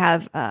 like, I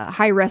have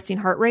high resting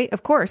heart rate.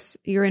 Of course,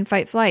 you're in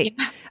fight flight.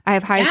 Yeah. I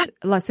have high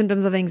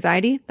symptoms of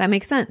anxiety. That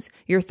makes sense.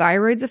 Your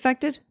thyroid's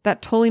affected.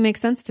 That totally makes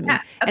sense to me.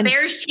 Yeah. A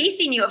bear's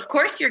chasing you. Of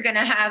course, you're going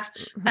to have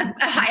a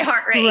high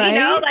heart rate,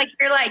 right? Like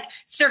you're like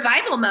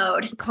survival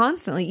mode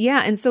constantly.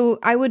 Yeah. And so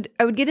I would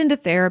get into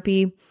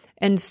therapy.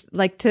 And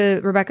like to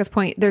Rebecca's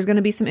point, there's going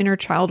to be some inner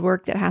child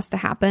work that has to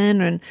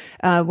happen.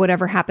 And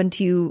whatever happened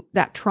to you,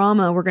 that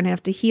trauma, we're going to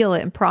have to heal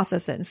it and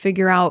process it and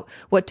figure out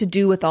what to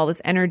do with all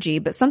this energy.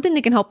 But something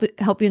that can help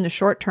you in the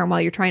short term while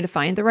you're trying to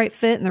find the right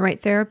fit and the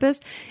right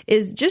therapist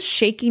is just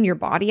shaking your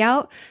body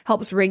out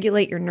helps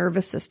regulate your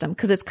nervous system,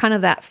 because it's kind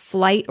of that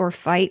flight or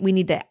fight. We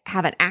need to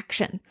have an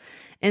action.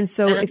 And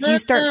so if you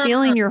start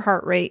feeling your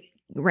heart rate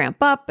ramp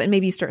up and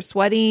maybe you start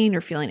sweating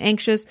or feeling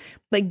anxious,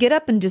 like get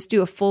up and just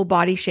do a full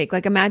body shake.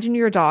 Like imagine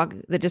you're a dog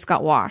that just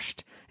got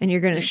washed and you're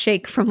going to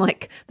shake from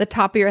like the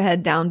top of your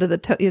head down to the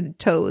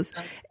toes,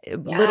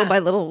 little by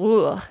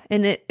little. Ugh.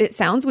 And it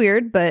sounds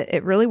weird, but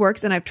it really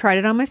works. And I've tried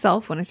it on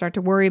myself. When I start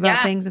to worry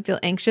about things and feel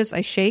anxious,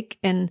 I shake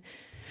and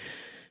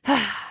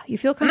you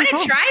feel kind of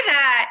calm. I'm going to try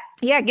that.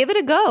 Yeah, give it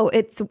a go.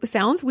 It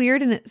sounds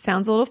weird and it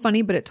sounds a little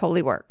funny, but it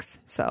totally works.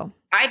 So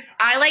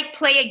I like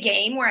play a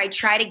game where I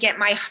try to get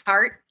my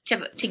heart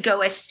to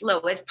go as slow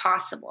as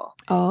possible.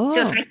 Oh.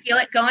 So if I feel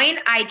it going,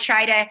 I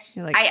try to,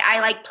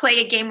 I play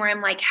a game where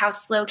I'm like, how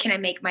slow can I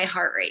make my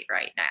heart rate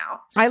right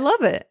now? I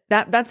love it.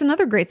 That's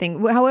another great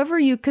thing. However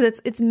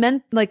cause it's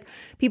meant, like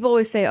people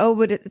always say, oh,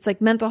 but it's like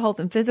mental health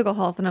and physical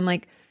health. And I'm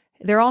like,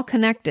 they're all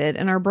connected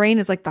and our brain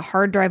is like the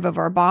hard drive of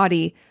our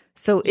body.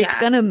 So it's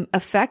going to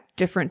affect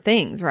different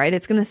things, right?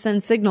 It's going to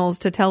send signals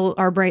to tell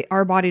our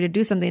body to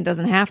do something it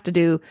doesn't have to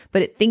do,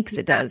 but it thinks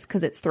it does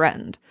because it's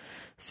threatened.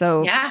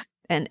 So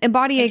and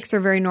body aches are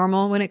very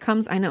normal when it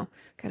comes. I know.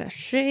 Gotta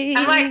shake.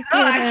 I'm like,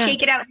 I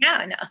shake it out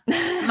now. No,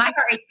 my heart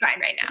rate's fine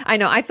right now. I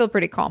know. I feel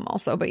pretty calm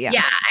also, but yeah.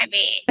 Yeah, I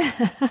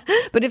mean.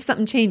 But if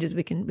something changes,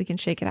 we can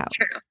shake it out.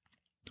 True.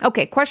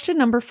 Okay, question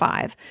number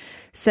 5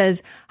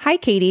 says, hi,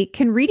 Katie,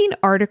 can reading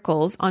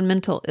articles on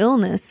mental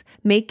illness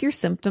make your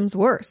symptoms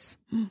worse?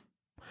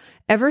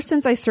 Ever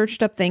since I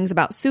searched up things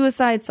about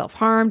suicide,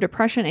 self-harm,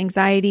 depression,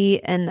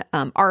 anxiety, and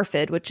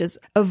ARFID, which is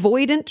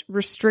Avoidant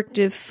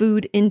Restrictive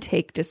Food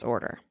Intake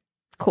Disorder.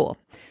 Cool.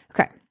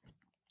 Okay.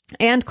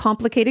 And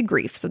complicated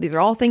grief. So these are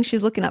all things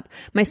she's looking up.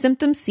 My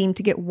symptoms seem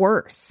to get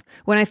worse.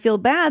 When I feel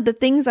bad, the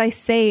things I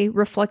say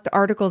reflect the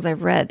articles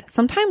I've read,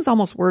 sometimes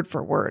almost word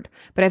for word,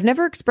 but I've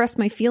never expressed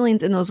my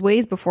feelings in those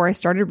ways before I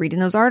started reading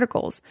those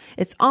articles.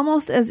 It's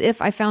almost as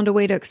if I found a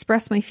way to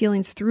express my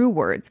feelings through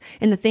words,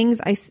 and the things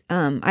I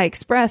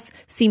express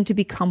seem to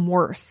become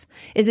worse.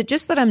 Is it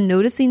just that I'm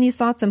noticing these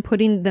thoughts and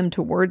putting them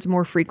to words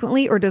more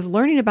frequently, or does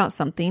learning about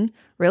something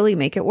really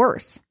make it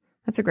worse?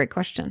 That's a great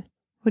question.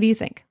 What do you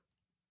think?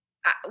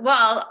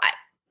 Well,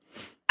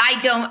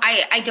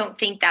 I don't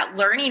think that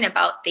learning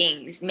about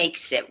things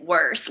makes it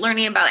worse.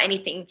 Learning about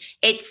anything,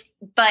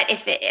 but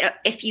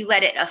if you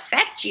let it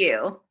affect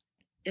you,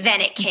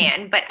 then it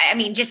can. But I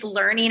mean, just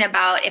learning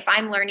about, if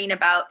I'm learning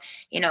about,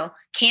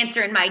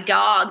 cancer in my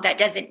dog, that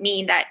doesn't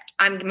mean that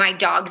my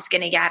dog's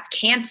going to have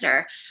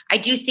cancer. I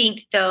do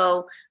think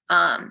though,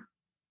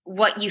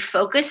 what you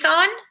focus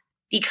on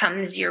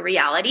becomes your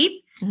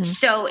reality. Mm-hmm.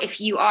 So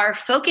if you are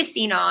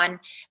focusing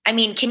on, I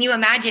mean, can you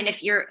imagine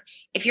if you're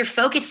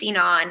focusing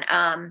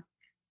on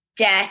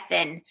death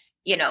and,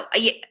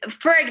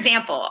 for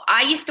example,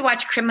 I used to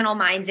watch Criminal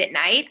Minds at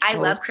night. I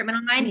love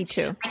Criminal Minds. Me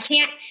too. I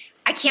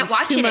can't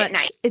watch it at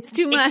night. It's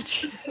too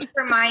much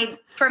for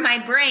my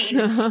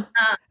brain.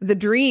 The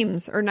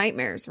dreams or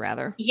nightmares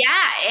rather.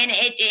 Yeah. And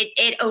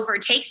it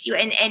overtakes you.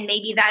 And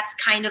maybe that's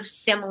kind of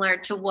similar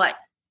to what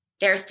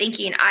they're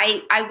thinking.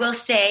 I will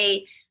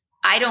say,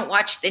 I don't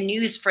watch the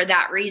news for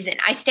that reason.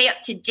 I stay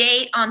up to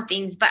date on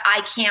things, but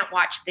I can't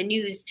watch the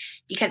news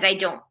because I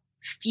don't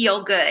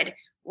feel good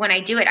when I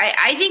do it.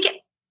 I think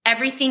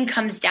everything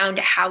comes down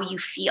to how you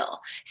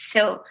feel.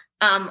 So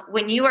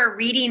when you are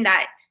reading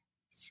that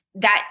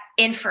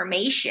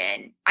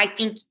information, I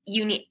think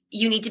you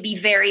need to be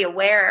very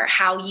aware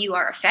how you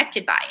are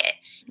affected by it.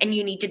 And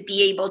you need to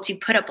be able to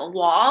put up a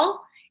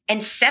wall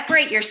and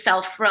separate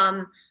yourself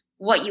from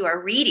what you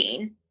are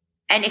reading.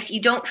 And if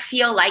you don't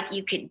feel like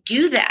you could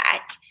do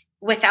that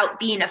without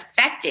being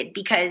affected,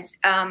 because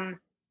then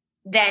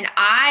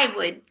I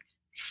would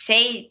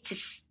say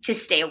to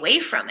stay away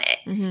from it.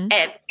 Mm-hmm.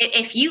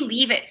 If you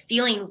leave it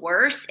feeling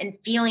worse and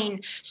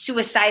feeling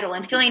suicidal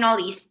and feeling all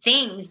these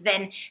things,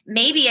 then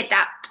maybe at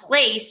that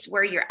place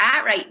where you're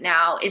at right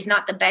now is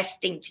not the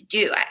best thing to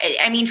do.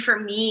 I mean, for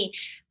me,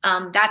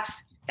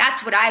 that's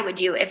what I would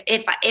do. If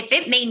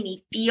it made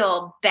me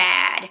feel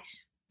bad,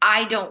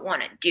 I don't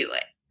want to do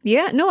it.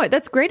 Yeah, no,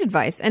 that's great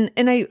advice. And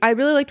I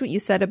really liked what you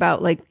said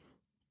about like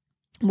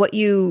what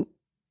you,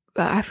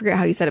 I forget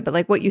how you said it, but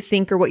like what you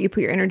think or what you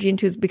put your energy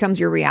into becomes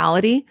your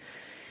reality.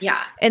 Yeah.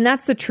 And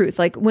that's the truth.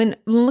 Like when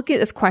look at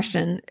this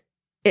question,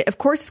 of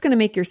course it's going to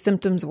make your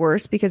symptoms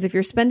worse, because if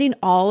you're spending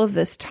all of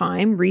this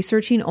time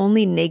researching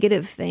only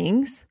negative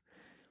things,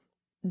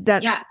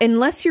 that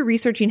unless you're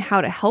researching how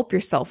to help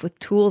yourself with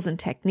tools and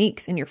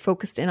techniques and you're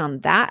focused in on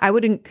that, I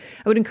would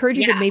encourage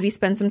you to maybe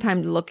spend some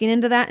time looking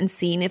into that and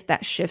seeing if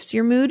that shifts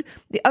your mood.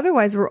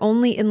 Otherwise, we're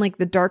only in like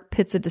the dark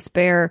pits of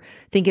despair,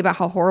 thinking about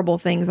how horrible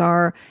things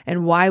are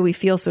and why we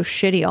feel so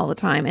shitty all the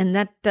time. And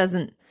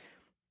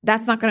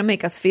that's not going to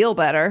make us feel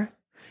better,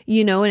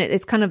 you know. And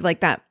it's kind of like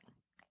that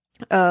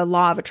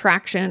law of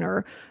attraction,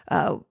 or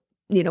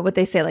you know, what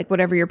they say, like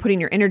whatever you're putting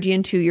your energy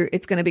into,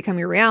 it's going to become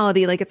your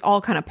reality. Like it's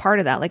all kind of part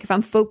of that. Like if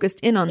I'm focused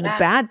in on the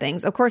bad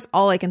things, of course,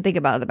 all I can think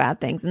about are the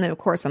bad things. And then of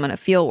course I'm going to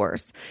feel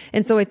worse.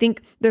 And so I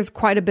think there's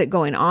quite a bit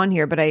going on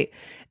here, but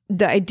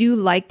I do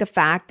like the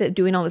fact that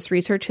doing all this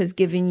research has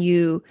given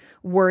you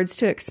words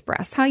to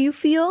express how you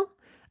feel.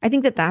 I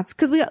think that's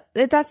because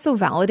that's so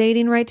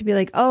validating, right? To be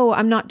like, oh,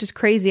 I'm not just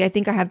crazy. I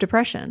think I have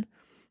depression.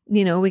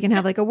 You know, we can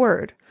have like a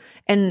word,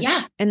 and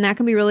that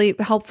can be really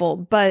helpful,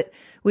 but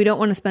we don't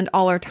want to spend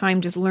all our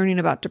time just learning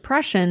about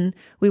depression.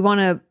 We want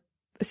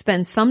to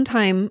spend some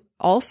time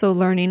also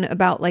learning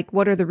about like,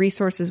 what are the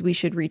resources we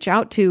should reach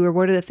out to, or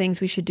what are the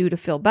things we should do to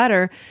feel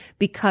better,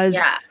 because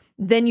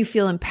then you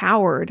feel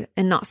empowered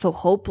and not so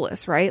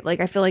hopeless, right?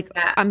 Like, I feel like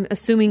I'm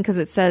assuming, because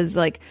it says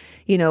like,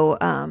 you know,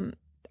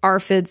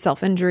 ARFID,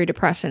 self-injury,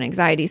 depression,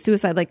 anxiety,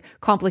 suicide, like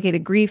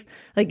complicated grief,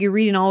 like you're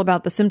reading all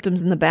about the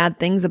symptoms and the bad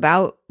things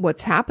about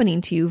what's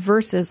happening to you,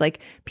 versus like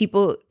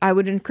people, I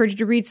would encourage you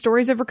to read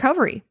stories of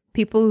recovery.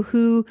 People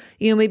who,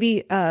 you know,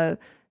 maybe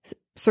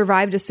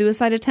survived a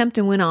suicide attempt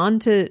and went on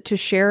to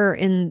share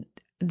in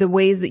the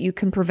ways that you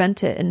can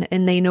prevent it.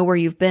 And they know where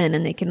you've been,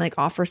 and they can like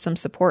offer some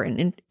support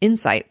and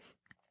insight.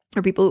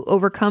 Or people who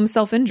overcome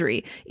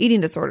self-injury, eating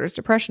disorders,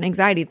 depression,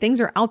 anxiety,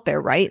 things are out there,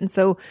 right? And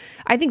so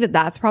I think that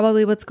that's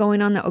probably what's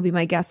going on. That would be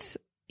my guess,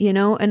 you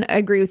know? And I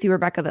agree with you,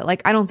 Rebecca, that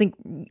like, I don't think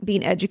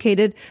being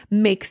educated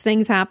makes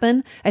things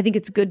happen. I think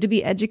it's good to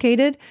be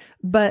educated,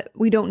 but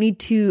we don't need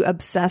to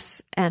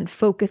obsess and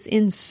focus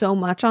in so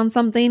much on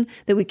something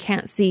that we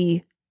can't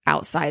see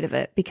outside of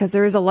it, because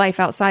there is a life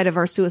outside of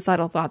our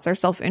suicidal thoughts, our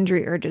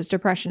self-injury urges,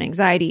 depression,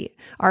 anxiety,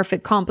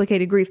 ARFID,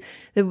 complicated grief.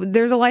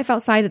 There's a life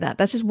outside of that.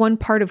 That's just one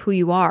part of who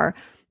you are.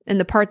 And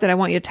the part that I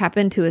want you to tap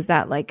into is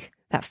that, like,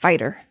 that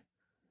fighter.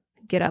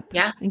 Get up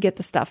and get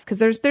the stuff, because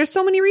there's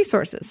so many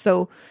resources.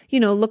 So, you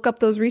know, look up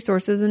those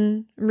resources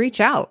and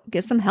reach out,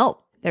 get some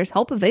help. There's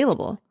help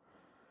available.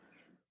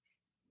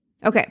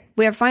 Okay,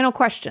 we have a final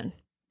question.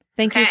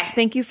 Thank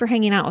you for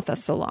hanging out with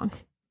us so long.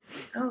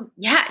 Oh,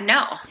 yeah,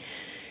 no.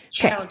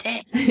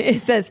 Okay.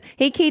 It says,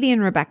 hey, Katie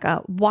and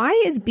Rebecca, why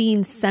is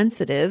being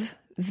sensitive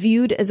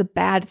viewed as a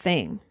bad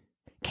thing?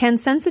 Can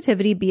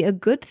sensitivity be a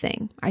good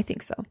thing? I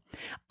think so.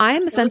 I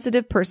am a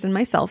sensitive person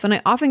myself, and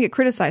I often get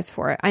criticized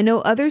for it. I know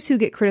others who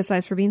get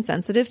criticized for being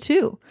sensitive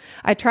too.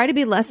 I try to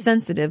be less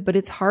sensitive, but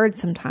it's hard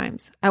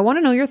sometimes. I want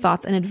to know your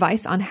thoughts and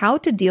advice on how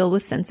to deal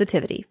with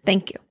sensitivity.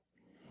 Thank you.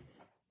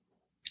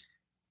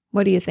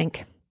 What do you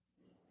think?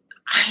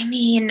 I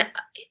mean,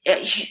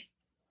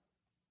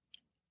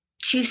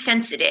 too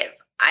sensitive.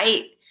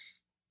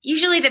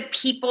 Usually the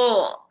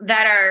people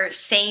that are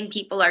saying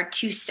people are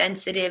too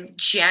sensitive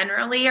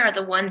generally are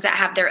the ones that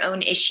have their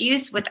own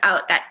issues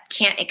that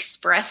can't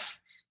express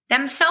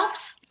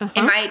themselves,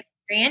 in my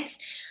experience.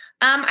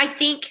 I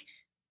think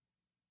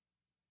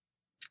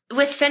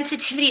with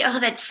sensitivity,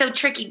 that's so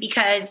tricky,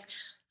 because,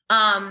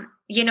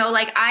 you know,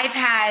 like I've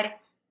had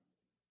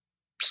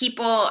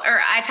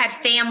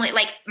family,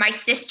 like my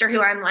sister,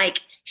 who I'm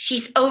like,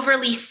 she's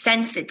overly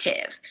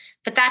sensitive,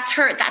 but that's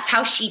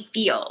how she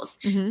feels.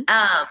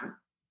 Mm-hmm.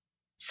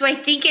 So I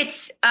think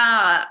it's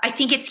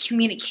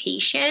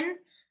communication.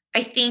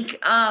 I think,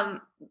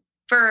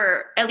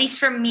 at least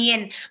for me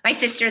and my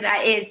sister,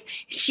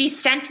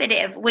 she's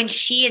sensitive. When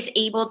she is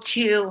able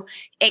to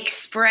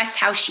express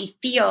how she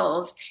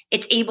feels,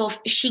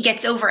 she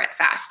gets over it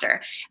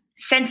faster.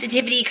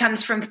 Sensitivity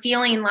comes from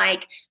feeling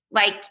like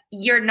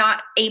you're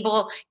not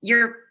able,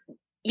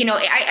 you know,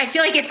 I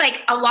feel like it's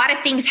like a lot of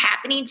things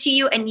happening to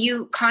you and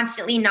you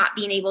constantly not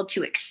being able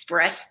to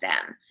express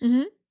them.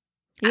 Mm-hmm.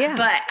 Yeah.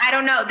 But I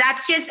don't know.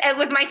 That's just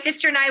with my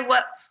sister and I,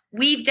 what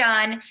we've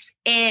done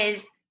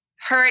is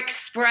her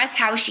express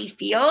how she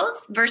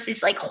feels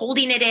versus like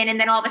holding it in. And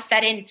then all of a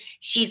sudden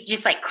she's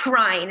just like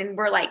crying and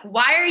we're like,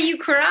 why are you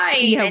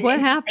crying? Yeah. And what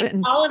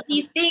happened? Like, all of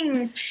these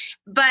things.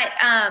 But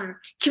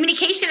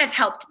communication has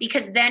helped,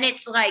 because then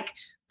it's like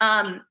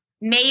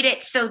made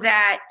it so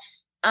that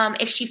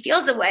if she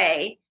feels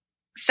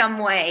some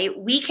way,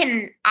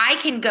 I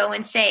can go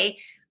and say,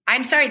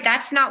 I'm sorry,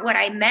 that's not what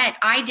I meant.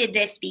 I did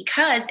this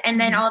because,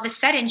 and then all of a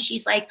sudden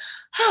she's like,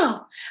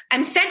 oh,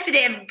 I'm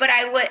sensitive, but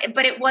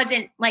it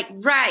wasn't like,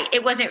 right.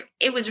 It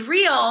was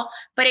real,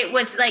 but it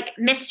was like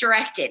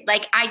misdirected.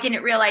 Like I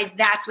didn't realize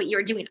that's what you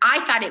were doing.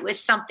 I thought it was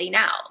something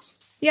else.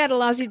 Yeah, it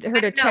allows her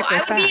to check her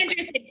facts. I would be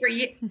interested for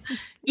you.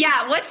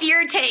 Yeah, what's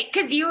your take?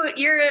 Because you're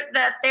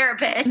the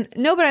therapist.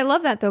 No, but I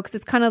love that though, because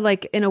it's kind of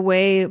like in a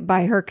way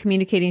by her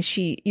communicating,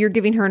 you're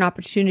giving her an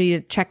opportunity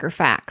to check her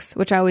facts,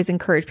 which I always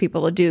encourage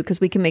people to do because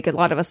we can make a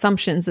lot of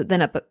assumptions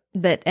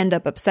that end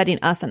up upsetting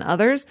us and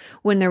others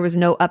when there was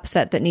no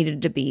upset that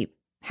needed to be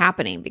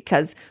happening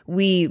because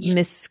we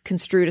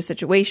misconstrued a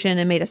situation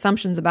and made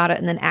assumptions about it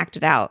and then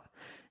acted out,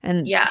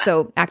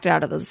 so acted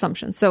out of those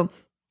assumptions. So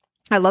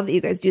I love that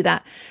you guys do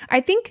that.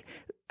 I think,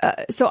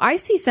 so I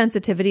see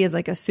sensitivity as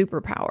like a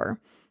superpower.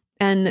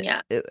 And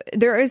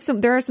there are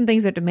some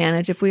things we have to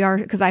manage if we are,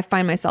 because I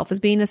find myself as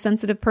being a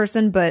sensitive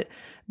person, but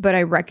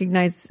I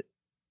recognize,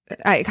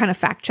 I kind of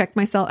fact check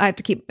myself. I have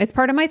to it's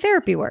part of my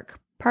therapy work,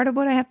 part of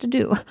what I have to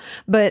do.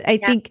 But I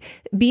think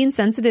being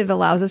sensitive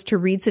allows us to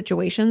read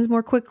situations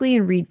more quickly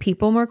and read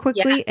people more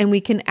quickly. And we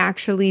can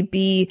actually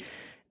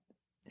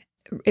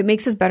it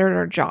makes us better at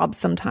our jobs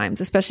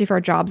sometimes, especially if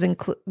our jobs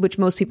which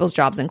most people's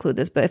jobs include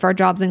this, but if our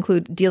jobs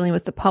include dealing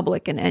with the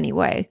public in any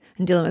way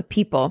and dealing with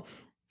people.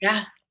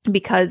 Yeah.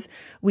 Because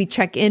we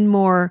check in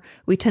more,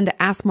 we tend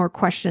to ask more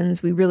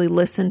questions. We really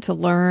listen to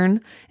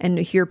learn and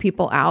to hear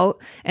people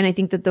out. And I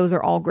think that those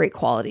are all great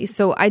qualities.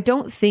 So I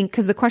don't think,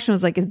 because the question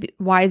was like,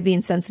 why is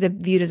being sensitive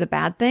viewed as a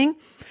bad thing?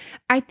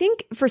 I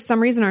think for some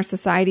reason our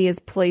society has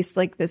placed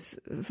like this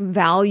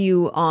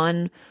value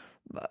on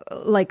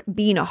like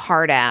being a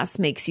hard ass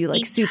makes you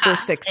like super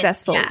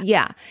successful.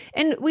 Yeah.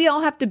 And we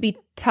all have to be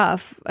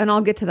tough, and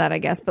I'll get to that, I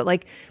guess.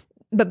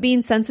 But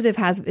being sensitive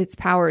has its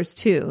powers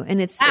too.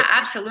 And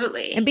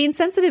absolutely. And being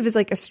sensitive is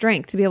like a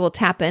strength to be able to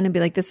tap in and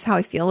be like, this is how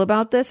I feel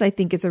about this, I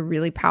think is a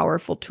really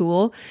powerful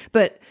tool.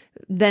 But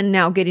then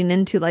now getting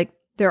into like,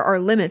 there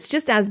are limits,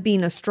 just as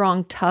being a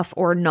strong, tough,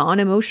 or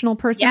non-emotional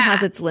person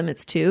has its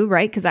limits too,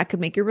 right? Because that could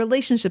make your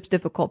relationships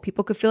difficult.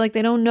 People could feel like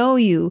they don't know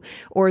you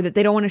or that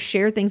they don't want to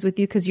share things with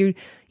you because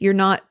you're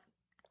not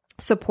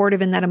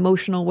supportive in that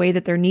emotional way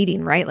that they're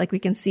needing, right? Like we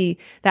can see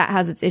that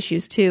has its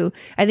issues too.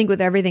 I think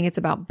with everything, it's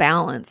about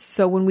balance.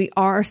 So when we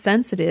are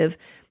sensitive,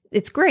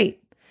 it's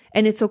great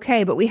and it's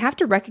okay, but we have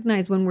to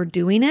recognize when we're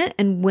doing it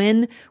and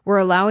when we're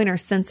allowing our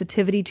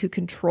sensitivity to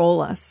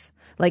control us.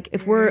 Like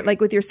if we're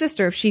like with your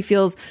sister, if she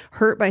feels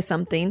hurt by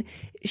something,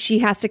 she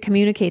has to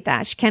communicate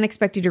that. She can't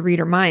expect you to read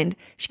her mind.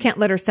 She can't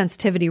let her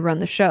sensitivity run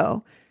the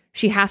show.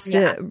 She has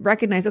to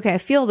recognize, okay, I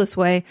feel this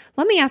way.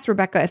 Let me ask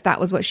Rebecca if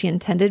that was what she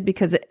intended,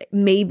 because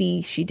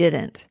maybe she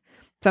didn't.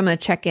 So I'm going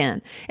to check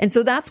in. And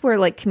so that's where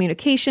like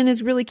communication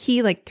is really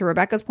key. Like to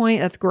Rebecca's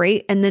point, that's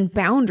great. And then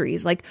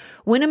boundaries. Like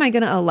when am I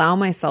going to allow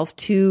myself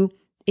to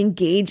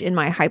engage in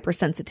my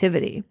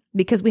hypersensitivity?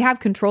 Because we have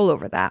control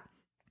over that.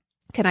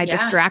 Can I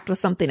distract with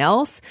something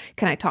else?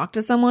 Can I talk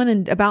to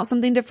someone about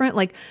something different?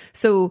 Like,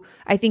 so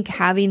I think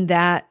having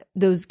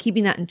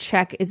keeping that in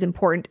check is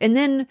important. And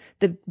then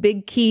the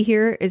big key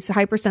here is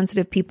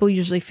hypersensitive people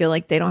usually feel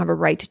like they don't have a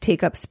right to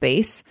take up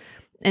space.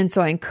 And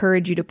so I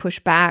encourage you to push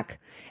back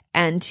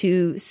and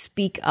to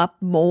speak up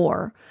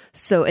more.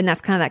 So, and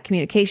that's kind of that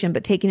communication,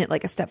 but taking it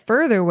like a step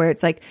further where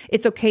it's like,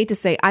 it's okay to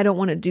say, I don't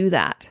want to do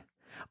that.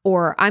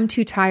 Or I'm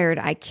too tired,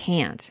 I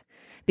can't.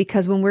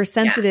 Because when we're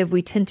sensitive,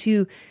 we tend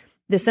to,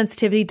 the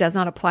sensitivity does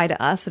not apply to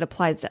us, it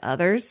applies to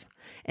others.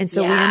 And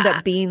so we end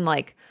up being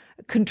like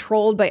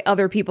controlled by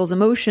other people's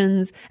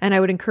emotions. And I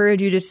would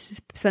encourage you to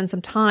spend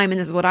some time, and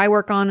this is what I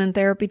work on in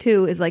therapy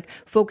too, is like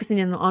focusing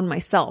in on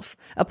myself.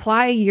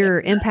 Apply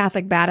your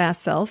empathic badass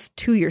self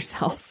to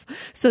yourself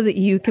so that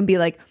you can be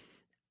like,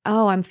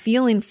 oh, I'm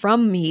feeling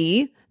from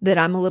me that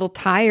I'm a little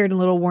tired and a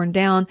little worn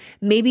down.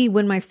 Maybe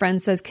when my friend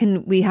says,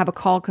 can we have a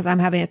call because I'm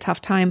having a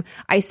tough time,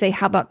 I say,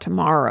 how about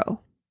tomorrow?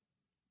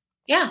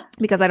 Yeah.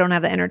 Because I don't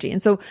have the energy.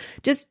 And so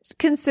just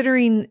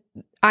considering,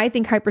 I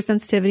think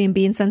hypersensitivity and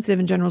being sensitive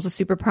in general is a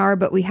superpower,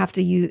 but we have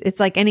to it's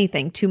like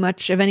anything. Too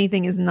much of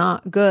anything is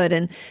not good,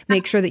 and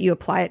make sure that you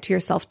apply it to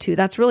yourself too.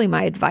 That's really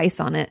my advice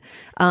on it.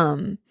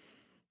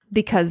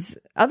 Because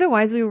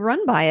otherwise we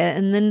run by it,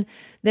 and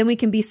then we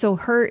can be so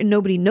hurt and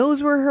nobody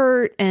knows we're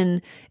hurt,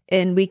 and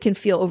we can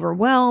feel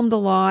overwhelmed a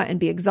lot and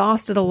be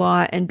exhausted a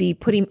lot and be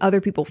putting other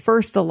people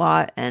first a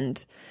lot.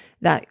 And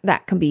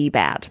that can be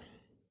bad.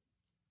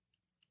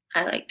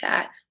 I like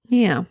that.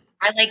 Yeah.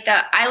 I like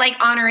that. I like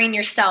honoring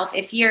yourself.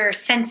 If you're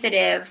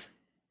sensitive,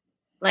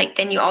 like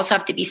then you also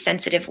have to be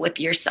sensitive with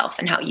yourself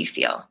and how you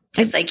feel.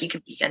 Just like you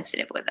can be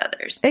sensitive with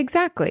others.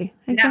 Exactly.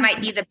 That might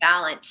be the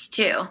balance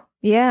too.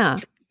 Yeah.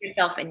 To put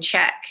yourself in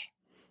check.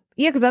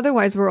 Yeah, because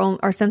otherwise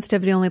our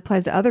sensitivity only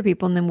applies to other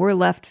people, and then we're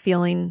left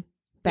feeling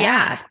bad.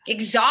 Yeah.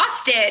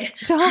 Exhausted.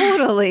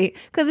 Totally.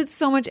 Because it's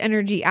so much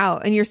energy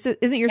out. And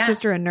isn't your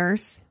sister a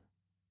nurse?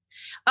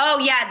 Oh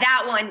yeah,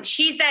 that one.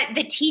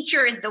 The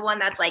teacher is the one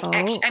that's like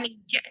extra. I mean,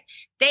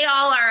 they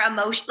all are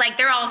like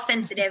they're all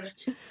sensitive,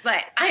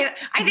 but I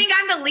think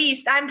I'm the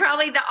least. I'm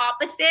probably the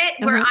opposite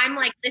where I'm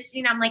like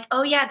listening. I'm like,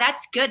 oh yeah,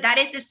 that's good. That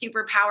is a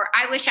superpower.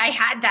 I wish I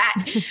had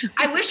that.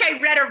 I wish I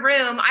read a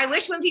room. I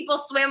wish when people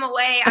swim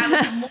away, I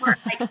was more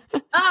like,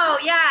 oh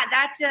yeah,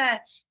 that's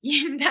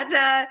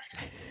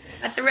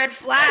a red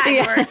flag.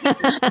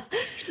 Yeah.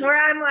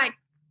 Where I'm like,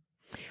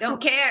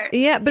 don't care.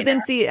 Yeah. But then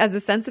see, as a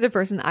sensitive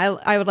person,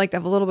 I would like to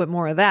have a little bit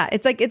more of that.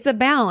 It's like, it's a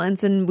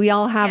balance, and we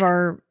all have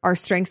our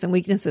strengths and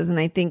weaknesses. And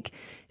I think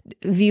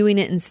viewing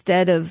it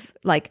instead of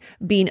like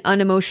being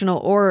unemotional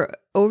or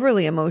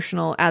overly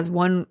emotional as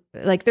one,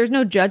 like there's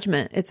no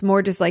judgment. It's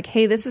more just like,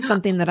 hey, this is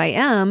something that I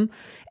am.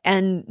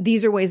 And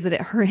these are ways that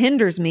it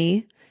hinders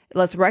me.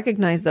 Let's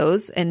recognize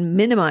those and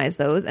minimize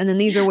those. And then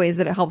these are ways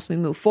that it helps me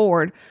move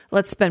forward.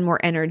 Let's spend more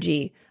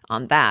energy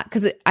on that.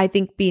 Because I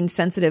think being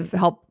sensitive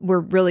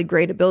we're really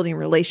great at building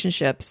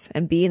relationships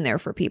and being there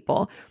for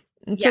people.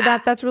 And so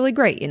that's really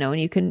great, and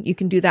you can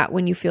do that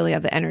when you feel you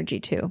have the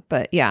energy too.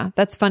 But yeah,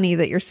 that's funny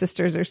that your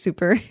sisters are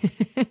super.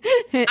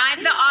 So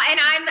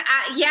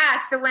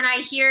when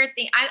I hear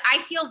things, I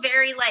feel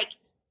very like,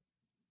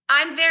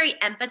 I'm very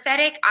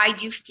empathetic. I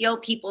do feel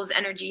people's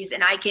energies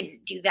and I can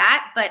do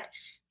that, but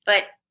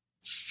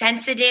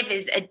sensitive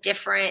is a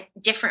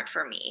different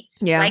for me.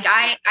 Yeah. Like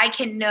I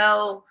can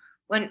know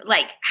when,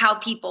 like, how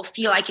people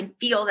feel. I can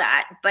feel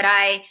that,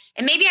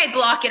 and maybe I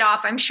block it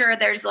off. I'm sure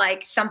there's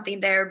like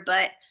something there,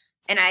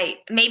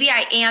 maybe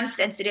I am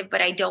sensitive,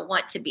 but I don't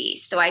want to be.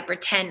 So I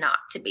pretend not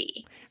to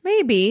be.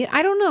 Maybe.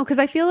 I don't know. Cause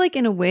I feel like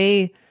in a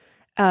way,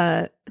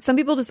 some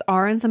people just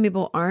are and some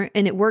people aren't,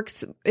 and it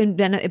works and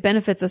it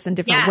benefits us in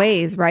different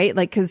ways, right?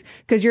 Like, cause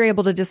you're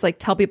able to just like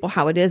tell people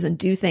how it is and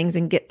do things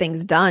and get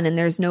things done, and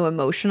there's no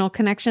emotional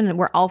connection, and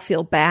where I'll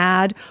feel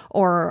bad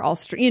or I'll,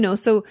 so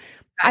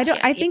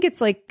gotcha. I think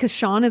it's like, cause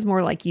Sean is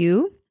more like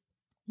you.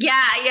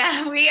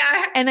 Yeah, we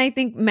are. And I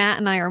think Matt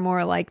and I are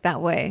more like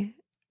that way.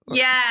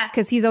 Yeah.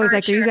 Cause he's always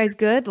like, are you guys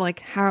good? Like,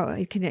 how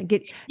can I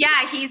get?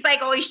 Yeah. He's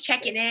like always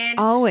checking in.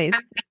 Always.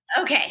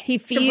 Okay. He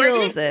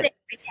feels it.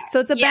 So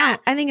it's a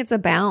balance. I think it's a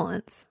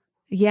balance.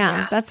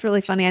 Yeah, that's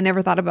really funny. I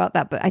never thought about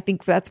that, but I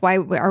think that's why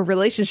our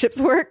relationships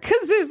work,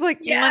 because there's like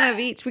one of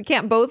each. We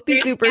can't both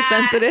be super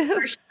sensitive.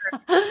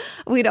 Sure.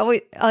 We'd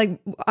always like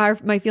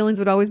my feelings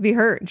would always be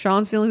hurt.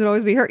 Sean's feelings would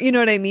always be hurt. You know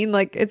what I mean?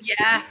 Like it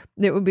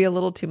would be a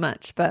little too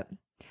much. But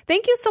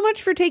thank you so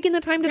much for taking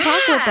the time to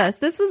talk with us.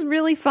 This was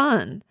really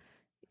fun.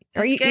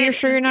 You're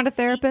sure you're not a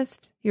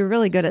therapist? You're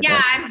really good at this.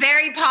 Yeah, I'm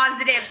very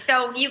positive.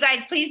 So you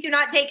guys, please do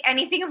not take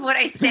anything of what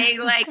I say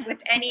like with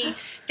any.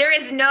 There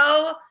is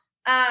no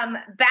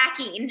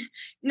backing,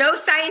 no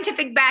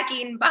scientific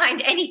backing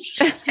behind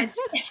anything.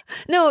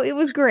 No, it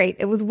was great.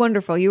 It was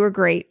wonderful. You were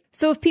great.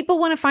 So if people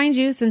want to find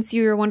you, since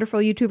you're a wonderful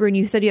YouTuber and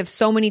you said you have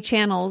so many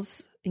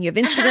channels and you have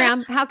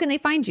Instagram, how can they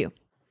find you?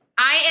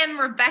 I am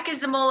Rebecca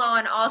Zamolo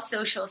on all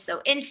socials.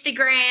 So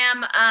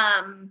Instagram,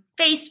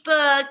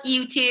 Facebook,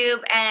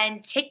 YouTube,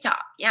 and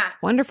TikTok. Yeah.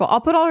 Wonderful.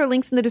 I'll put all her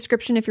links in the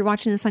description. If you're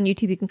watching this on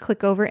YouTube, you can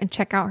click over and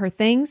check out her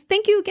things.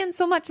 Thank you again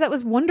so much. That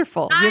was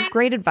wonderful. You have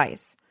great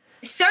advice.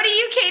 So do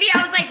you, Katie.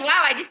 I was like,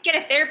 wow, I just get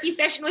a therapy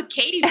session with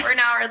Katie for an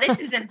hour. This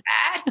isn't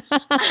bad.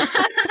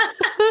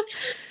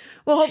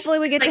 Well, hopefully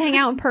we get to hang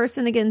out in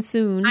person again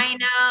soon. I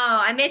know.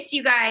 I miss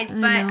you guys,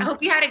 but I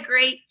hope you had a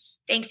great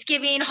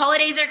Thanksgiving.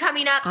 Holidays are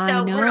coming up,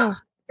 so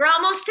we're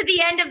almost to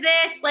the end of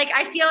this. Like,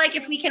 I feel like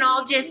if we can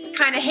all just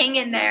kind of hang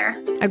in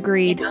there.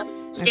 Agreed.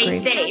 Stay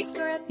safe.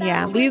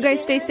 Yeah. Will you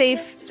guys stay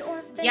safe?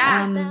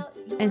 Yeah.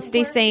 And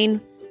stay sane.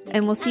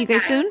 And we'll see you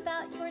guys soon.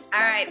 All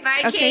right.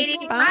 Bye, Katie.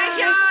 Bye,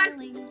 Sean.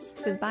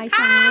 She says bye,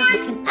 Sean. You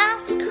can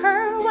ask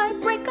her why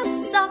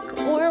breakups suck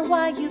or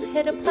why you've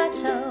hit a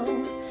plateau.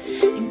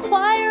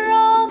 Inquire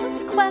all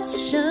those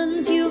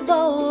questions you've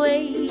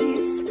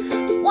always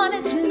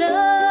wanted to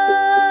know.